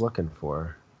 that's what I was looking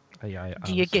for. I Do you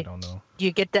honestly get- don't know. Do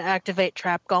you get to activate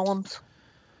trap golems?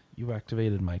 You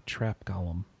activated my trap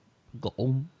golem.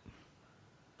 Golem.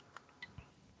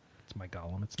 It's my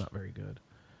golem. It's not very good.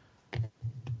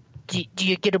 Do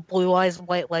you get a blue eyes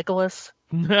white Legolas?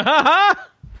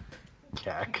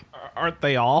 Jack. Aren't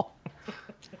they all?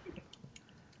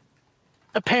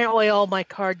 Apparently, all my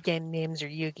card game names are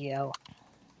Yu-Gi-Oh.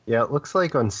 Yeah, it looks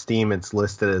like on Steam it's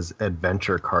listed as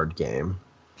adventure card game.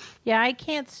 Yeah, I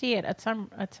can't see it. At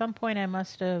some point, I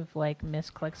must have like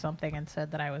misclicked something and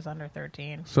said that I was under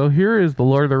 13. So here is the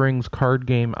Lord of the Rings card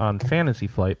game on Fantasy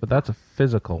Flight, but that's a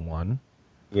physical one.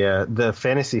 Yeah, the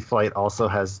Fantasy Flight also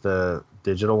has the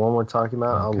digital one we're talking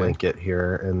about. I'll Okay. link it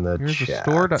here in the Here's chat.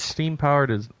 the store.steam powered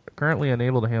is currently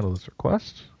unable to handle this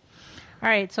request. All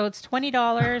right, so it's $20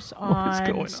 going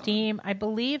on on? Steam. I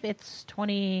believe it's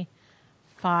 $25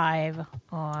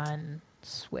 on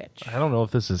Switch. I don't know if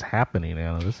this is happening,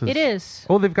 Anna. This is. It is.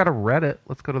 Oh, they've got a Reddit.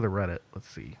 Let's go to the Reddit. Let's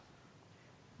see.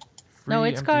 No, Free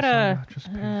it's empty got sign, a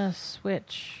just pay-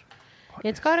 Switch. What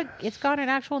It's is got this? it's got an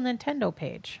actual Nintendo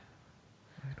page.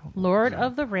 I don't know. Lord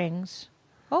of the Rings.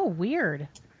 Oh, weird.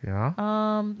 Yeah.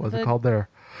 What's the- it called there?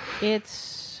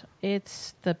 It's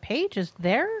the page is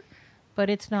there, but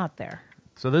it's not there.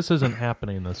 So this isn't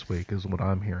happening this week, is what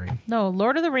I'm hearing. No,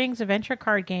 Lord of the Rings adventure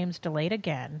card games delayed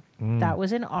again. Mm. That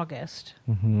was in August.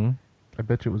 Mm-hmm. I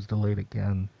bet you it was delayed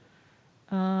again.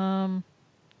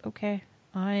 Okay.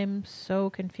 I'm so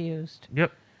confused.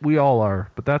 Yep, we all are,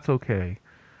 but that's okay.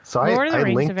 So Lord of the I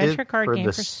Rings linked adventure it card for game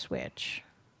the for s- Switch.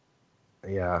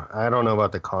 Yeah, I don't know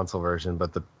about the console version,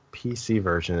 but the PC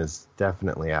version is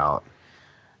definitely out.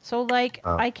 So, like,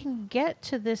 Oh. I can get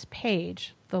to this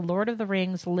page, the Lord of the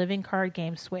Rings living card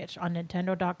game Switch on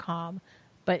Nintendo.com,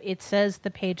 but it says the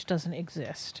page doesn't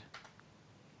exist.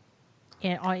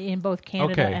 in both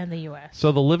Canada Okay. and the U.S.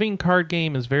 So the living card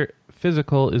game is very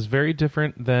physical, is very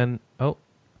different than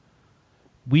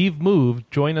We've moved.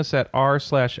 Join us at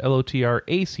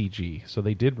r/LOTRACG. So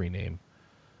they did rename.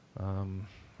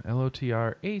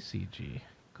 LOTRACG.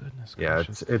 Goodness Yeah,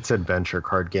 gracious. it's adventure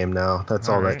card game now. That's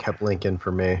all Alright. that kept linking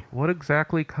for me. What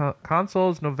exactly?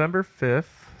 Consoles November 5th,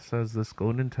 says this Go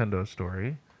Nintendo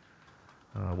story.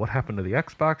 What happened to the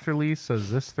Xbox release,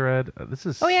 says this thread. This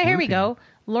is Oh yeah, here we sleuthing. go.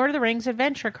 Lord of the Rings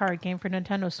adventure card game for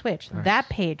Nintendo Switch. That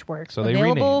page works. So they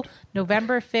Available renamed.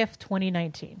 November 5th,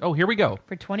 2019 Oh, here we go.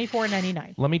 for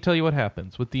 $24.99. Let me tell you what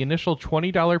happens. With the initial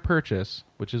 $20 purchase,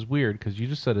 which is weird because you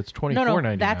just said it's $24.99.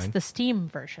 No, that's the Steam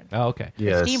version. Oh, okay. The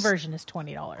Yes. Steam version is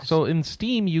 $20. So in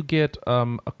Steam, you get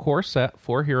a core set,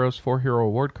 4 heroes, 4 hero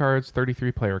award cards,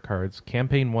 33 player cards.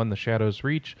 Campaign 1, The Shadows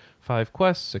Reach, 5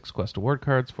 quests, 6 quest award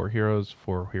cards, 4 heroes,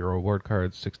 4 hero award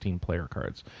cards, 16 player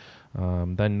cards.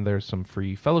 Then there's some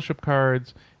free fellowship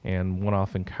cards and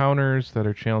one-off encounters that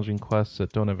are challenging quests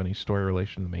that don't have any story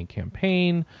relation to the main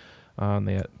campaign.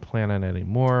 They plan on adding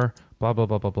more. Blah blah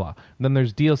blah blah blah. And then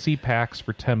there's DLC packs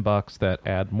for $10 that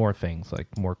add more things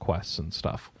like more quests and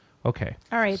stuff. Okay.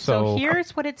 All right, so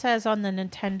here's what it says on the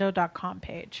Nintendo.com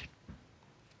page.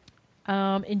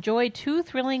 Enjoy 2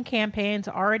 thrilling campaigns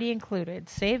already included.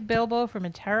 Save Bilbo from a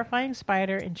terrifying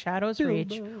spider in Shadow's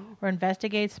Reach, or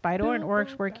investigate Spider and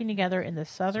orcs working together in the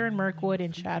southern Mirkwood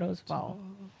in Shadow's Fall.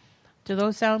 Do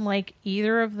those sound like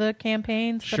either of the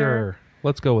campaigns? that Sure.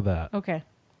 Let's go with that. Okay.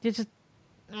 It's just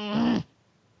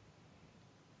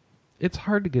It's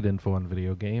hard to get info on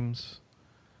video games.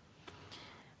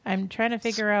 I'm trying to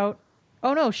figure out.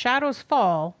 Oh no, Shadow's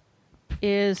Fall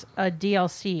is a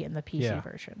DLC in the PC Yeah.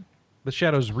 version. The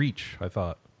Shadows Reach, I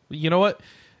thought. You know what?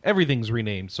 Everything's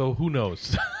renamed, so who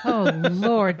knows? Oh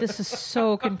Lord, this is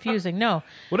so confusing. No.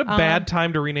 What a bad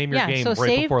time to rename your game so right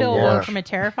save before Bilbo launch. from a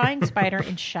terrifying spider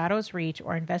in Shadow's Reach,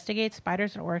 or investigate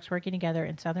spiders and orcs working together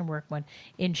in Southern Mirkwood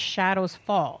in Shadow's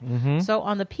Fall. Mm-hmm. So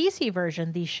on the PC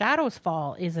version, the Shadow's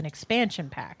Fall is an expansion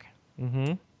pack.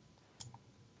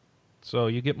 So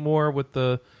you get more with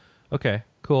the... Okay,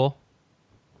 cool.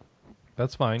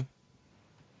 That's fine.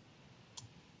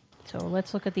 So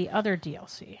let's look at the other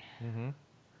DLC.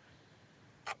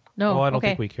 No, Oh, I don't okay.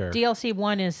 think we care. DLC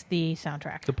 1 is the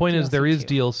soundtrack. The point is there is DLC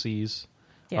 2. DLCs.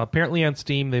 Yeah. Apparently on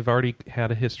Steam, they've already had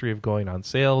a history of going on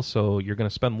sale, so you're going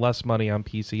to spend less money on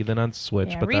PC than on Switch,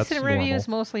 Yeah, but recent that's reviews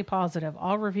normal. mostly positive.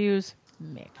 All reviews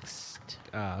mixed.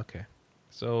 Okay.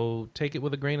 So take it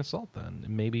with a grain of salt then. And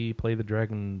maybe play the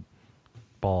Dragon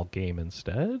Ball game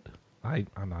instead?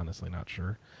 I'm honestly not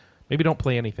sure. Maybe don't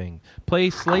play anything. Play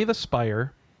Slay the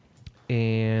Spire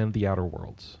and The Outer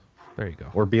Worlds. There you go.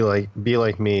 Or be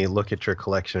like me, look at your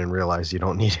collection and realize you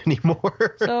don't need any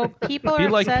more. So people Be are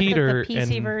like upset Peter that the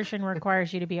PC and- version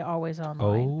requires you to be always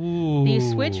online. Oh. The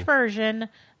Switch version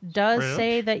does Really?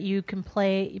 say that you can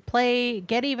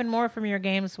get even more from your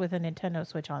games with a Nintendo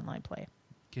Switch Online play.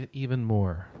 Get even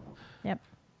more. Yep.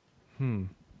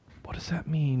 What does that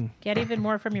mean? Get even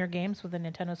more from your games with a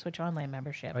Nintendo Switch Online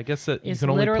membership. I guess that you Is can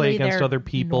only play literally against their other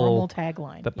people. normal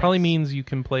tagline. That probably Yes. means you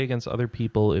can play against other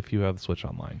people if you have the Switch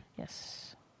Online.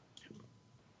 Yes.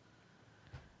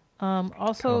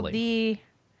 Also, Kinda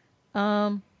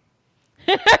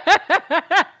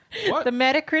What? the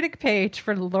Metacritic page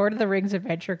for the Lord of the Rings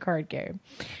adventure card game.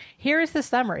 Here is the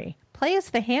summary. Play as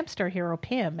the hamster hero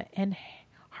Pym and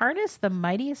harness the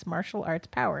mightiest martial arts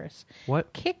powers.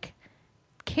 What? Kick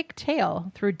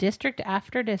tail through district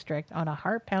after district on a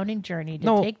heart-pounding journey to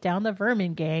No. take down the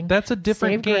Vermin Gang. That's a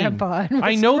different save game. Grandpa, and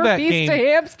I know restore that peace game. to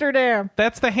Amsterdam.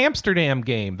 That's the Hamsterdam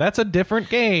game. That's a different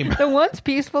game. The once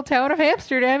peaceful town of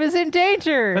Amsterdam is in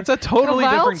danger. That's a totally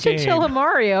the wild different game. chinchilla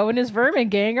Mario and his vermin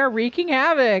gang are wreaking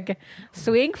havoc.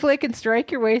 Swing, flick, and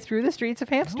strike your way through the streets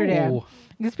of Amsterdam. No.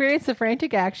 Experience the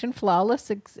frantic action, flawless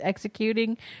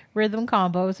executing rhythm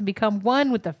combos, and become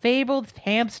one with the fabled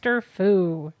hamster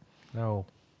foo. No.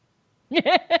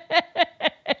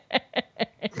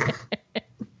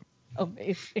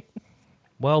 Amazing.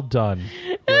 Well done.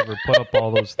 Whoever put up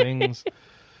all those things.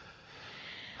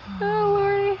 Oh,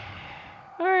 Lordy.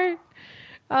 All right.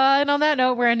 And on that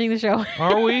note, we're ending the show.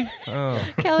 Are we? Oh.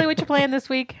 Kelly, what you playing this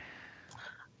week?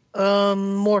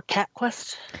 More Cat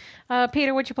Quest.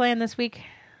 Peter, what you playing this week?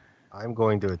 I'm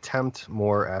going to attempt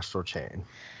more Astral Chain.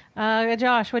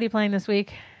 Josh, what are you playing this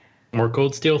week? More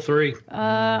Cold Steel 3.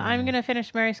 I'm going to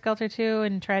finish Mary Skelter 2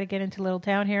 and try to get into Little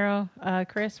Town Hero.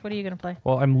 Chris, what are you going to play?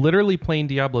 Well, I'm literally playing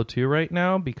Diablo 2 right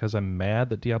now because I'm mad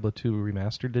that Diablo 2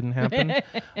 Remastered didn't happen.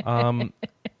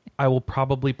 I will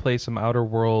probably play some Outer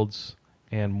Worlds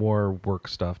and more work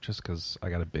stuff just because I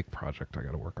got a big project I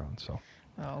got to work on. So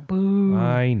Oh, boo.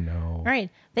 I know. All right.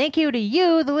 Thank you to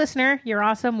you, the listener. You're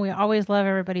awesome. We always love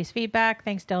everybody's feedback.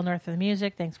 Thanks, Del North, for the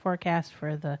music. Thanks, Forecast,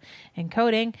 for the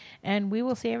encoding. And we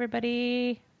will see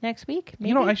everybody next week. Maybe?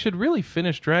 You know, I should really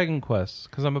finish Dragon Quest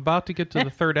because I'm about to get to the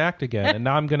third act again, and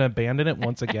now I'm going to abandon it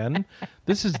once again.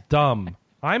 This is dumb.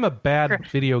 I'm a bad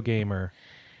video gamer.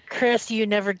 Chris, you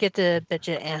never get to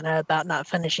bitch at Anna about not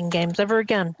finishing games ever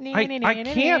again. I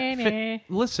can't.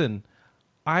 Listen,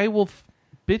 I will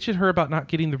bitch at her about not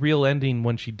getting the real ending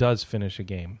when she does finish a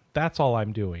game. That's all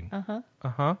I'm doing. I'm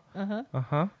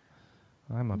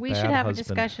a We bad should have husband. a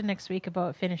discussion next week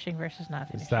about finishing versus not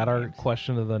finishing. Is that our games.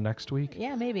 question of the next week?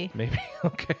 Yeah, maybe. Maybe.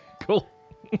 Okay, cool.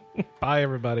 Bye,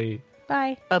 everybody.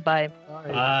 Bye. Bye-bye.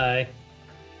 Bye.